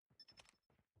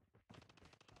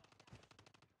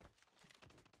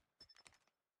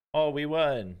 Oh, we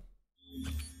won.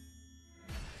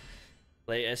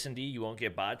 Play S&D, you won't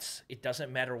get bots. It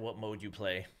doesn't matter what mode you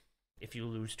play. If you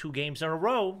lose 2 games in a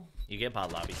row, you get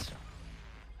bot lobbies.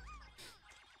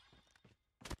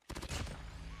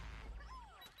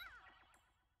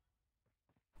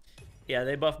 Yeah,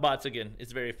 they buff bots again.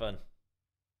 It's very fun.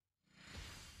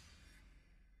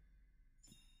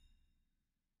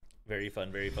 Very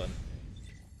fun, very fun.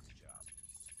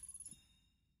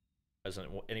 Doesn't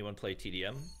anyone play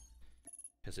TDM?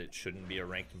 Because it shouldn't be a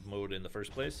ranked mode in the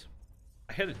first place.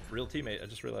 I had a real teammate, I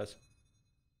just realized.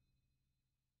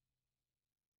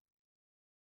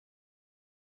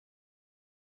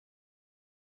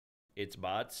 It's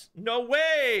bots? No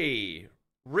way!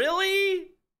 Really?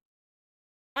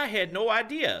 I had no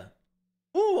idea.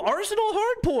 Ooh, Arsenal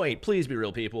Hardpoint! Please be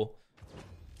real, people.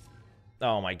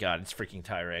 Oh my god, it's freaking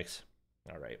Tyrex.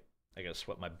 Alright, I gotta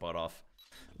sweat my butt off.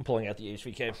 I'm pulling out the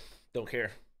HVK. Don't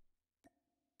care.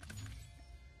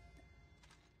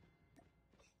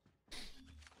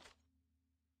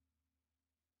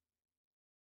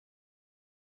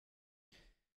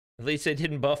 At least they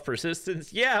didn't buff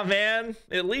persistence. Yeah, man.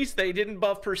 At least they didn't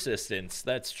buff persistence.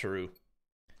 That's true.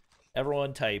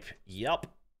 Everyone type, yup.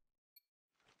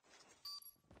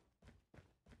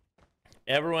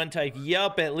 Everyone type,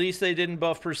 yup. At least they didn't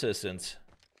buff persistence.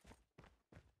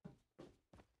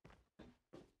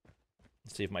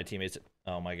 Let's see if my teammates...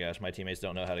 Oh my gosh, my teammates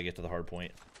don't know how to get to the hard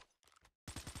point.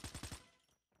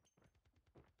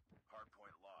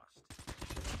 Hardpoint lost.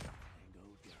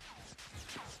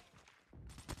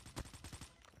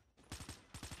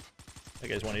 That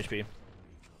guy's 1 HP. Hardpoint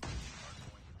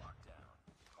locked down.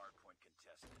 Hardpoint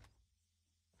contested.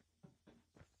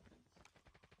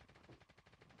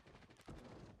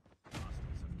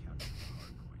 Hostiles have captured the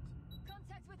hardpoint.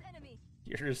 Contact with enemy.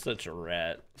 You're such a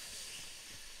rat.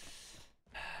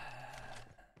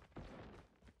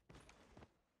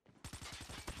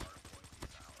 Hardpoint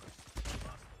is ours.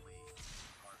 Lost the lead.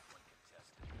 Hardpoint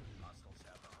contested. Hostiles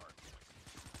have the hardpoint.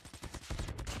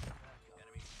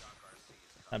 Enemy shock RC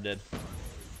is I'm dead.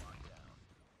 locked down.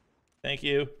 Thank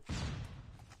you.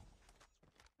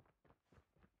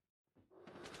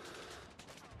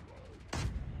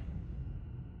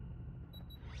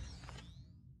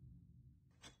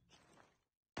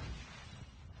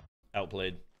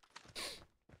 Outplayed.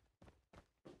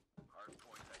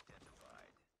 Hardpoint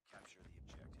identified. Capture the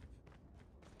objective.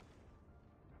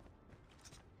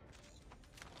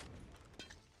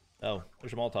 Oh,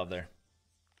 there's a Molotov there.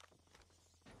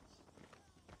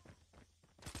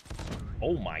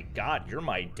 Oh my god, you're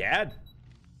my dad?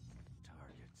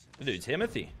 The dude's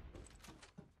Timothy.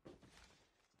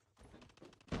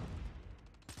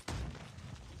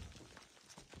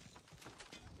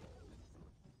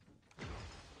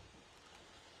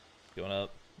 Going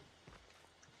up.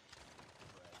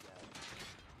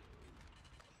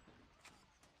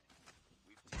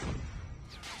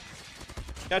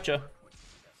 Gotcha.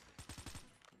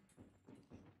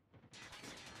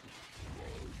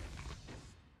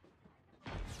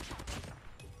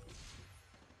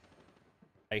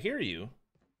 I hear you.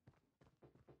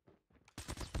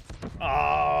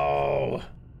 Oh!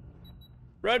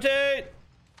 Rotate!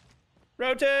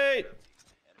 Rotate!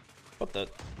 What the?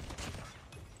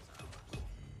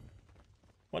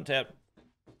 One tap.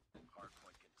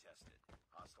 Hardpoint contested.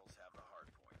 Hostiles have the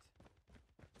hardpoint.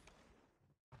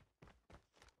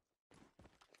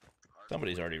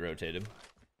 Somebody's already rotated.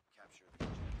 Capture the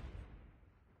objective.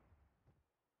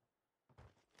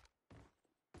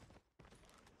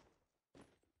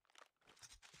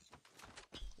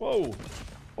 Whoa!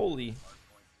 Holy.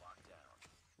 Hardpoint locked down.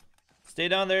 Stay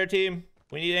down there, team.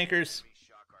 We need anchors. Enemy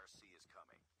shock RC is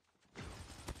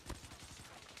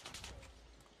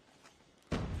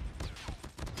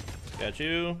coming. Got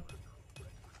you.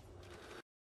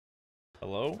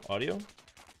 Hello? Audio?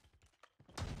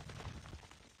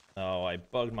 Oh, I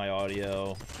bugged my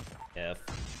audio. F.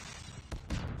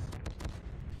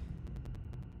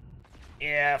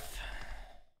 F.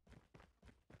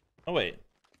 Oh, wait.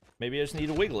 Maybe I just need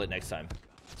to wiggle it next time.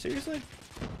 Seriously?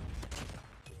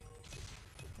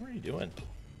 What are you doing?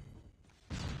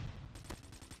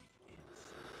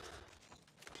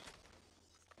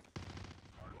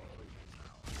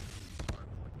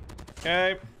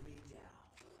 Okay.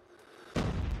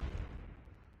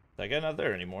 That guy not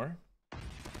there anymore.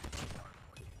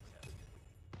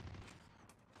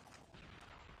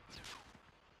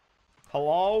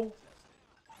 Hello?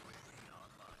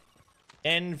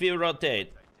 Envy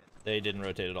rotate. They didn't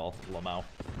rotate at all. Lamau.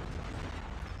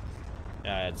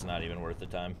 Yeah, it's not even worth the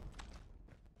time.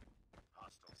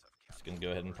 Just gonna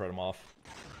go ahead and print them off.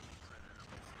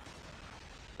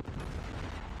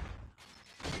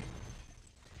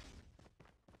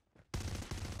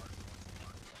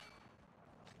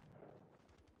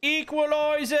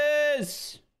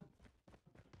 Equalizes!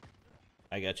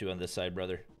 I got you on this side,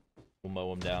 brother. We'll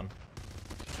mow him down.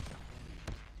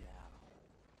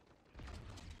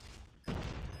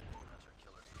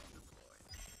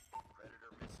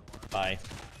 Bye.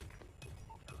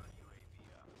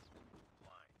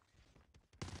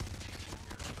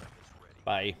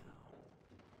 Bye.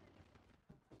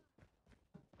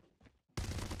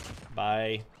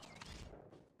 Bye.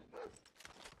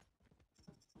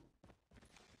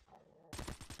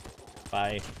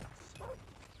 Bye.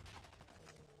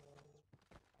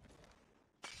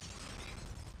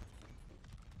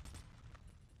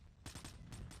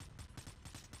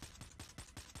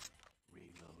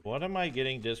 What am I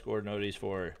getting Discord notice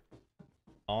for?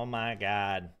 Oh my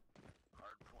god.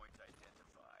 Hard point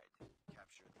identified.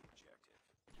 Capture the objective.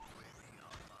 UAV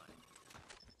online.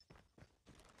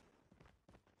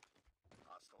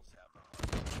 Hostiles have the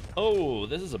hard point. Oh,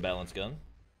 this is a balance gun.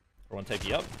 I want to take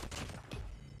you up.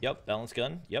 Yep, balance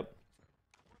gun. Yep.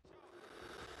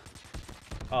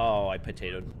 Oh, I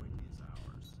potatoed.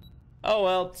 Oh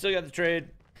well, still got the trade.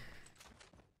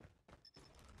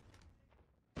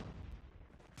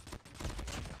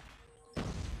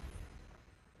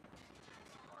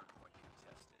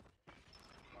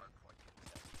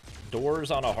 Doors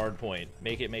on a hard point.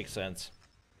 Make it make sense.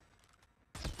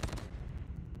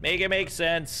 Make it make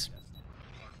sense.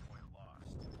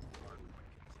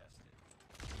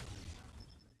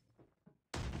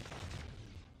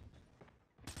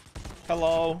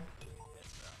 Hello.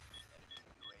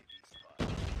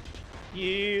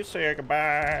 You say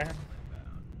goodbye.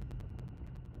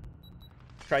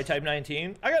 Try type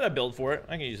 19. I got a build for it.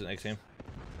 I can use it next game.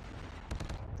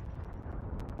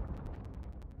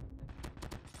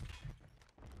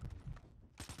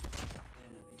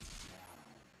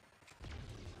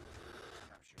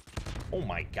 Oh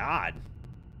my god.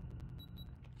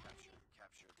 Capture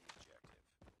the objective.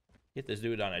 Get this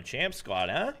dude on a champ squad,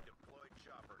 huh? Deployed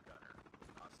chopper gunner.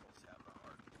 Hostiles have the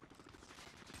hard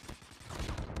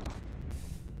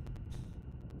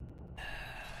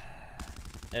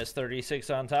point.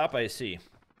 S36 on top, I see.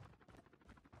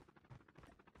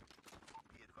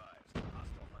 Be advised,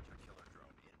 hostile hunter-killer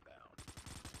drone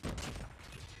inbound.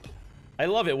 I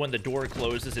love it when the door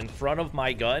closes in front of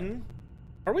my gun.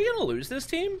 Are we gonna lose this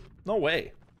team? No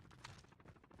way.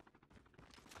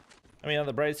 I mean, on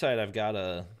the bright side, I've got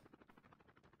a...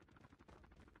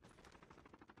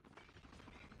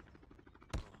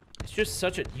 It's just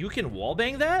such a... You can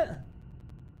wallbang that?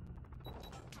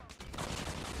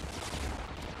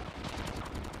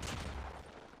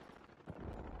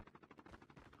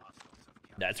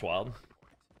 That's wild.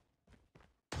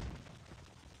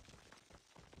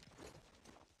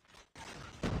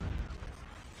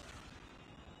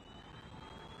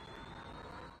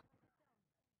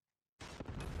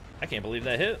 I can't believe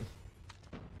that hit.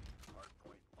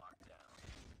 Hardpoint locked down.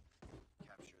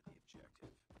 Capture the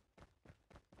objective.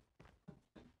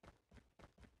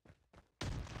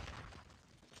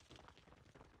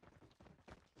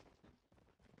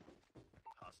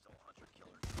 Hostile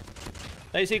hunter-killer.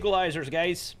 Nice equalizers,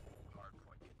 guys.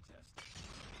 Hardpoint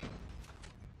contested.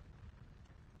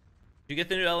 Did you get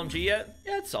the new LMG yet?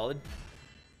 Yeah, it's solid.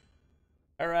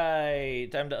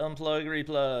 Alright, time to unplug,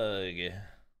 replug.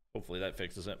 Hopefully that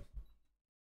fixes it.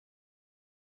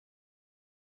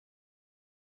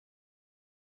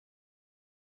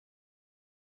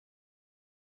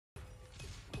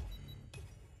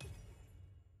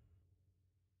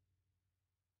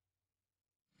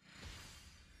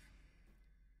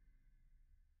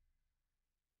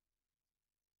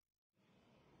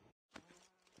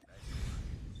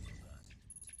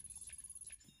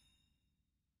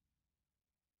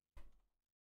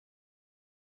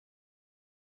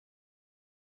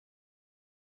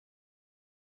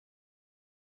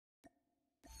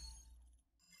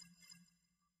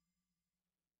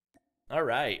 All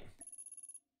right.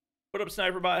 What up,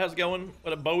 Sniperbot? How's it going?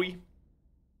 What up, Bowie?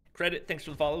 Credit, thanks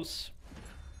for the follows.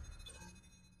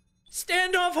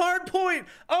 Standoff hardpoint!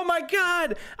 Oh my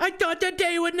god! I thought that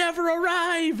day would never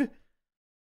arrive!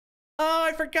 Oh,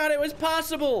 I forgot it was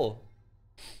possible!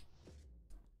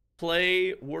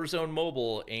 Play Warzone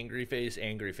Mobile, angry face,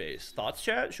 angry face. Thoughts,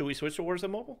 chat? Should we switch to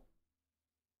Warzone Mobile?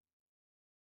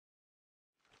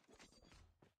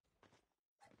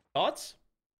 Thoughts?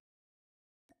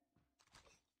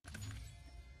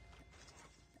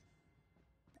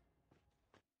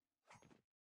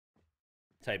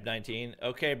 Type 19.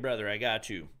 Okay, brother, I got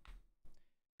you.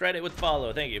 Tried it with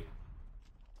follow. Thank you.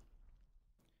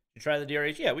 You try the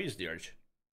DRH? Yeah, we use DRH.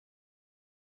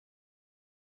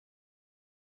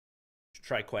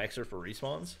 Try Quaxer for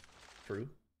respawns. True.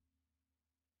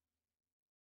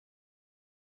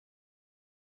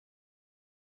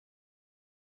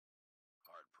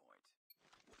 Hard point.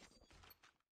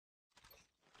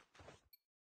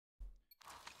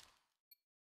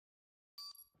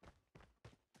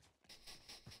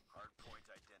 Hard point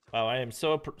identified. Wow, I am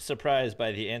so surprised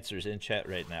by the answers in chat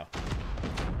right now.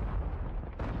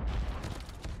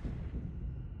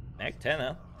 Mac 10,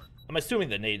 huh? I'm assuming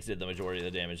the nades did the majority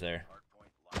of the damage there. Hard point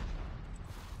locked.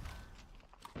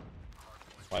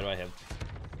 Why do I have...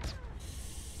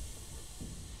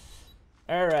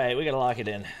 Alright, we gotta lock it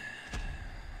in.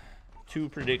 Too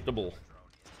predictable.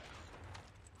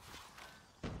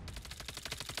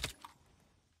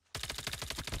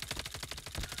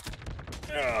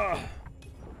 Ugh.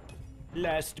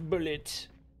 Last bullet.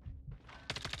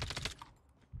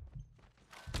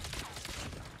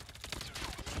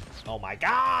 Oh my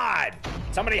god!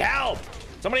 Somebody help!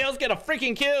 Somebody else get a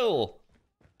freaking kill!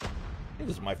 I think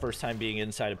this is my first time being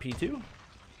inside of P2.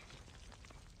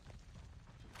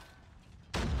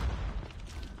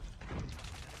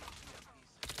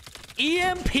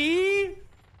 EMP?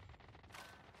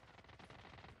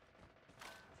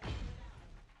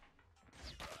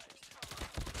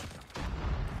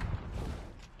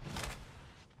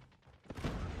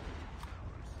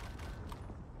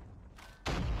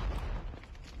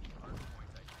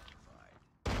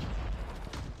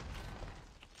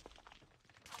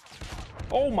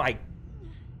 Oh my...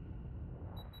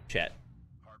 Chat.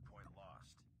 Hardpoint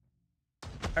lost.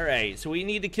 Alright, so we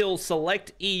need to kill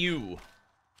select EU.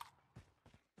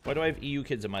 Why do I have EU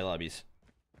kids in my lobbies?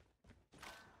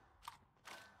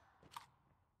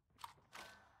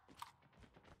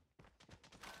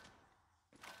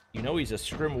 You know he's a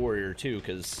scrim warrior too,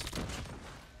 because...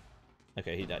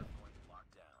 Okay, he died.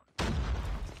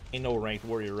 Ain't no ranked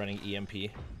warrior running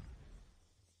EMP.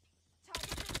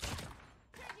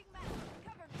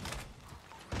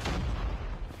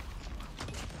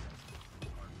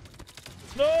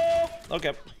 No!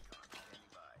 Okay.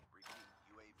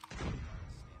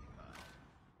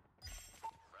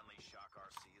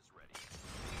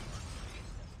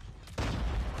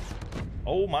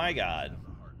 Oh my god.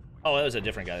 Oh, that was a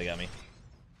different guy that got me.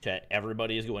 Chat,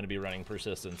 everybody is going to be running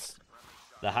persistence.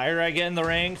 The higher I get in the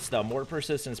ranks, the more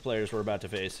persistence players we're about to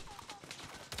face.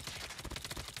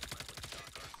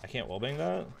 I can't wallbang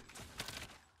that?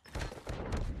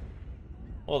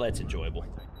 Well, that's enjoyable.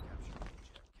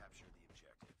 Capture the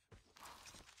objective.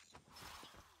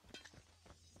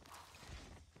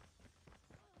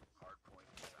 Hardpoint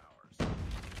is ours.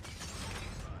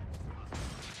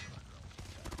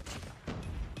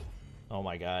 Oh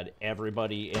my god,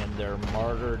 everybody in their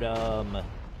martyrdom.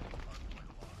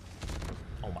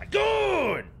 Oh my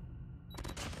god!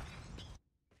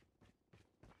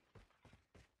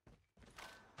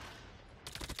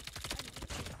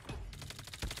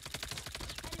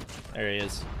 There he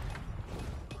is.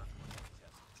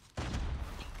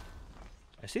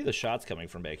 I see the shots coming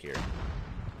from back here.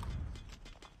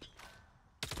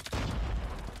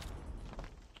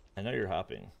 I know you're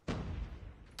hopping.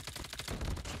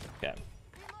 Okay.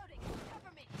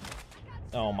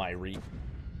 Oh my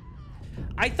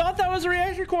I thought that was a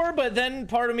reactor core, but then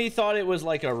part of me thought it was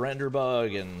like a render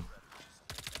bug and...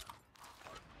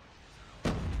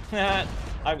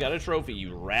 I've got a trophy,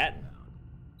 you rat.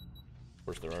 Of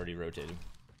course, they're already rotated.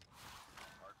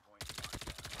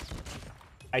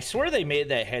 I swear they made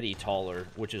that heady taller,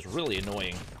 which is really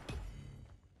annoying.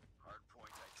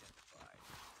 Hardpoint identified.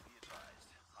 Be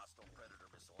advised. Hostile predator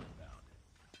missile inbound.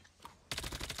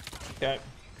 Okay.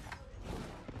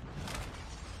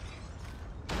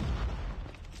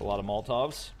 A lot of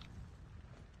Molotovs.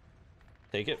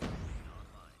 Take it.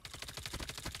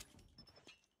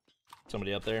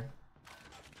 Somebody up there.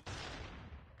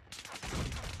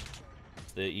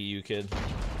 It's the EU kid.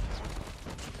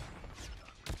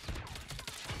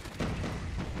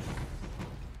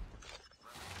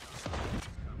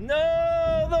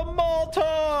 No, the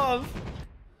Molotov!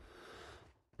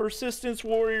 Persistence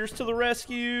warriors to the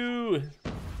rescue!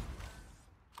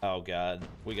 Oh god,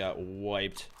 we got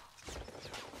wiped.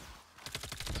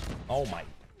 Oh my.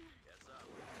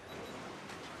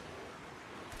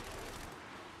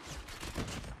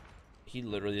 He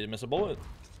literally didn't miss a bullet.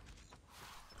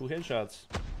 2 headshots.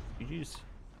 GG's.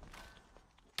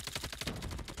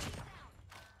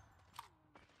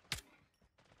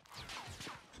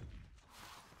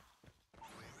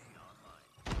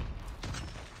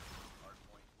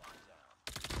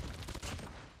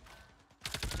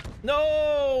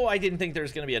 No, I didn't think there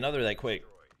was gonna be another that quick.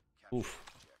 Oof,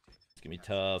 it's gonna be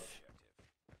tough.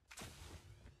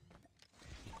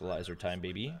 Equalizer time,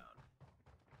 baby.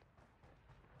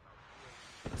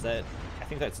 Is that? I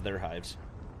think that's their hives.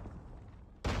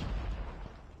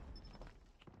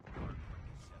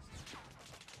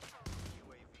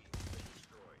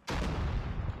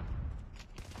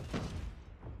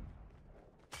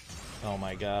 Oh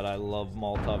my god, I love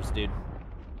Molotovs, dude.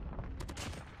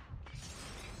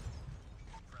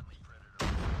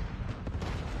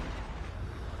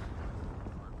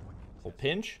 Oh,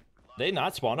 pinch? They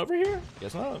not spawn over here?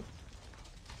 Guess not.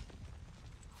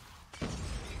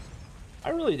 I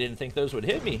really didn't think those would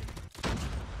hit me.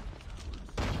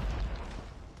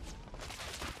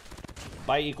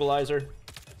 Bye, Equalizer.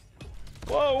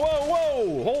 Whoa, whoa,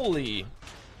 whoa! Holy!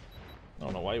 I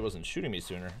don't know why he wasn't shooting me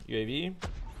sooner. UAV?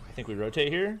 I think we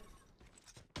rotate here.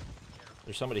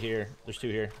 There's somebody here. There's two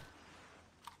here.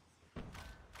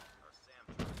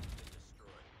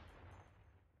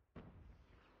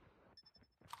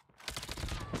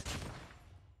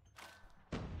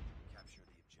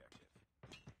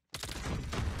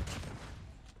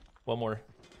 One more.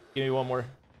 Give me one more.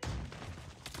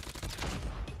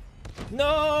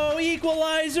 No!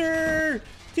 Equalizer!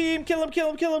 Team, kill him, kill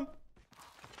him, kill him!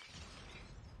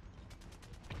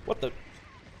 What the?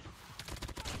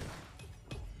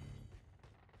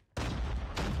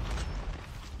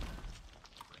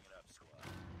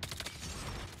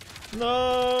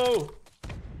 No!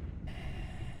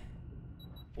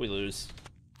 We lose.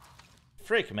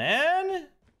 Frick, man!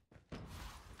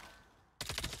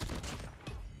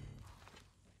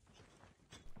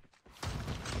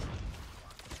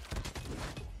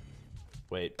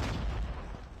 Wait.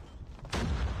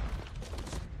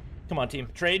 Come on, team.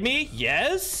 Trade me?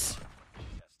 Yes?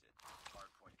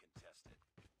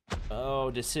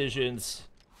 Oh, decisions.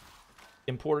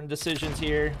 Important decisions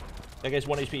here. That guy's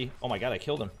 1 HP. Oh my god, I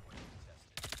killed him.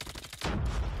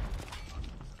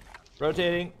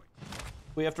 Rotating.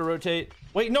 We have to rotate.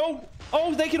 Wait, no!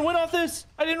 Oh, they can win off this!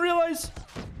 I didn't realize!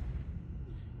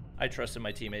 I trusted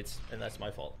my teammates, and that's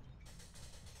my fault.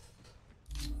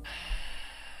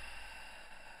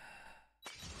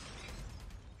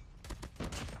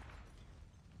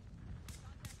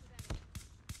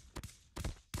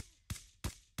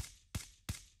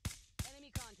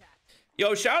 Enemy contact.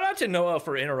 Yo, shout out to Noah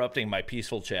for interrupting my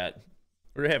peaceful chat.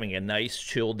 We're having a nice,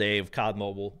 chill day of COD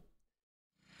Mobile.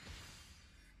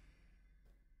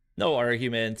 No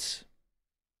arguments.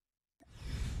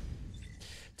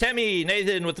 Temmie,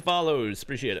 Nathan with the follows.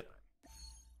 Appreciate it.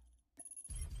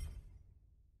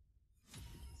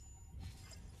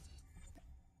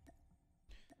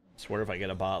 Swear if I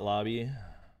get a bot lobby.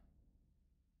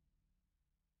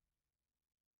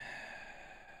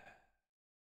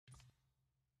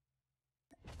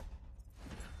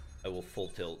 I will full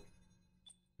tilt.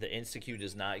 The insta-Q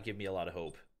does not give me a lot of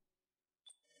hope.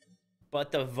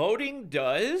 But the voting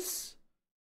does?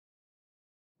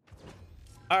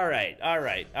 Alright,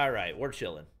 alright, alright. We're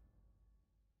chilling.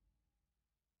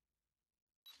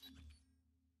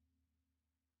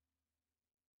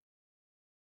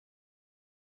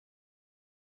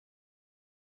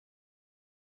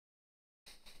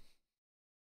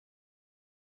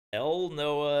 L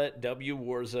Noah, W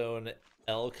Warzone,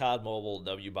 L COD Mobile,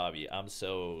 W Bobby. I'm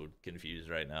so confused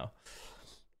right now.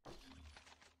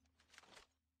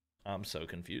 I'm so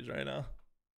confused right now.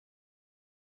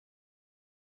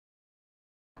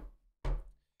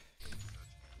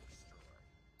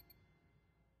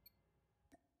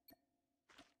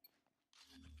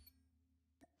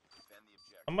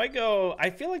 I might go. I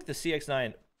feel like the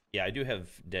CX9. Yeah, I do have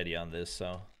Deddy on this,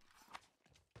 so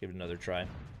give it another try.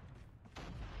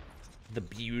 The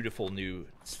beautiful new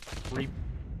free.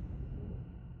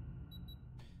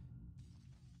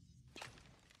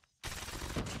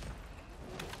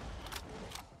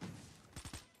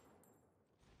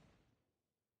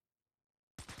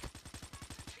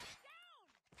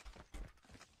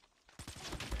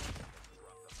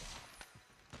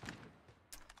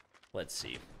 Let's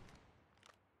see.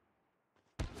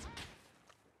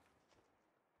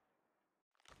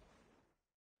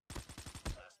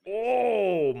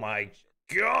 Oh my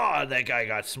god, that guy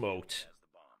got smoked.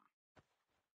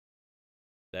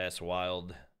 That's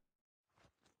wild.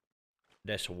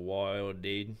 That's wild,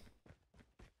 dude.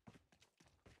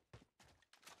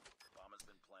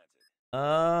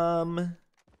 How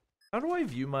do I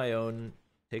view my own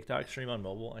TikTok stream on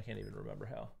mobile? I can't even remember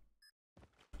how.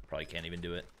 Probably can't even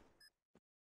do it.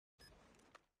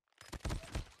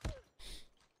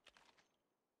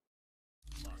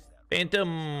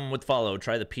 Phantom with follow.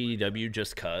 Try the PDW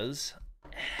just cuz.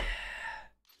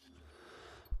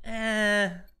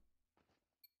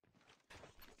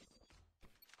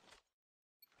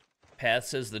 Path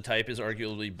says the type is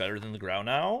arguably better than the ground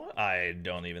now. I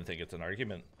don't even think it's an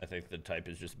argument. I think the type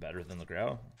is just better than the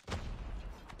ground.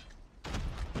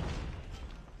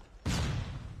 I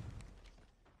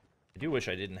do wish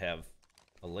I didn't have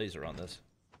a laser on this.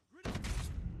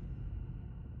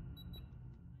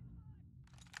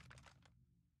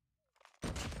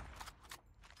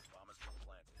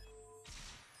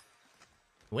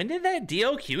 When did that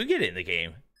DLQ get in the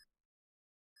game?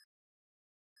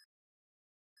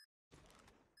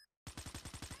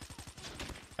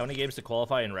 How many games to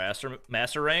qualify in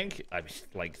master rank? I mean,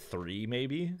 like 3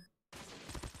 maybe?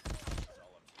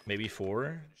 Maybe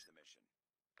 4?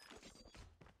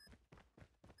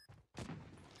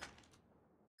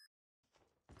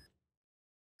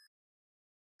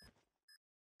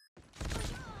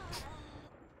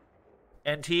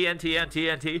 NT.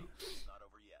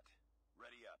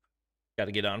 Got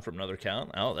to get on from another count.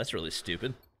 Oh, that's really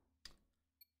stupid.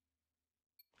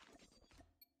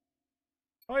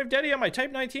 Oh, I have Daddy on my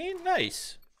Type 19?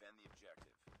 Nice. Defend the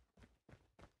objective.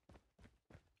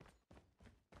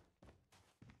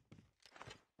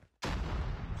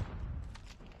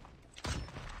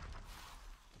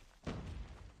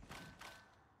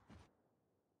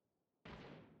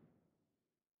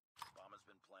 Bomb has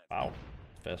been planted. Wow.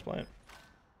 Fast plant.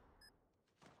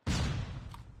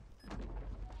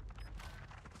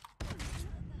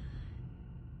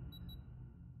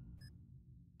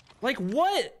 Like,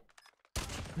 what?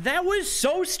 That was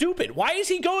so stupid. Why is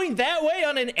he going that way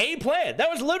on an A plant? That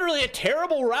was literally a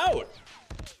terrible route.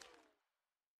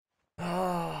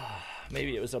 Ah,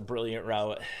 maybe it was a brilliant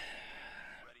route.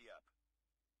 Ready up.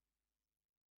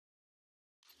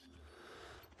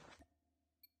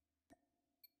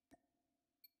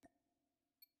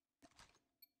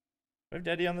 Do I have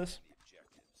Daddy on this? The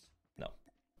objectives. No.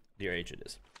 DRH it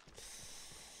is.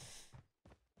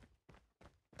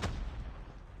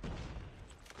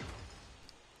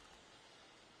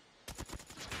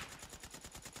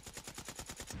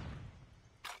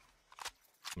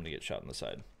 I'm gonna get shot on the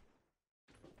side.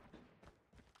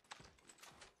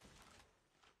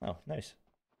 Oh, nice.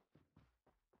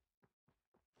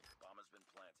 Bomb has been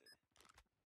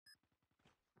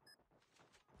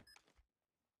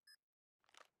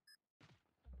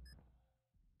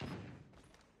planted.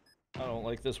 I don't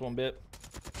like this one bit.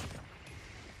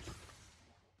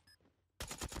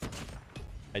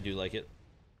 I do like it.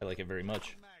 I like it very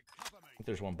much. I think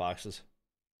there's one boxes.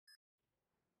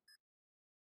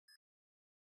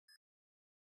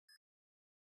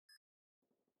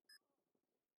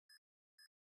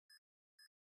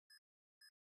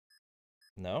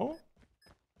 No?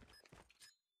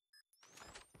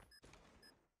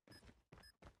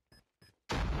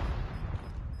 Bomb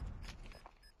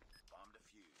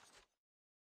defused.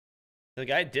 Did the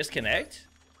guy disconnect? Get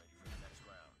ready for the next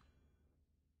round.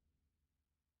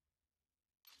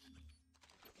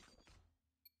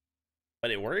 But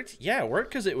it worked? Yeah, it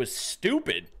worked because it was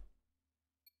stupid.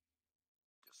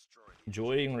 Destroy the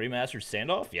Enjoying remastered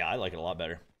standoff? Yeah, I like it a lot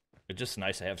better. It's just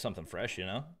nice to have something fresh, you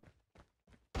know?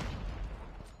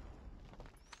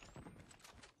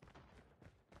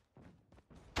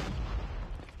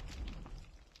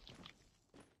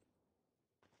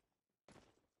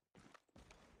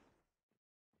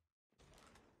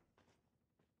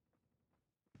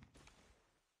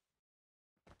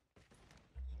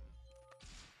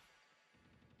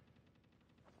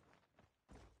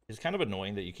 It's kind of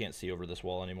annoying that you can't see over this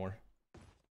wall anymore.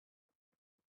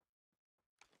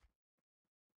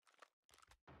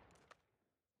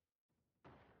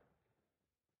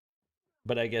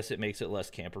 But I guess it makes it less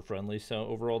camper friendly, so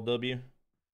overall W.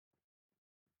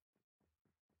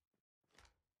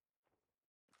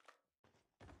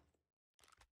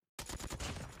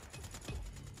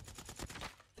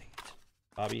 Dang it.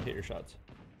 Bobby, hit your shots.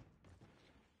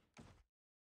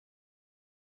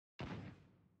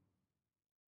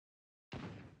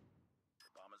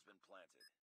 bomb has been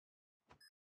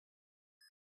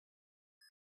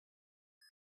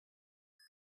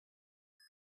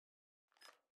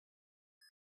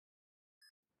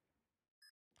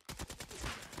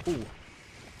planted. Ooh.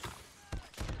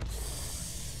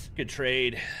 Good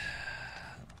trade.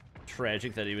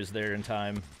 Tragic that he was there in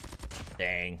time.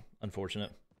 Dang.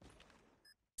 Unfortunate.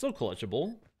 Still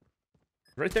clutchable.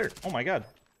 Right there. Oh my god.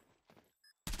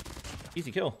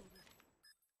 Easy kill.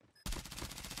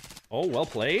 Oh, well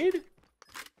played.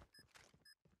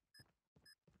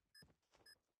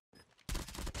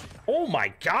 Oh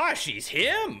my gosh, he's him.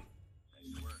 Nice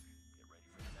work. Get ready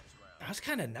for the next round. That was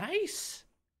kind of nice.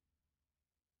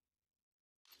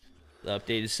 The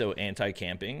update is so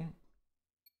anti-camping.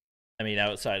 I mean,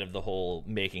 outside of the whole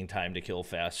making time to kill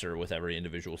faster with every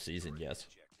individual season, yes.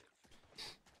 Objective.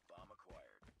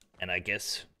 And I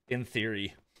guess, in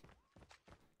theory,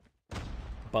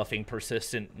 buffing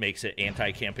persistent makes it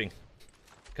anti-camping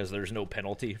because there's no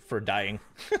penalty for dying.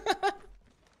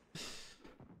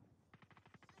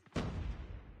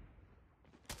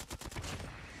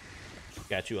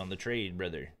 Got you on the trade,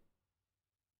 brother.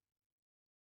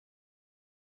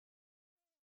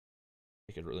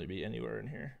 It could really be anywhere in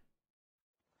here.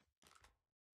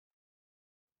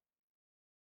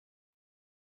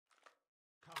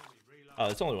 Cover me, reload.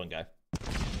 Oh, it's only one guy.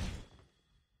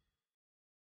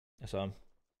 I saw him.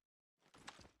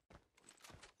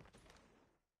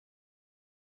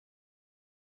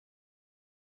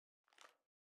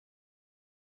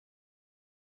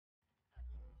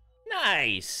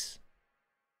 Nice.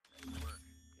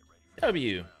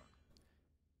 W.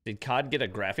 Did COD get a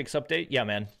graphics update? Yeah,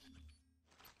 man.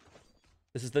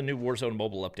 This is the new Warzone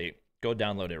mobile update. Go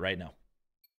download it right now.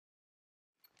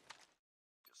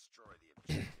 Destroy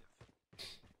the objective.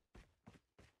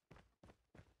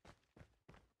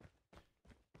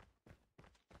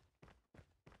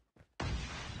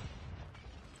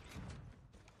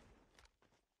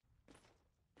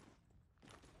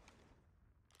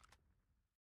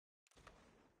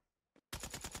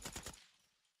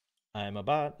 I'm a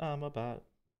bot, I'm a bot.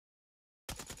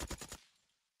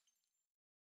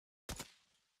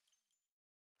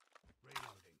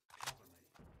 Reloading. Cover me.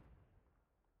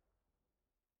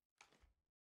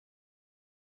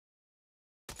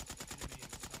 Enemy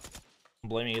inside. I'm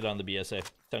blaming it on the BSA.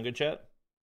 Sound good, chat?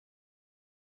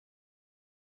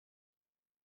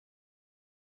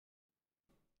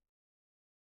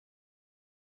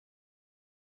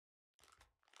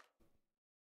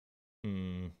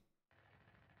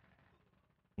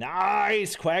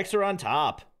 Nice! Quacks are on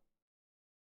top.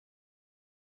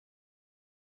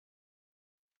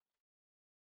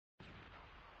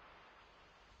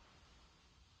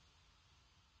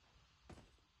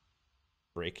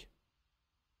 Break.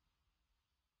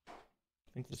 I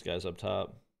think this guy's up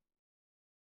top.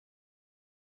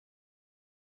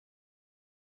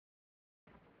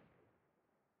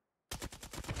 It's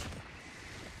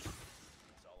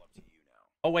all up to you now.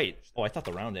 Oh, wait. Oh, I thought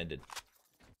the round ended.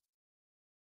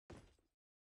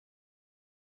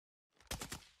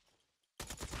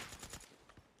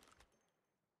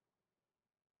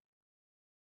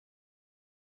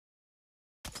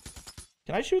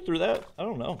 Can I shoot through that? I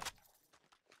don't know.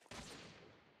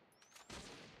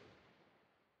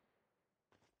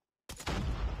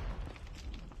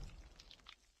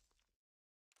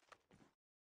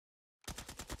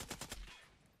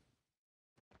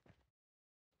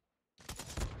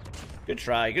 Good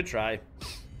try, good try.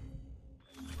 Nice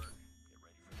work. Get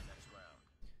ready for the next round.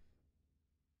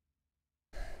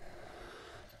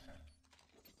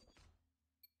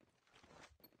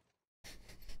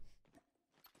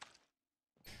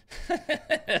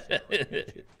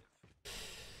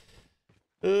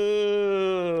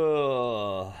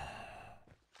 Ugh.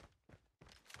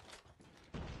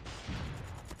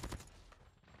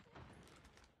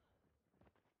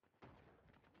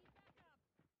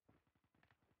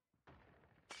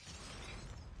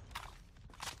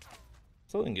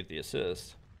 Still didn't get the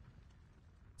assist.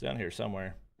 It's down here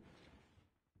somewhere.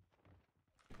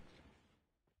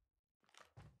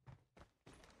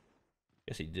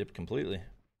 Guess he dipped completely.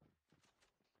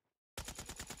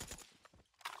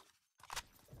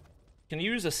 Can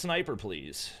you use a sniper,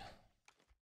 please?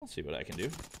 I'll see what I can do.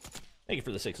 Thank you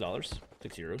for the $6. €6.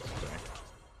 Sorry.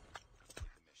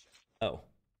 Oh.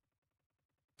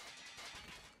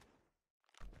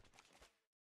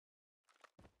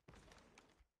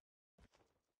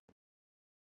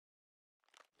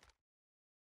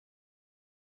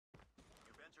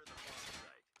 You've entered the bomb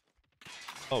site.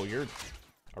 Oh, you're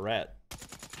a rat.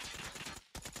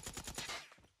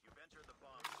 You've entered the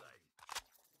bomb site.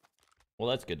 Well,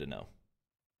 that's good to know.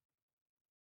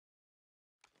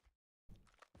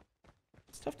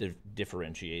 It's tough to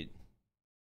differentiate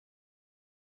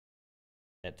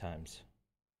at times.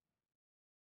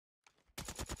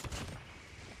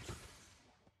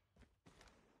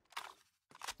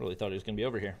 Really thought he was going to be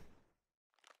over here.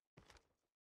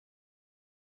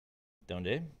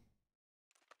 Donde?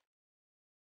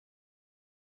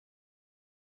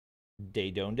 Day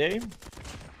donde?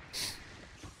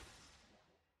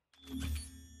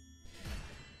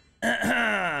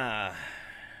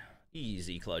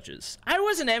 Easy clutches. I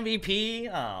was an MVP.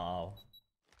 Oh.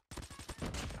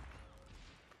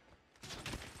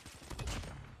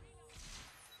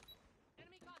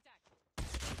 Enemy contact.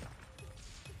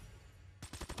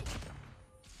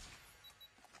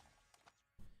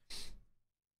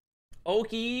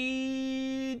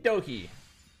 Okie dokie.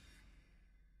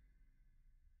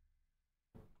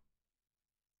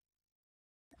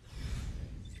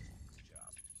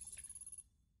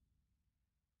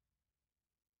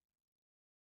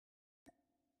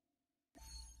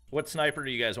 What sniper do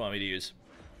you guys want me to use?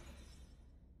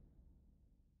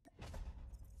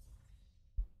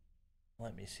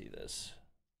 Let me see this.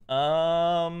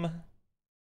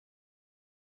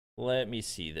 Let me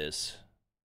see this.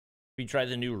 We try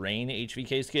the new Rain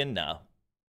HVK skin? No.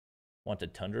 Want the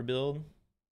Tundra build?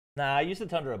 Nah, I used the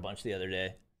Tundra a bunch the other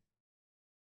day.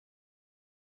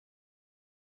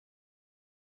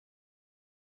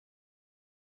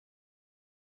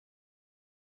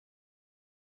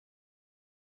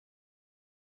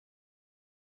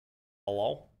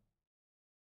 Hello?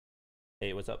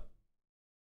 Hey, what's up?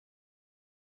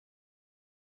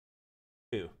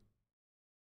 Who?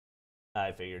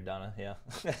 I figured, Donna, yeah.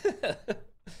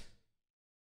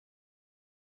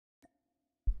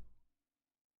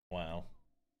 Wow.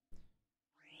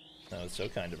 That was so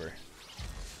kind of her.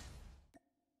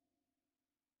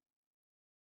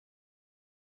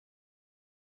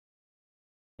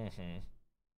 Mm-hmm.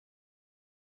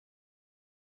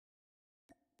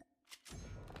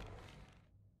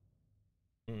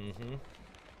 Mm-hmm.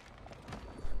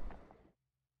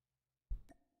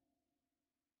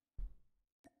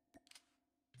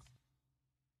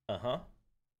 Uh-huh.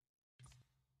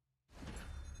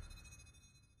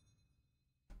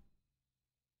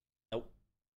 Nope.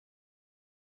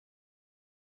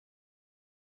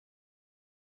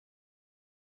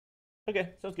 Okay,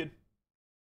 sounds good.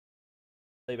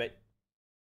 Play bait.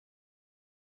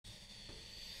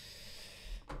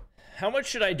 How much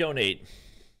should I donate?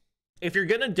 If you're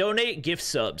gonna donate, gift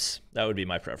subs. That would be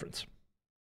my preference.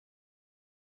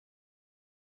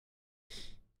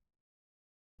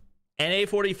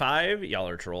 NA45? Y'all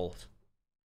are trolls.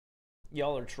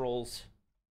 Y'all are trolls.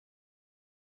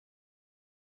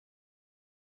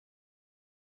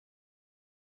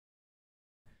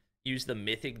 Use the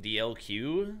mythic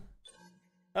DLQ?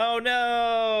 Oh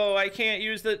no, I can't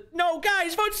use the... No,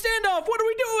 guys, vote standoff! What are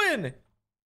we doing?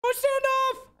 Vote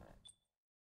standoff!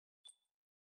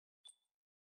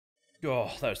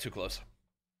 Oh, that was too close.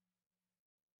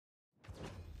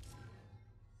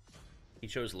 He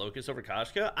chose Locust over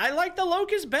Koshka. I like the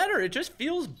Locust better. It just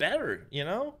feels better, you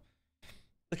know?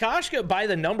 The Koshka by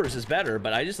the numbers is better,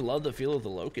 but I just love the feel of the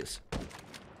Locust.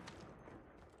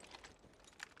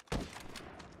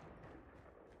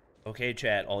 Okay,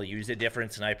 chat, I'll use a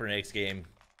different sniper next game.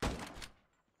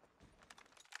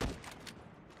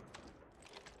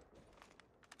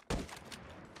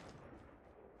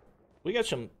 We got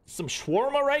some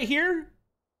shawarma right here.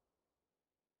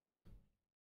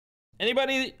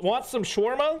 Anybody want some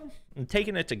shawarma? I'm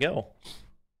taking it to go.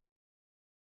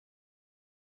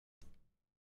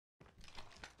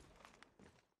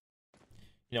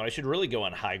 You know, I should really go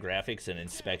on high graphics and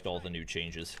inspect all the new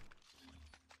changes.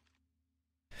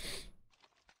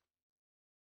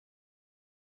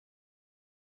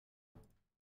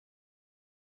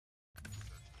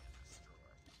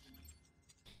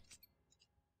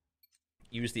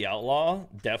 Use the outlaw?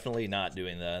 Definitely not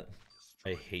doing that.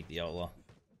 I hate the outlaw.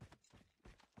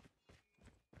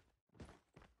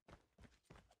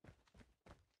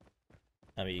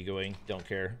 I'm egoing, don't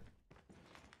care.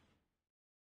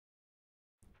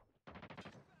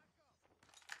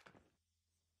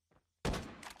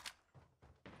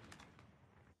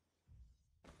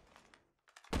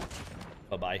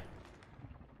 Bye-bye.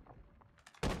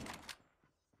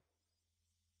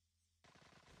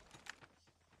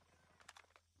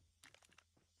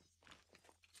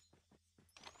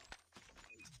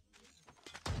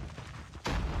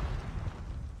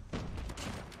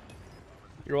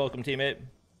 You're welcome, teammate.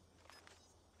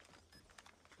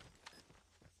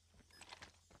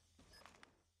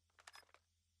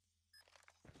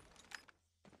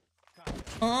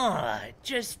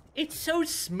 Just, it's so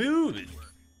smooth.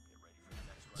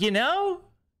 You know?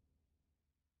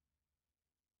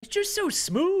 It's just so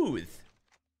smooth.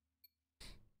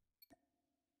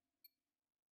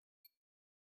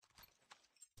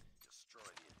 Destroy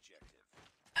the objective.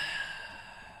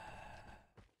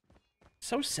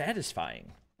 So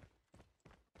satisfying.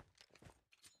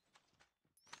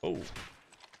 Oh.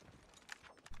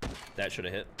 That should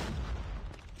have hit.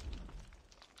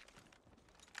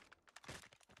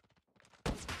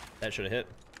 That should have hit.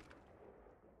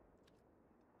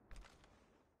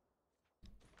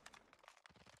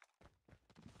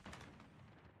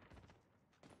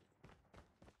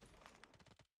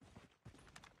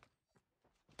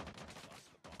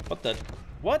 What the?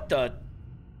 What the?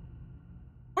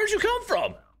 Where'd you come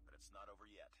from? But it's not over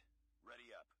yet. Ready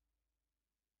up.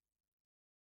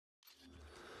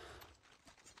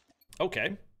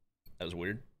 Okay. That was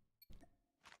weird.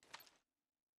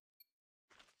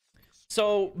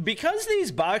 So, because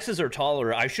these boxes are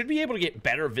taller, I should be able to get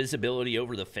better visibility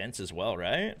over the fence as well,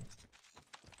 right?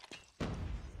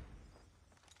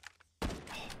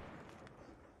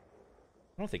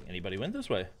 don't think anybody went this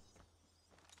way.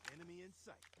 Enemy in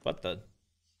sight. What the?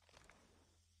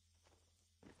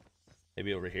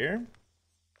 Maybe over here?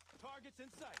 Targets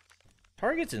in sight.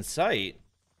 Targets in sight?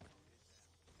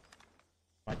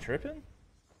 Am I tripping?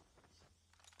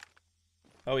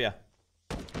 Oh, yeah.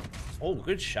 Oh,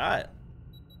 good shot.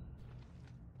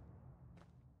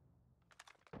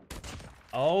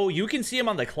 Oh, you can see him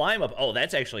on the climb up. Oh,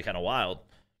 that's actually kind of wild.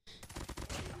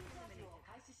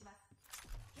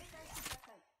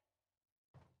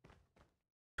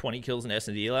 20 kills in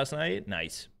S&D last night.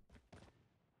 Nice.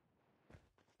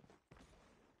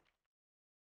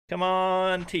 Come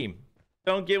on, team.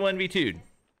 Don't get 1v2'd.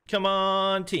 Come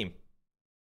on, team.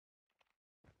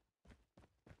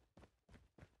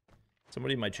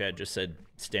 Somebody in my chat just said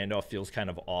standoff feels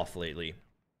kind of off lately.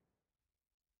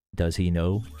 Does he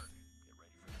know?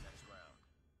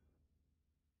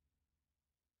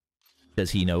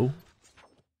 Does he know?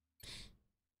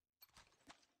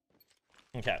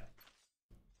 Okay.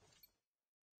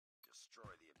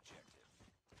 Destroy the objective.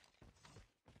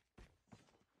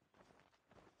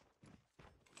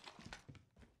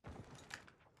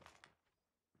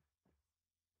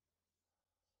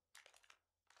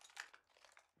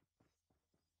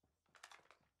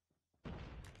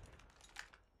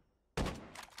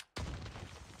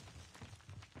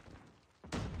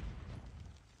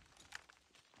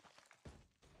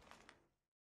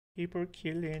 People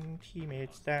killing,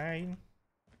 teammates dying.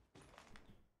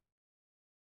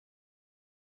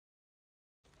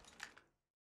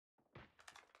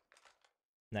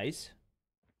 Nice.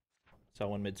 Saw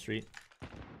one mid street.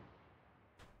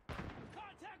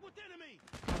 Contact with enemy.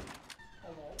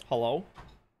 Hello.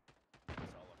 It's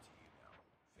all up to you now.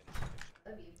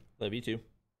 Finish the mission. Love you too.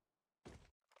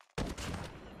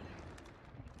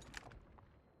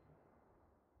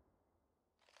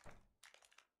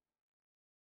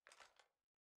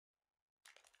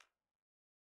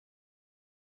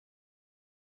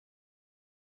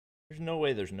 There's no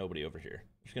way there's nobody over here.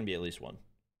 There's gonna be at least one.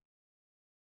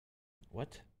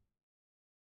 What?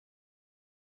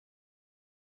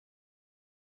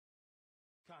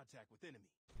 Contact with enemy.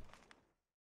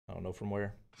 I don't know from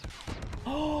where.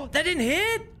 Oh, that didn't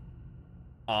hit!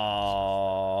 Oh.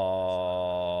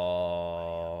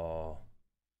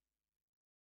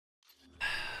 I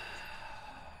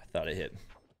thought it hit.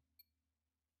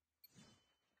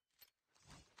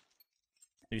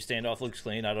 New standoff looks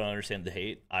clean. I don't understand the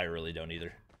hate. I really don't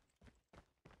either.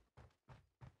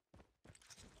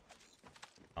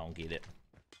 I don't get it.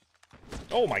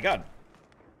 Oh my god.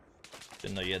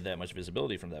 Didn't know you had that much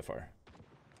visibility from that far.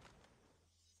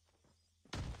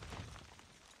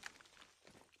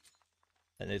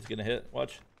 And it's gonna hit.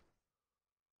 Watch.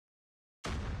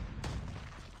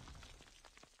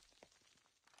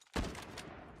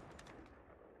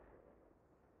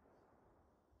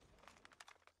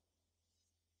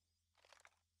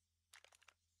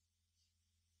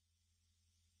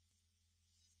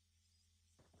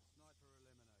 Sniper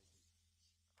eliminated.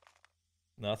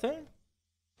 Nothing?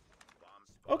 Bomb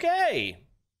spot. Okay.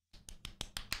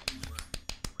 Next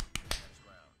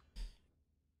round.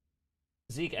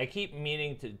 Zeke, I keep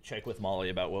meaning to check with Molly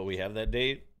about what we have that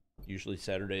date. Usually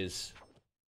Saturdays.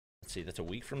 Let's see, that's a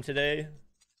week from today. Defend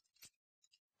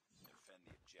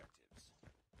the objectives.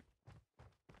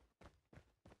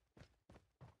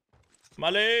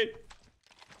 Molly!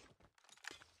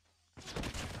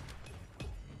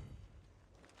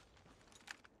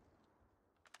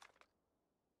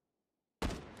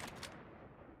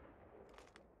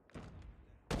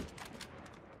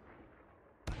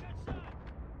 I got shot.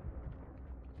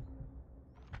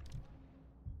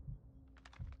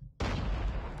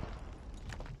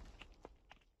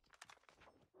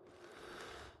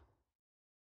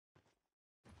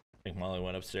 I think Molly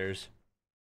went upstairs.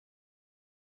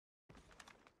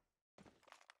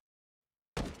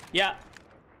 Yeah.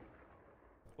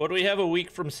 What do we have a week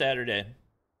from Saturday? Enemy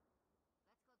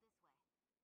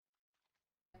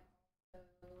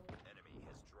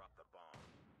has dropped the bomb.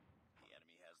 The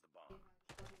enemy has the bomb.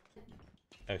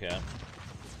 Okay.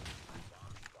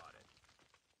 Bomb spotted.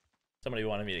 Somebody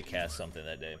wanted me to cast something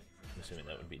that day. I'm assuming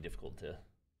that would be difficult to.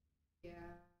 Yeah.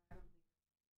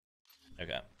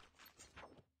 Okay.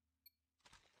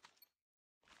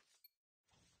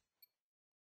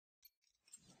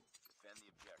 Defend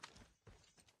the objective.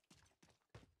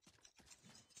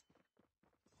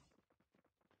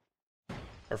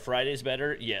 Are Fridays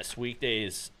better? Yes,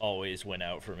 weekdays always win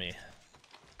out for me.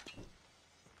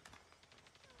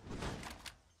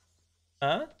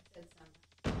 Huh?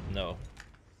 No.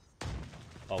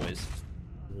 Always.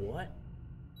 What?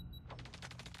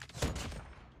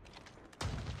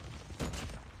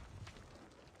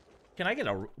 Can I get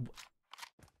a...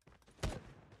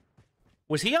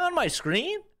 Was he on my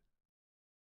screen?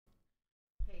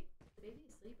 Hey, is the baby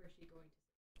asleep or is she going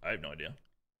to I have no idea.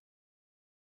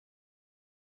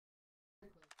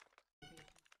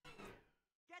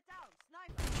 Get down,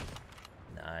 sniper!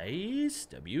 Nice.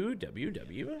 W.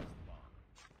 Reloading.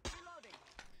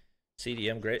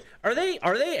 CDM, great. Are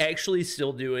they actually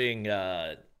still doing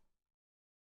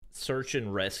search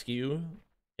and rescue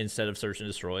instead of search and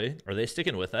destroy? Are they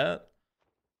sticking with that?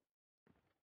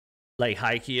 Like,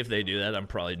 high key, if they do that, I'm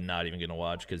probably not even gonna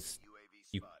watch because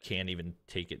you can't even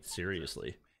take it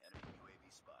seriously. Enemy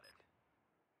UAV spotted.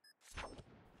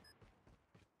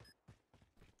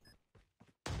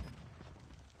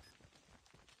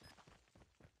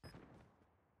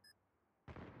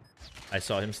 I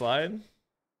saw him slide.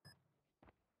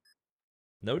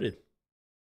 Noted.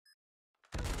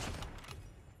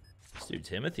 This dude,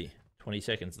 Timothy. 20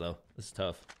 seconds, though. This is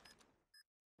tough.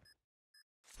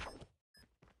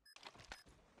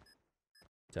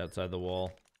 It's outside the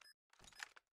wall.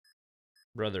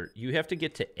 Brother, you have to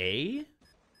get to A?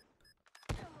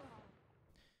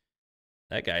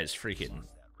 That guy is freaking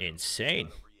insane.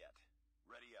 Over yet.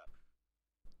 Ready up.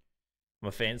 I'm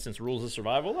a fan since Rules of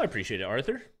Survival. I appreciate it,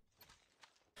 Arthur.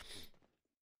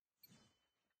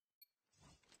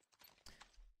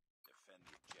 Defend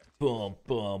the objective. Bum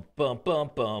bum bum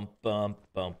bum bum bum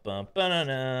bum bum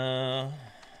banana.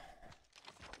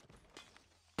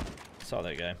 Saw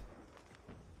that guy.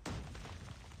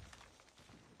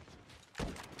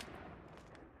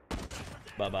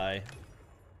 Bye bye.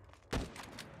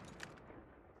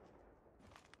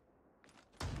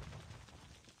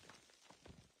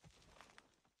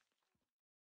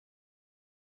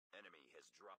 Enemy has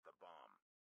dropped the bomb.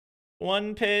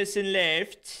 One person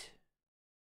left.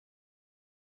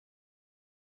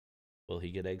 Will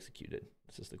he get executed?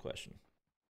 This is the question.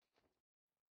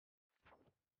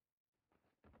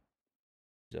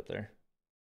 He's up there.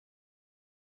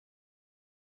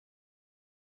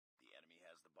 The enemy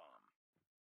has the bomb.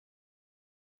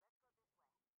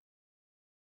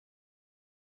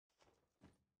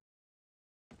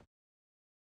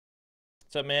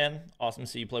 What's up, man? Awesome to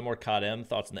see you play more CODM.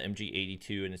 Thoughts on the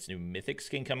MG82 and its new Mythic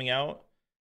skin coming out?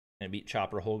 And beat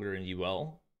Chopper, Holger, and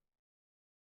UL?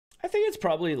 I think it's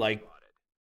probably like...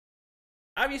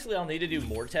 Obviously, I'll need to do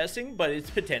more testing, but it's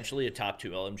potentially a top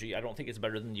 2 LMG. I don't think it's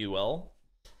better than UL.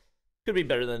 Could be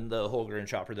better than the Holger and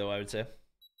Chopper, though, I would say.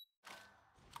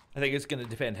 I think it's going to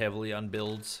depend heavily on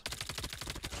builds.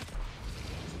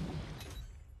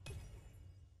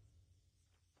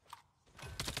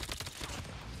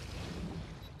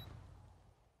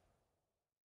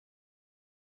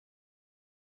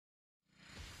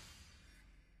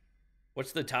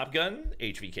 What's the top gun?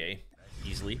 HVK.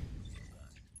 Easily.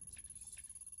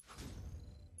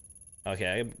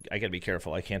 Okay, I gotta be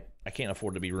careful. I can't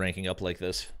afford to be ranking up like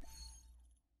this.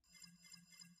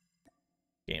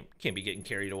 Can't be getting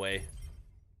carried away.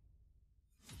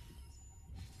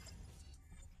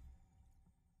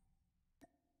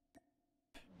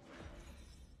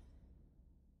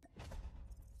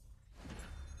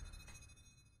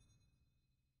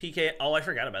 PK. Oh, I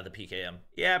forgot about the PKM.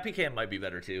 Yeah, PKM might be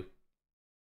better too.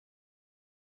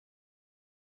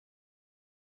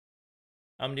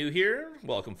 I'm new here.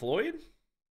 Welcome, Floyd.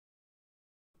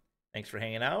 Thanks for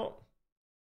hanging out.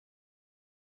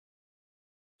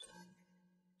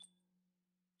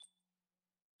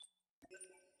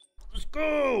 Let's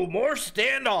go! More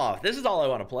standoff! This is all I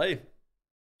want to play.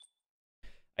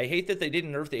 I hate that they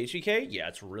didn't nerf the HVK. Yeah,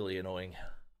 it's really annoying.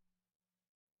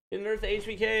 Didn't nerf the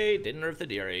HVK, didn't nerf the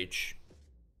DRH.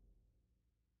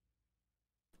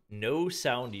 No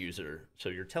sound user. So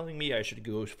you're telling me I should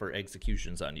go for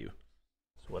executions on you.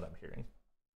 That's what I'm hearing.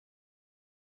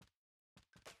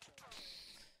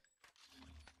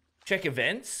 Check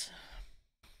events.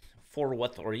 For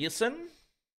what reason?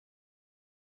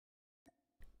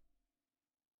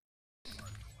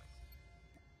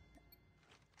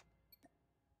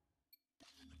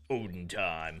 Odin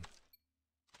time.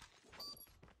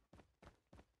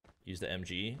 Use the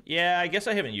MG. Yeah, I guess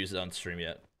I haven't used it on stream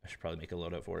yet. I should probably make a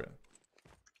loadout for it.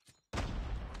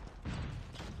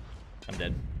 I'm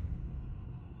dead.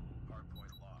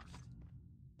 Hardpoint lost.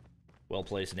 Well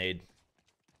placed, nade.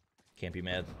 Can't be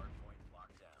mad. Hardpoint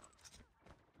locked down.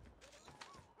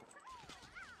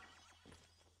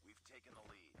 We've taken the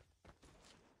lead.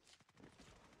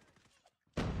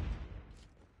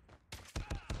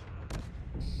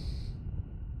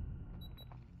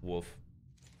 Woof.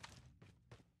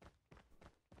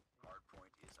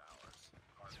 Hardpoint is ours.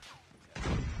 Hardpoint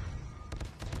contested.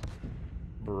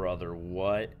 Brother,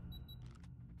 what?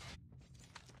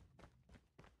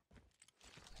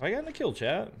 I got in the kill,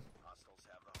 chat. Hostiles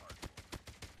have the hard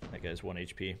point. That guy's 1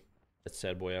 HP. That's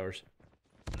sad boy hours.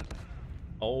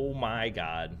 Oh my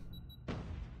god.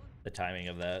 The timing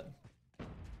of that.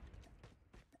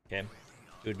 Okay.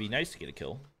 It would be nice to get a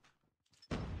kill.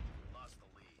 Lost the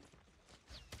lead.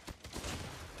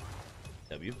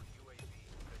 W. UAV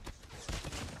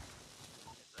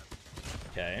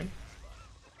Okay.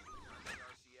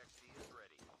 RCXD is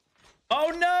ready.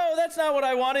 Oh no, that's not what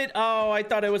I wanted. Oh, I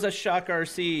thought it was a shock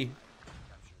RC.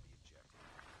 Capture the objective.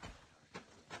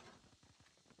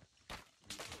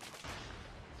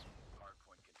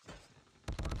 Hardpoint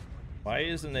contested. Why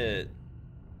isn't it...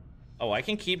 Oh, I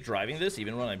can keep driving this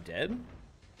even when I'm dead?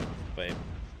 Wait.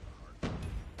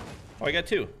 Oh, I got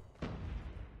 2.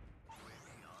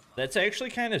 That's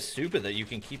actually kind of stupid that you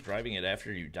can keep driving it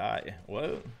after you die.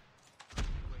 What?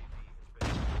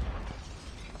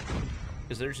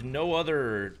 Because there's no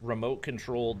other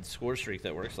remote-controlled score streak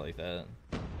that works like that.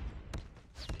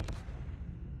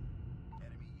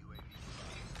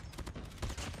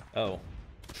 Oh.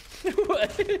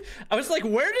 I was like,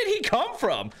 where did he come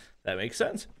from? That makes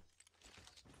sense.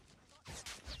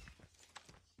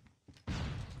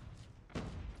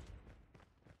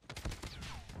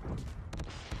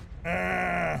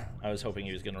 I was hoping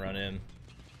he was going to run in.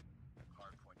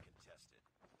 Hardpoint contested.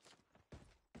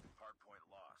 Hardpoint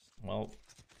lost. Well,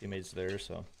 teammates there,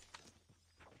 so.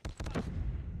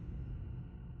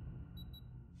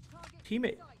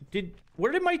 Teammate.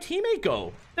 Where did my teammate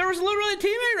go? There was literally a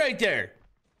teammate right there.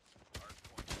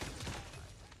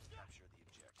 Capture the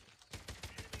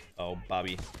objective. Oh,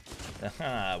 Bobby.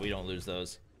 Aha, we don't lose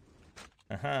those.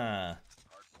 Aha.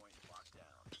 Hardpoint locked down.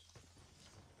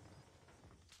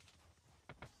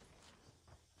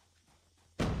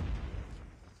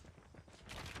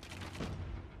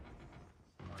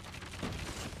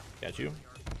 Got you.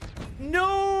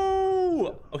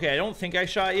 No! Okay, I don't think I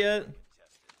shot yet.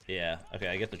 Yeah, okay,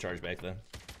 I get the charge back then.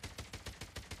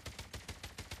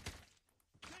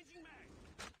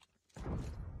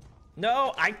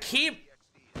 No, I keep...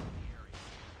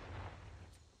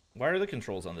 Why are the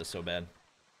controls on this so bad?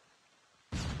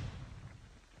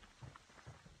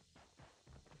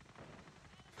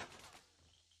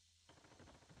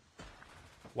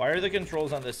 Why are the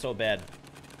controls on this so bad?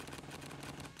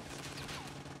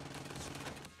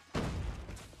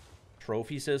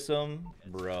 Trophy system?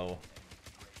 Bro.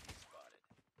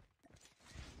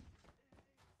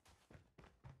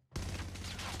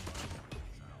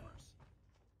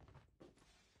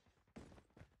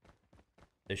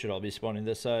 They should all be spawning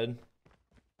this side.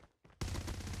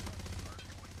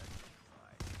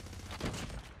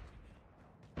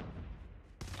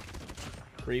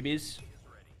 Freebies.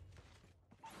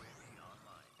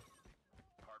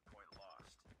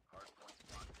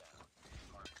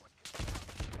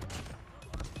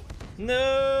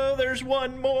 No, there's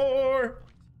one more.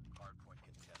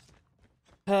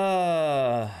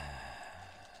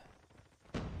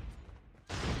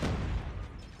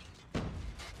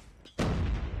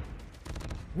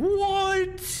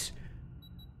 What?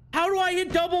 How do I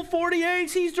hit double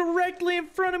 48s? He's directly in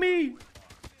front of me.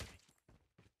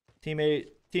 Teammate,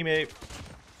 teammate.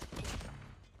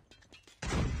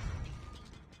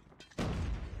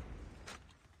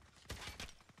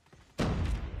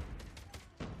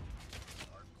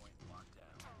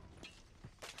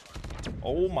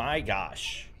 Oh my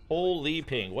gosh. Holy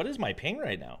ping. What is my ping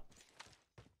right now?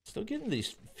 Still getting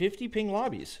these 50 ping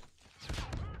lobbies.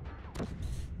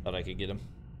 Thought I could get him.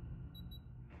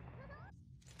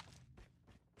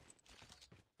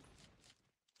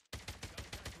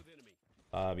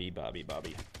 Bobby, Bobby,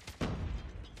 Bobby.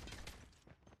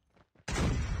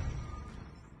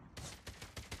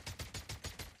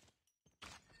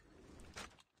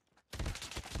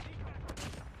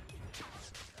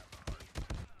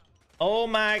 Oh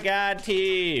my god,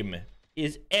 team.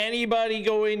 Is anybody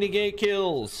going to get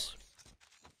kills?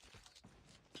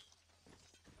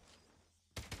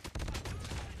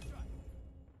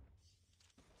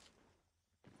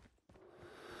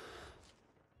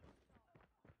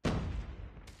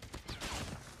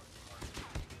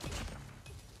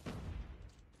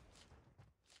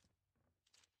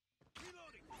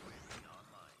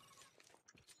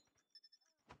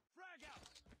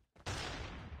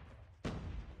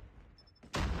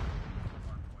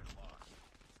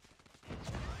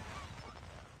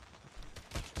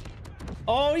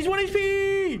 Oh, he's 1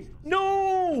 HP!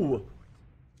 No!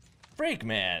 Break,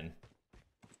 man.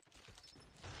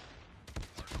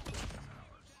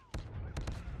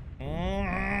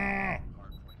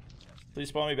 Please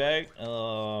spawn me back.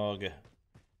 Oh, okay.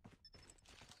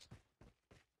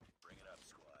 Bring it up,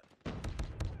 squad.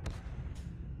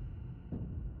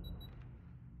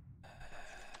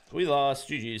 We lost.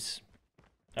 GG's.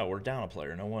 Oh, we're down a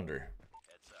player. No wonder.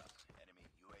 Heads up. Enemy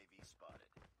UAV spotted.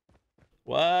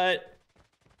 What?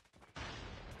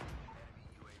 Enemy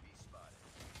UAV spotted.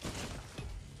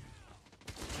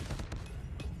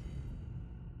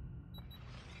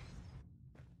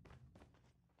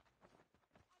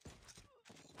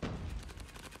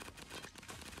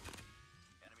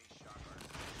 Enemy shock guard.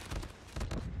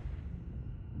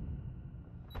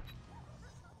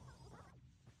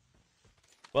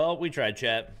 Well, we tried,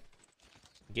 chat.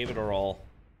 Gave it our all.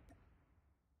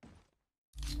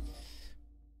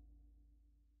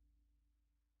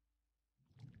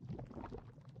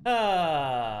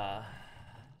 Ah.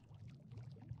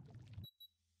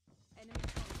 Enemy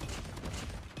contact.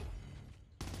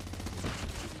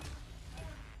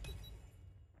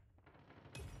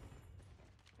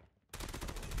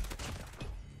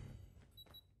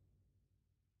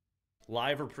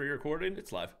 Live or pre-recorded?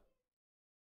 It's live.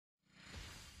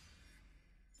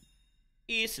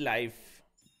 It's live.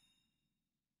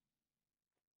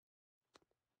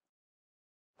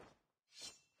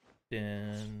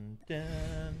 Dun,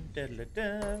 dun, dun, dun, dun.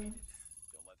 Don't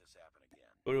let this happen again.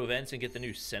 Go to events and get the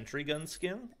new sentry gun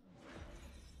skin.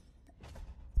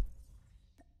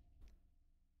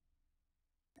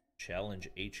 Challenge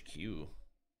HQ.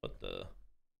 What the?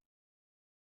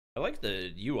 I like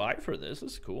the UI for this.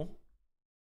 This is cool.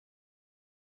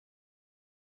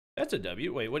 That's a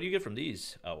W. Wait, what do you get from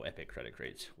these? Oh, epic credit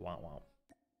crates. Wow, wow.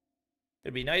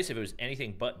 It'd be nice if it was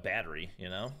anything but battery, you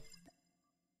know?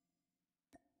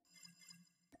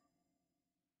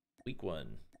 Week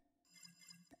 1.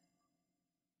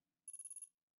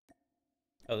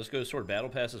 Oh, this goes toward Battle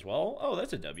Pass as well? Oh,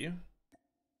 that's a W.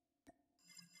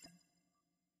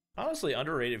 Honestly,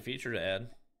 underrated feature to add.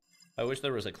 I wish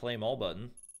there was a claim all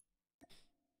button.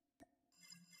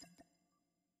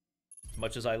 As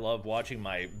much as I love watching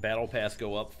my Battle Pass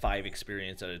go up 5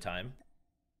 experience at a time.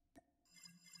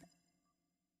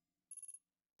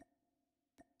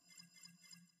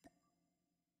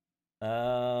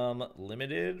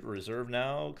 Limited, reserve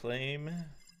now, claim.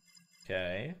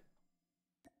 Okay.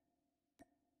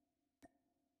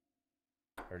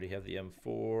 Already have the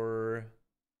M4.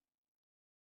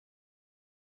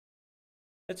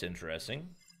 That's interesting.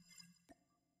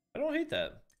 I don't hate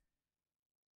that.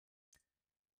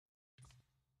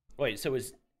 Wait, so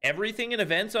is everything in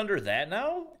events under that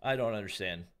now? I don't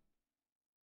understand.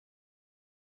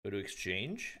 Go to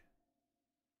exchange.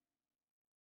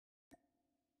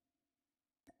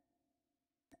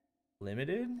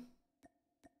 Limited?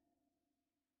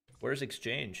 Where's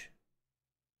exchange?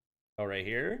 Oh, right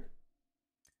here?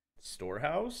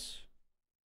 Storehouse?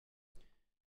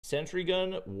 Sentry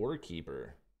gun,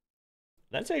 Warkeeper.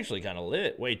 That's actually kind of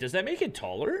lit. Wait, does that make it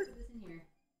taller? What's in here?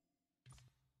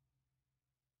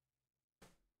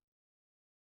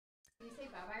 Did you say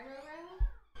bye-bye,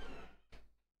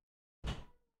 Roro?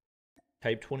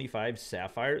 Type 25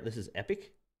 Sapphire. This is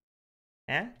epic?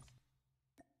 Eh?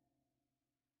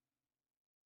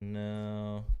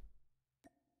 No.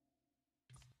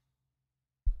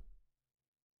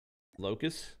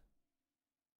 Locust?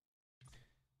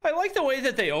 I like the way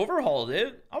that they overhauled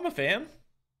it. I'm a fan.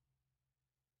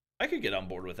 I could get on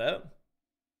board with that.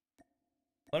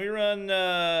 Let me run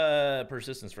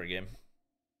persistence for a game.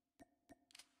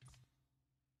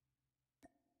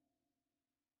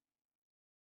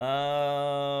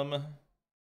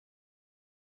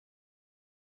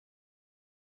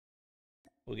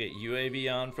 We'll get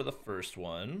UAV on for the first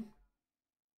one.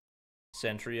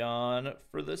 Sentry on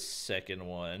for the second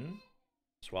one.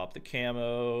 Swap the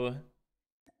camo.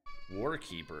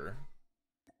 Warkeeper.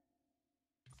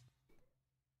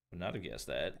 Would not have guessed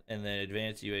that. And then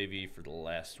advanced UAV for the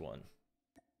last one.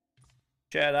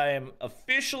 Chad, I am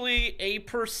officially a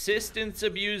persistence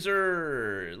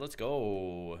abuser. Let's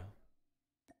go.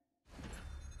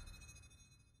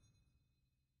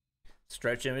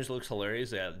 Stretch image looks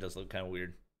hilarious. Yeah, it does look kind of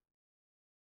weird.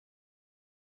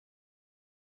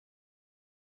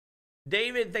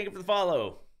 David, thank you for the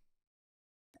follow.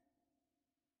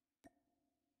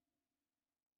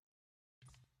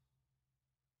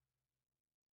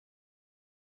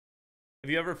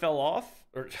 Have you ever fell off?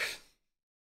 Or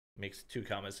makes 2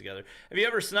 comments together. Have you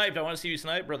ever sniped? I want to see you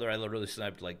snipe, brother. I literally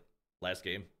sniped like last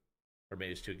game, or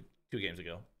maybe it's two games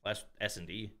ago. Last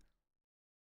S&D.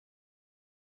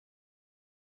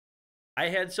 I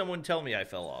had someone tell me I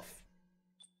fell off.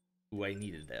 Ooh, I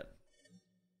needed that.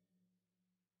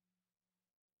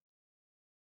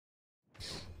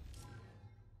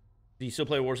 Do you still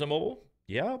play Warzone Mobile?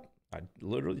 Yeah, I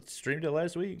literally streamed it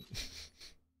last week.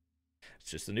 It's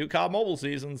just the new COD Mobile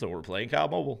season, so we're playing COD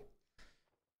Mobile.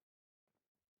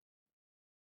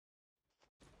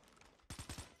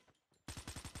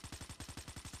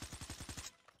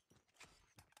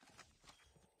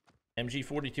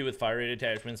 MG42 with fire rate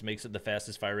attachments makes it the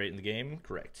fastest fire rate in the game.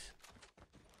 Correct.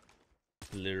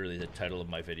 Literally the title of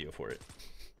my video for it.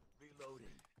 Reloading.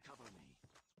 Cover me.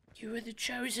 You are the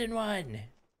chosen one.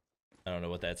 I don't know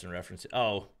what that's in reference to.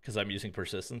 Oh, because I'm using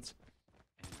persistence.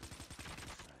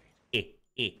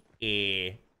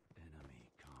 Enemy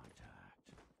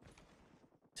contact.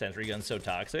 Sentry gun's so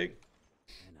toxic.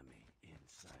 Enemy in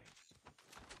sight.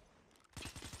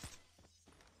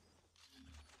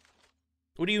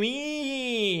 What do you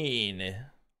mean?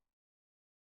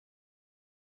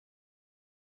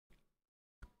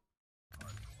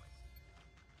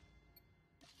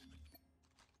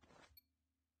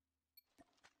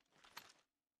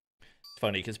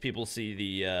 Funny because people see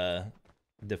the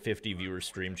 50 viewer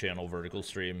stream channel vertical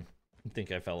stream and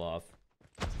think I fell off.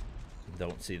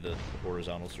 Don't see the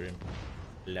horizontal stream.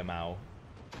 Lemao.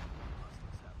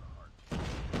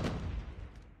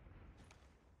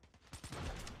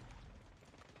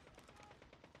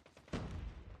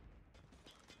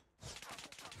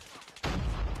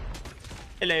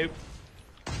 Hello.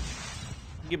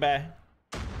 Goodbye.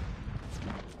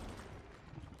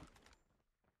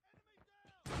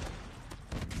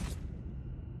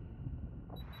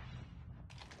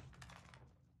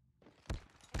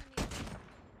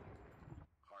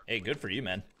 Hey, good for you,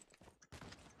 man.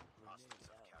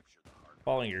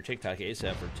 Following your TikTok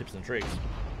ASAP for tips and tricks.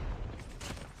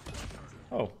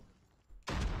 Oh.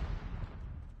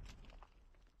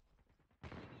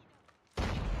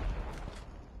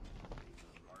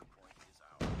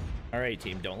 All right,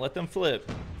 team, don't let them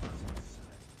flip.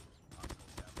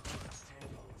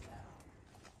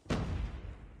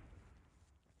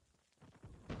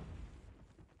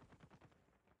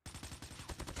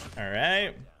 All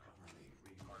right.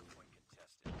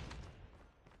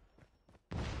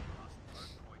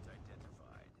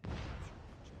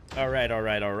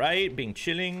 All right. Being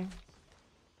chilling.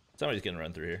 Somebody's gonna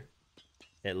run through here.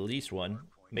 At least one,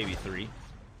 maybe three.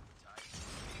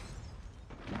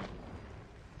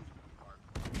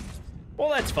 Well,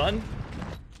 that's fun.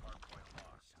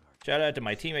 Shout out to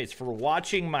my teammates for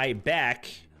watching my back.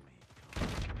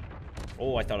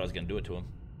 Oh, I thought I was gonna do it to him.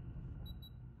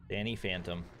 Danny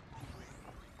Phantom.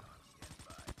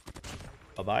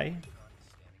 Bye-bye.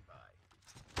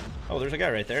 Oh, there's a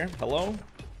guy right there. Hello?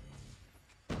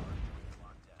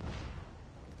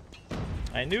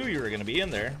 I knew you were gonna be in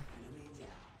there.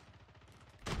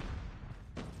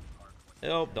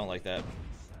 Nope, don't like that.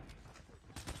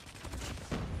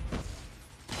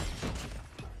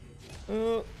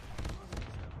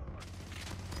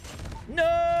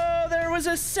 No, there was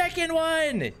a second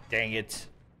one. Dang it.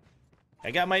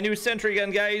 I got my new sentry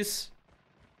gun, guys.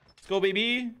 Let's go,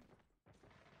 baby.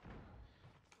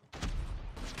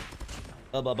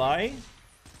 Bye-bye.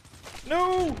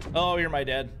 No! Oh, you're my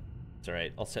dad. It's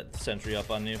alright. I'll set the sentry up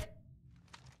on you.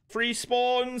 Free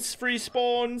spawns! Free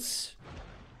spawns!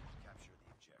 Capture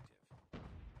the objective.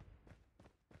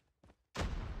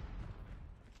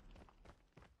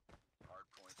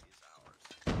 Hardpoint is ours.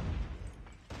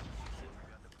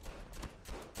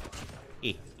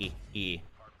 Hey.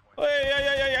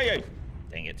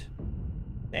 Dang it.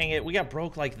 Dang it, we got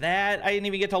broke like that. I didn't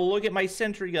even get to look at my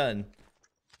sentry gun.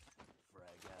 Frag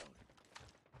out.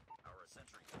 Our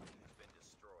sentry gun has been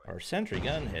destroyed. Our sentry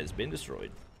gun has been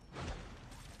destroyed.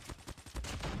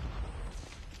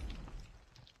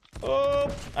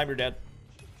 Oh, I'm your dad.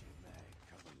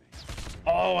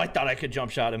 Oh, I thought I could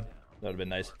jump shot him. That would have been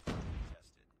nice.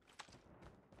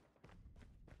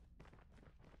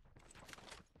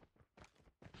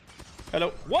 Hello.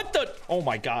 What the? Oh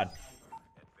my god.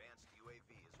 Advanced UAV is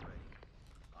ready.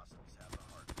 Hostiles have the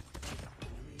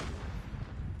hardpoint.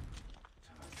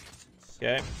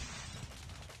 Okay.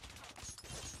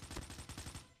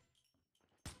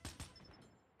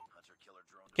 Hunter killer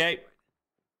drone Okay. destroyed.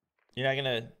 You're not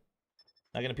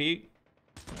gonna peek?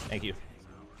 Thank you.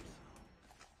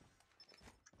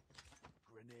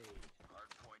 Grenade.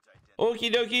 Hardpoint identified.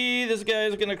 Okie dokie, this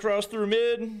guy's gonna cross through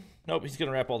mid. Nope, he's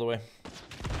gonna wrap all the way.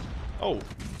 Oh.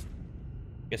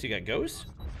 Guess you got ghosts?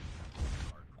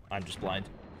 I'm just blind.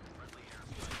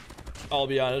 I'll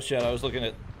be honest, Chad, I was looking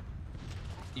at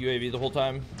UAV the whole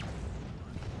time.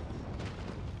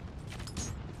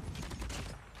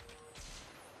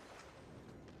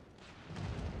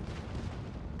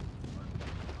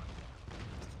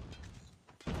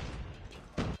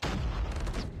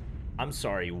 I'm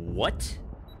sorry, what?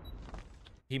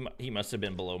 He must have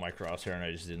been below my crosshair and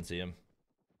I just didn't see him.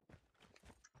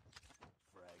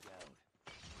 Frag out.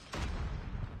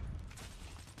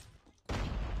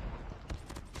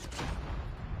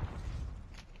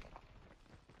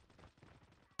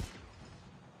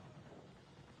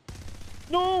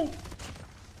 No!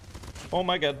 Oh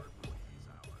my god.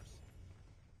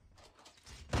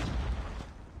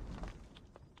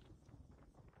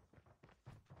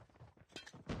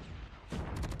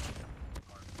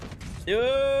 Dude,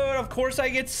 of course I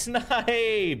get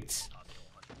sniped.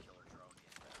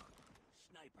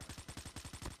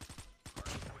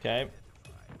 Okay.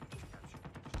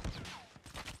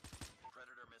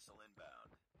 Predator missile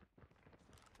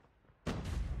inbound.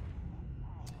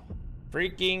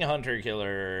 Freaking hunter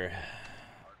killer.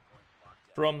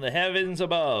 From the heavens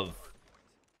above.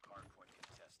 Hardpoint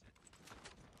contested.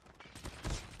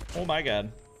 Oh my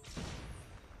god.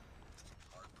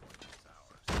 Hardpoint is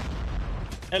ours.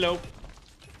 Hello.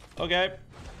 Okay.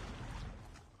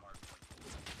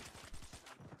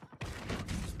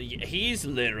 He's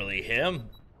literally him.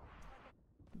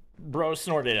 Bro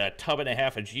snorted a tub and a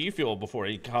half of G Fuel before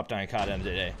he hopped on CODM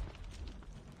today.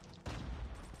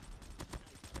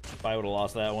 If I would have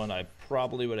lost that one, I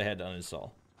probably would have had to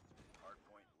uninstall.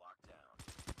 Hardpoint locked down.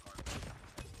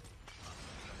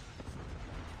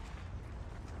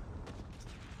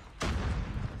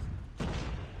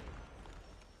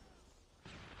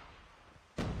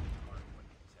 Hardpoint contested. Hardpoint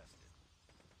contested.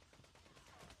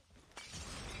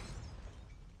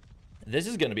 This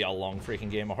is going to be a long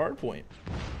freaking game of Hardpoint.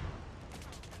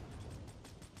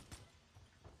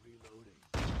 Reloading.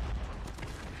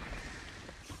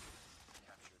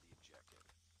 Capture the objective.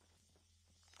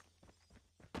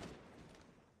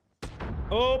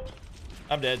 Oh,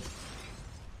 I'm dead.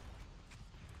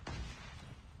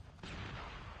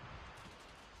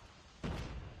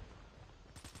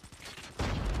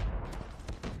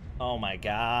 Oh my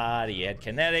god, he had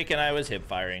kinetic and I was hip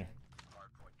firing.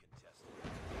 Hardpoint contested.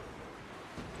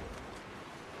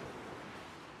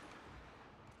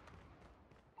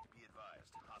 Be advised,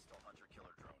 hostile hunter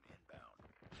killer drone inbound.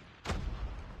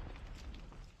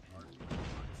 Hardpoint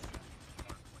contested.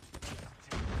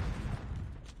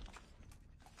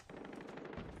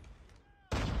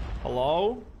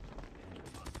 Hello?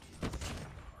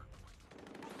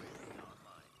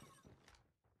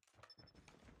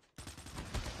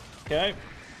 Okay.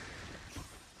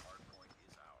 Hardpoint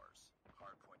is ours.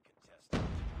 Hardpoint contested.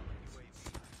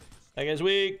 That guy's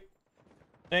weak.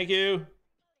 Thank you.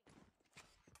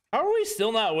 How are we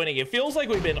still not winning? It feels like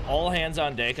we've been all hands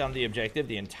on deck on the objective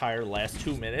the entire last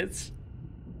 2 minutes.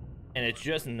 And it's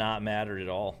just not mattered at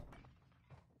all.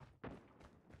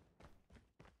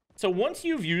 So once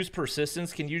you've used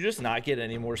persistence, can you just not get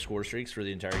any more score streaks for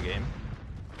the entire game?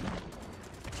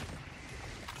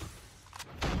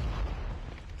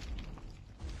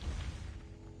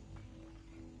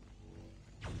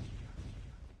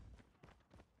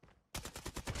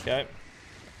 Okay.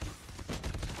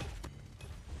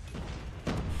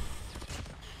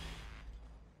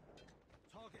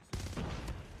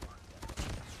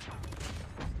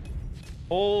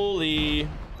 Holy.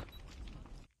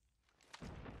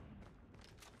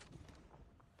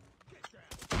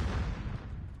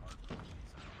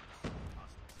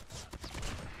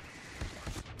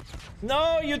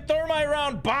 No, you thermite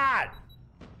round bot.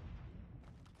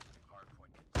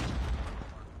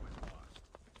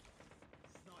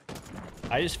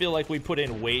 I just feel like we put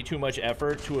in way too much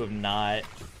effort to have not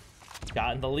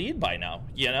gotten the lead by now,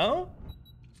 you know?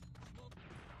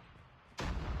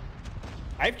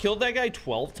 I've killed that guy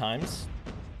 12 times.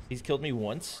 He's killed me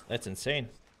once. That's insane.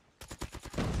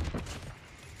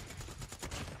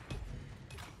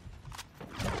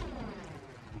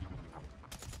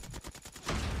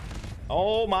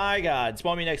 Oh my god.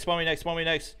 Spawn me next, spawn me next, spawn me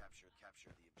next. Capture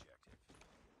the objective.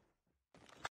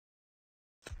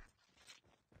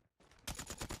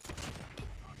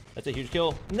 That's a huge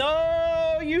kill.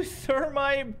 No, you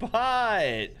thermite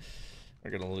bot.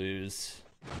 We're gonna lose.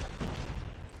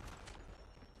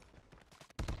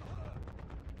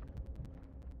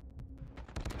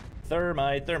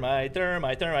 Thermite, thermite,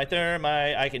 thermite, thermite,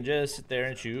 thermite. I can just sit there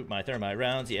and shoot my thermite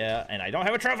rounds, yeah, and I don't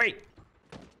have a trophy.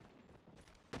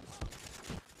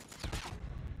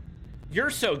 You're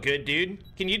so good, dude.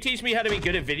 Can you teach me how to be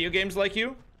good at video games like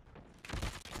you?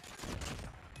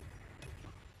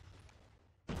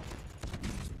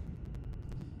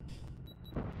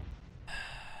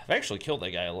 I've actually killed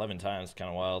that guy 11 times. Kind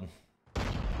of wild.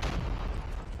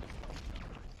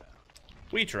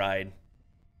 We tried.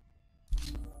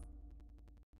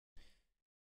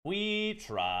 We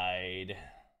tried.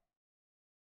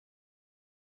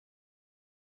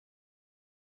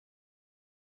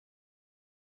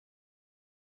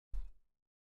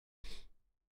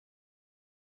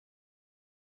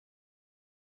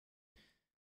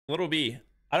 Little B,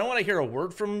 I don't want to hear a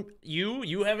word from you.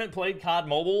 You haven't played COD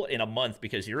Mobile in a month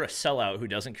because you're a sellout who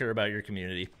doesn't care about your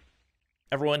community.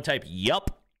 Everyone type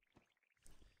yup.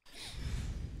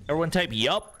 Everyone type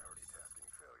yup.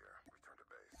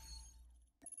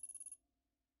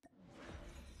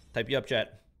 Type yup,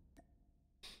 chat.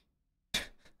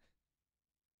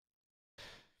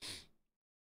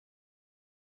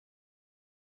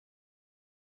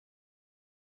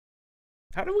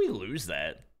 How do we lose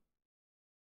that?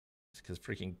 It's because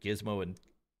freaking Gizmo and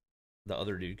the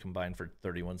other dude combined for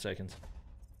 31 seconds.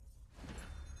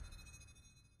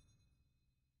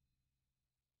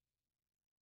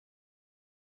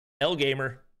 L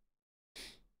Gamer.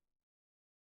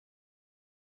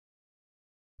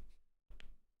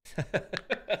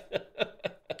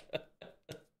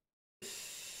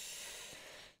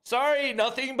 Sorry,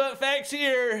 nothing but facts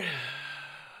here.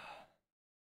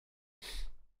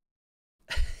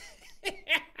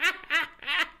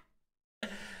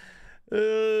 You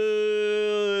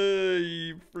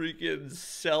freaking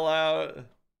sellout.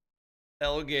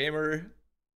 L Gamer.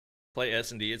 Play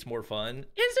S&D, it's more fun. Is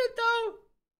it though?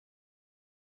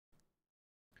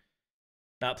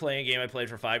 Not playing a game I played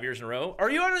for 5 years in a row. Are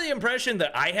you under the impression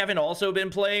that I haven't also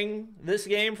been playing this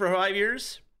game for 5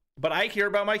 years? But I care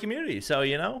about my community, so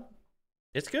you know,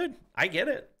 it's good. I get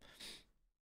it.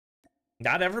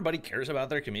 Not everybody cares about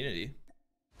their community.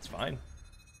 It's fine.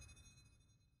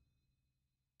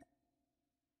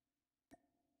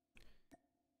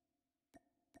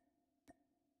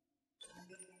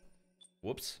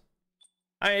 Whoops.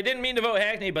 I didn't mean to vote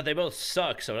Hackney, but they both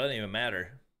suck, so it doesn't even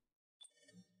matter.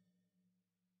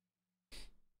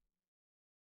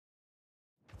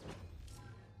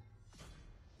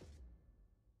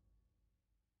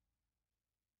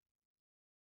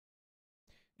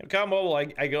 In COD Mobile,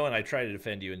 I go and I try to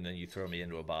defend you, and then you throw me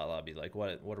into a bot lobby. Like,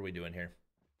 what are we doing here?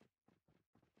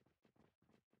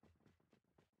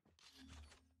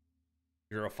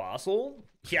 You're a fossil?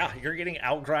 Yeah, you're getting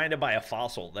outgrinded by a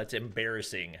fossil. That's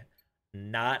embarrassing.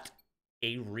 Not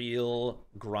a real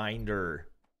grinder.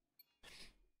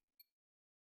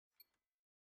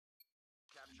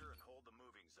 Capture and hold the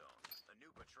moving zone. A new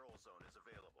patrol zone is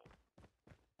available.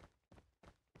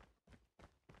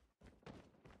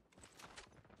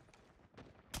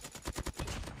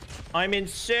 I'm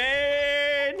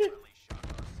insane! Friendly Shock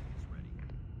RC is ready.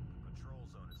 The patrol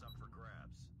zone is up for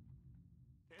grabs.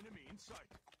 Enemy in sight.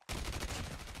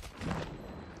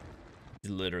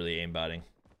 He's literally aimbotting.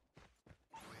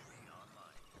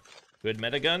 Good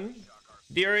metagun.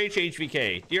 DRH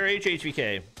HVK. DRH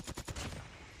HVK.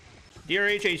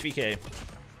 DRH HVK.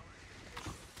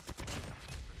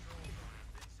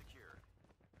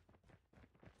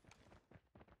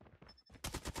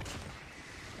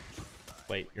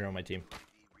 Wait, you're on my team.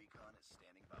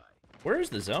 Where is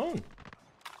the zone?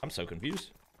 I'm so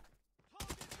confused.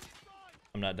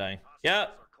 I'm not dying. Yeah.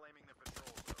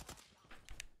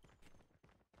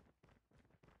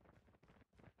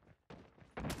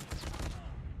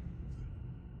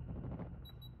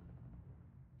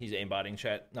 He's aimbotting,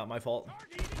 chat. Not my fault.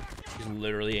 He's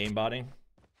literally aimbotting.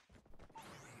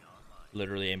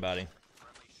 Literally aimbotting.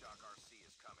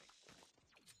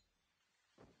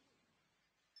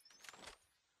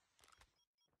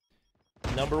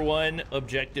 #1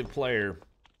 objective player.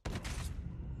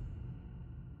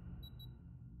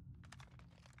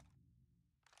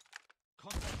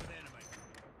 Contact with enemy.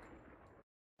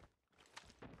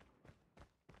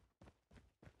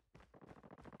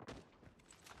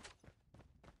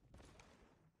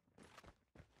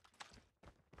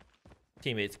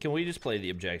 Teammates, can we just play the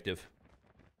objective?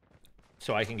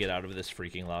 So I can get out of this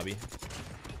freaking lobby.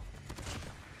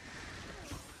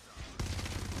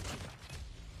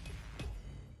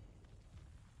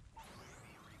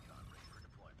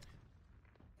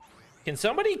 Can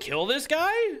somebody kill this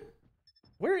guy?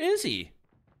 Where is he?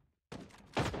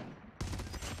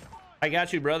 I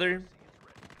got you, brother.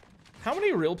 How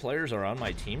many real players are on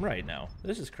my team right now?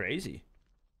 This is crazy.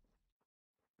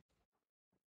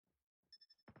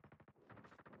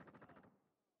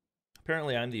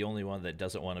 Apparently, I'm the only one that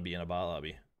doesn't want to be in a bot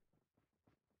lobby.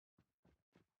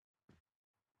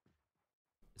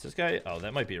 Is this guy? Oh,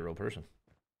 that might be a real person.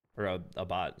 Or a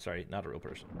bot. Sorry, not a real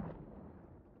person.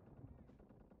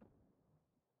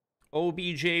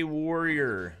 OBJ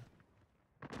Warrior.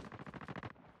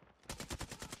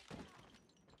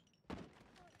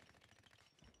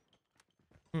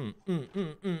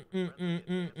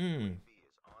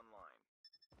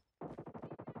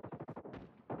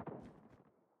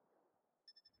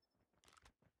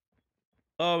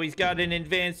 Oh, he's got an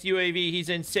advanced UAV. He's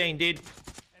insane, dude.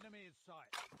 Enemy in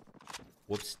sight.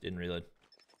 Whoops, didn't reload.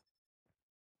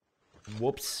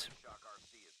 Whoops.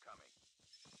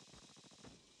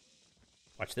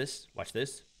 Watch this. Watch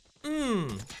this.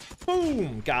 Boom.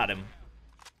 Got him.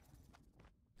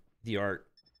 The art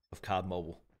of COD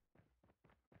Mobile.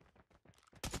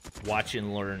 Watch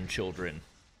and learn, children.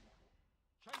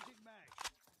 Changing mag.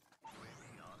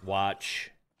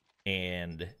 Watch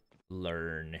and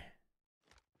learn.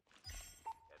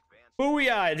 Advanced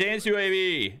Booyah! Advanced UAV!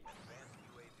 UAV is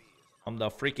I'm the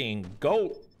freaking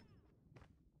GOAT!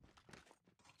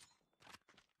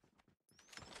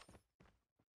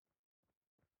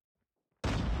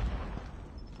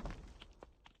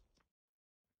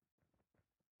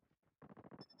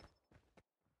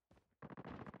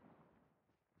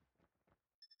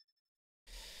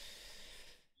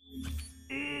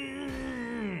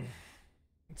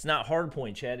 It's not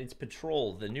hardpoint, Chad. It's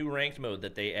patrol, the new ranked mode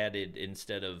that they added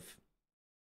instead of...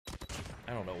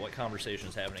 I don't know what conversation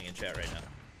is happening in chat right now.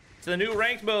 It's the new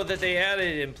ranked mode that they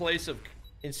added in place of...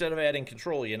 instead of adding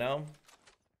control, you know?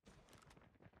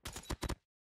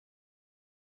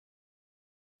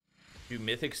 Do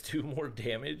mythics do more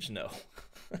damage? No.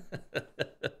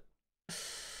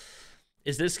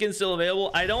 Is this skin still available?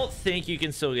 I don't think you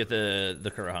can still get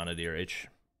the Kurahana DRH.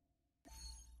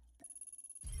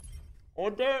 I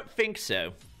don't think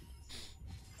so.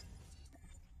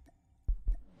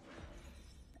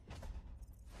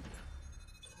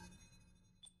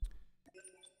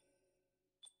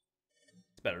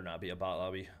 It's better not be a bot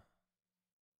lobby.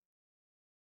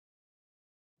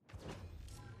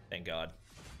 Thank God.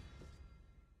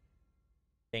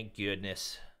 Thank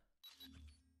goodness.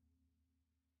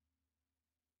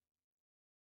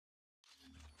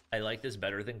 I like this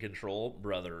better than control.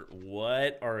 Brother,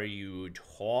 what are you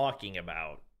talking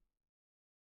about?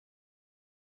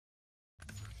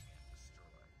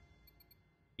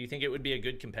 Do you think it would be a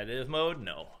good competitive mode?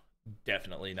 No,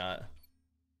 definitely not.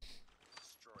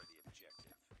 destroy the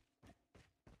objective.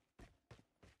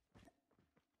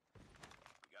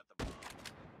 We got the bomb.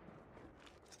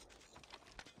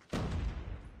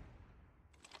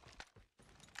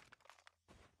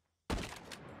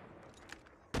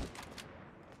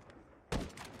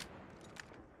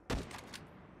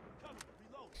 Come,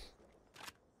 reload.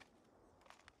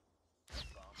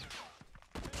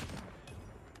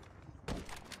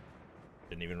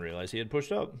 Didn't even realize he had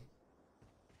pushed up.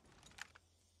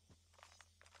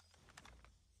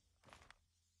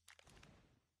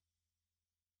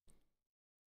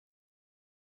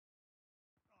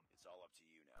 It's all up to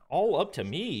you now. All up to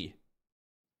me.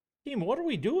 Team, what are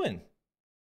we doing?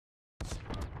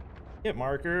 Hit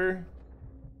marker.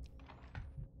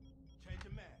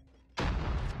 Changing mag.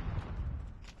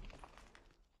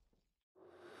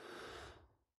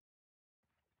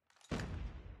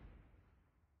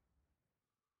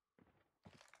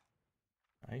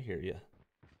 I hear you.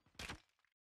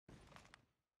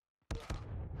 Bomb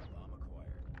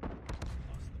acquired.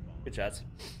 Lost the bomb. Good shots.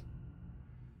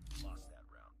 Lost that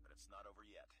round, but it's not over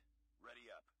yet.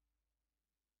 Ready up.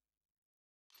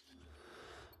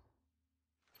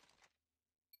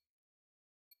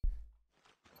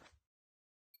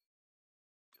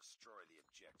 Destroy the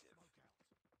objective.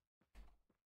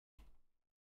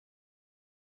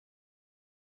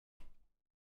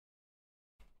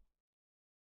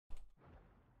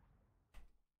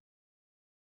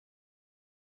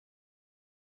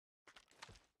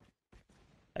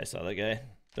 I saw that guy.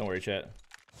 Don't worry, chat.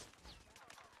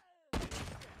 Bomb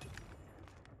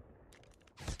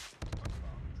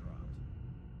dropped.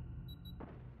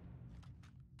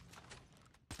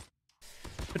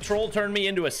 Patrol turned me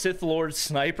into a Sith Lord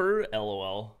sniper.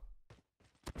 LOL.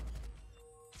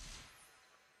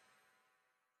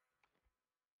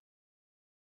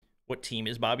 What team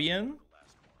is Bobby in?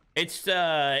 It's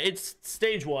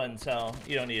stage 1, so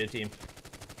you don't need a team.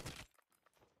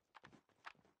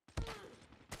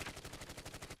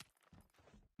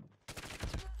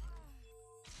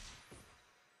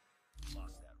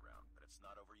 Lost that round, but it's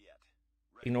not over yet.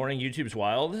 Ignoring YouTube's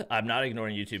wild? I'm not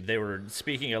ignoring YouTube. They were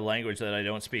speaking a language that I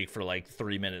don't speak for like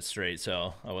 3 minutes straight,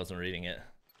 so I wasn't reading it.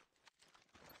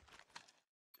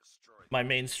 Destroy the My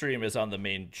main stream is on the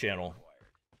main channel.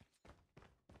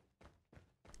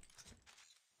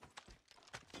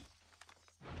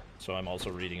 acquired. So I'm also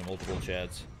reading multiple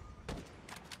chats.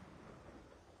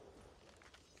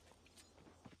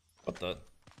 What the?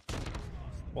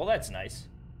 Well, that's nice.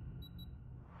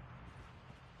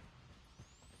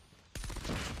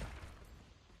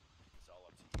 It's all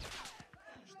up to you.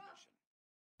 Finish the mission.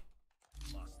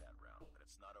 Lost that round, but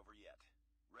it's not over yet.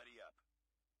 Ready up.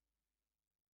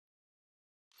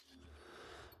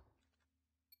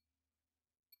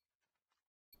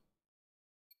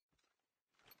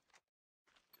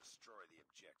 Destroy the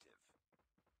objective.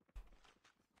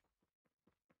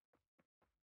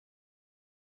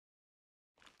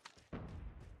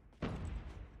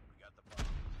 We got the bomb.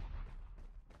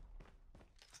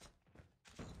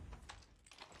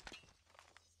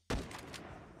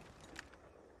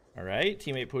 All right,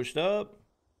 teammate pushed up.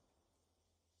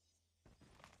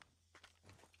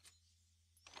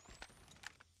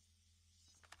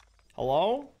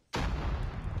 Hello?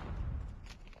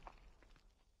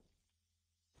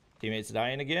 Teammate's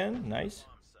dying again. Nice.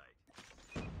 Bomb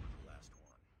site. Last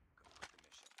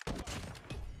one.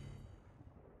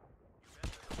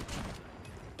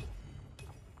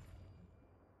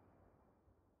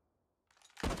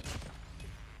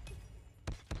 Complete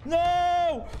the mission.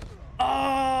 No!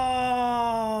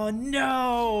 Oh,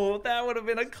 no! That would have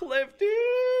been a clip, dude!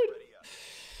 Ready up.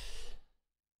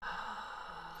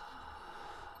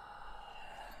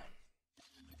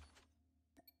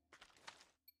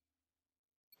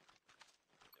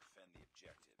 Defend the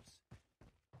objectives.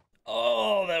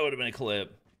 Oh, that would have been a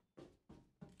clip.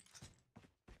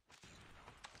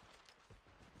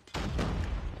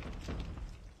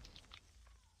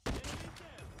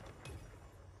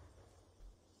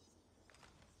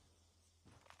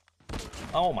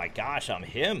 Oh my gosh, I'm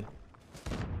him.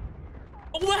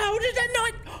 Oh, how did that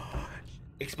not?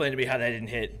 Explain to me how that didn't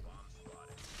hit.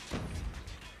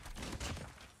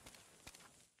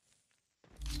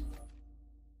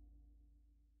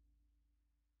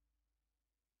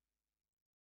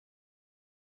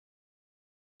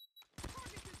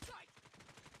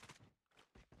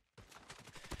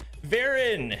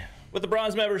 Varen with the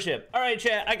bronze membership. All right,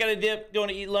 chat, I got a dip, going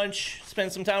to eat lunch, spend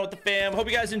some time with the fam. Hope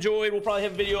you guys enjoyed. We'll probably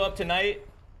have a video up tonight.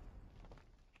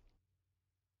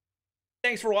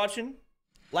 Thanks for watching.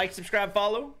 Like, subscribe,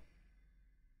 follow.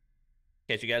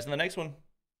 Catch you guys in the next one.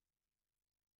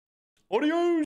 Adios.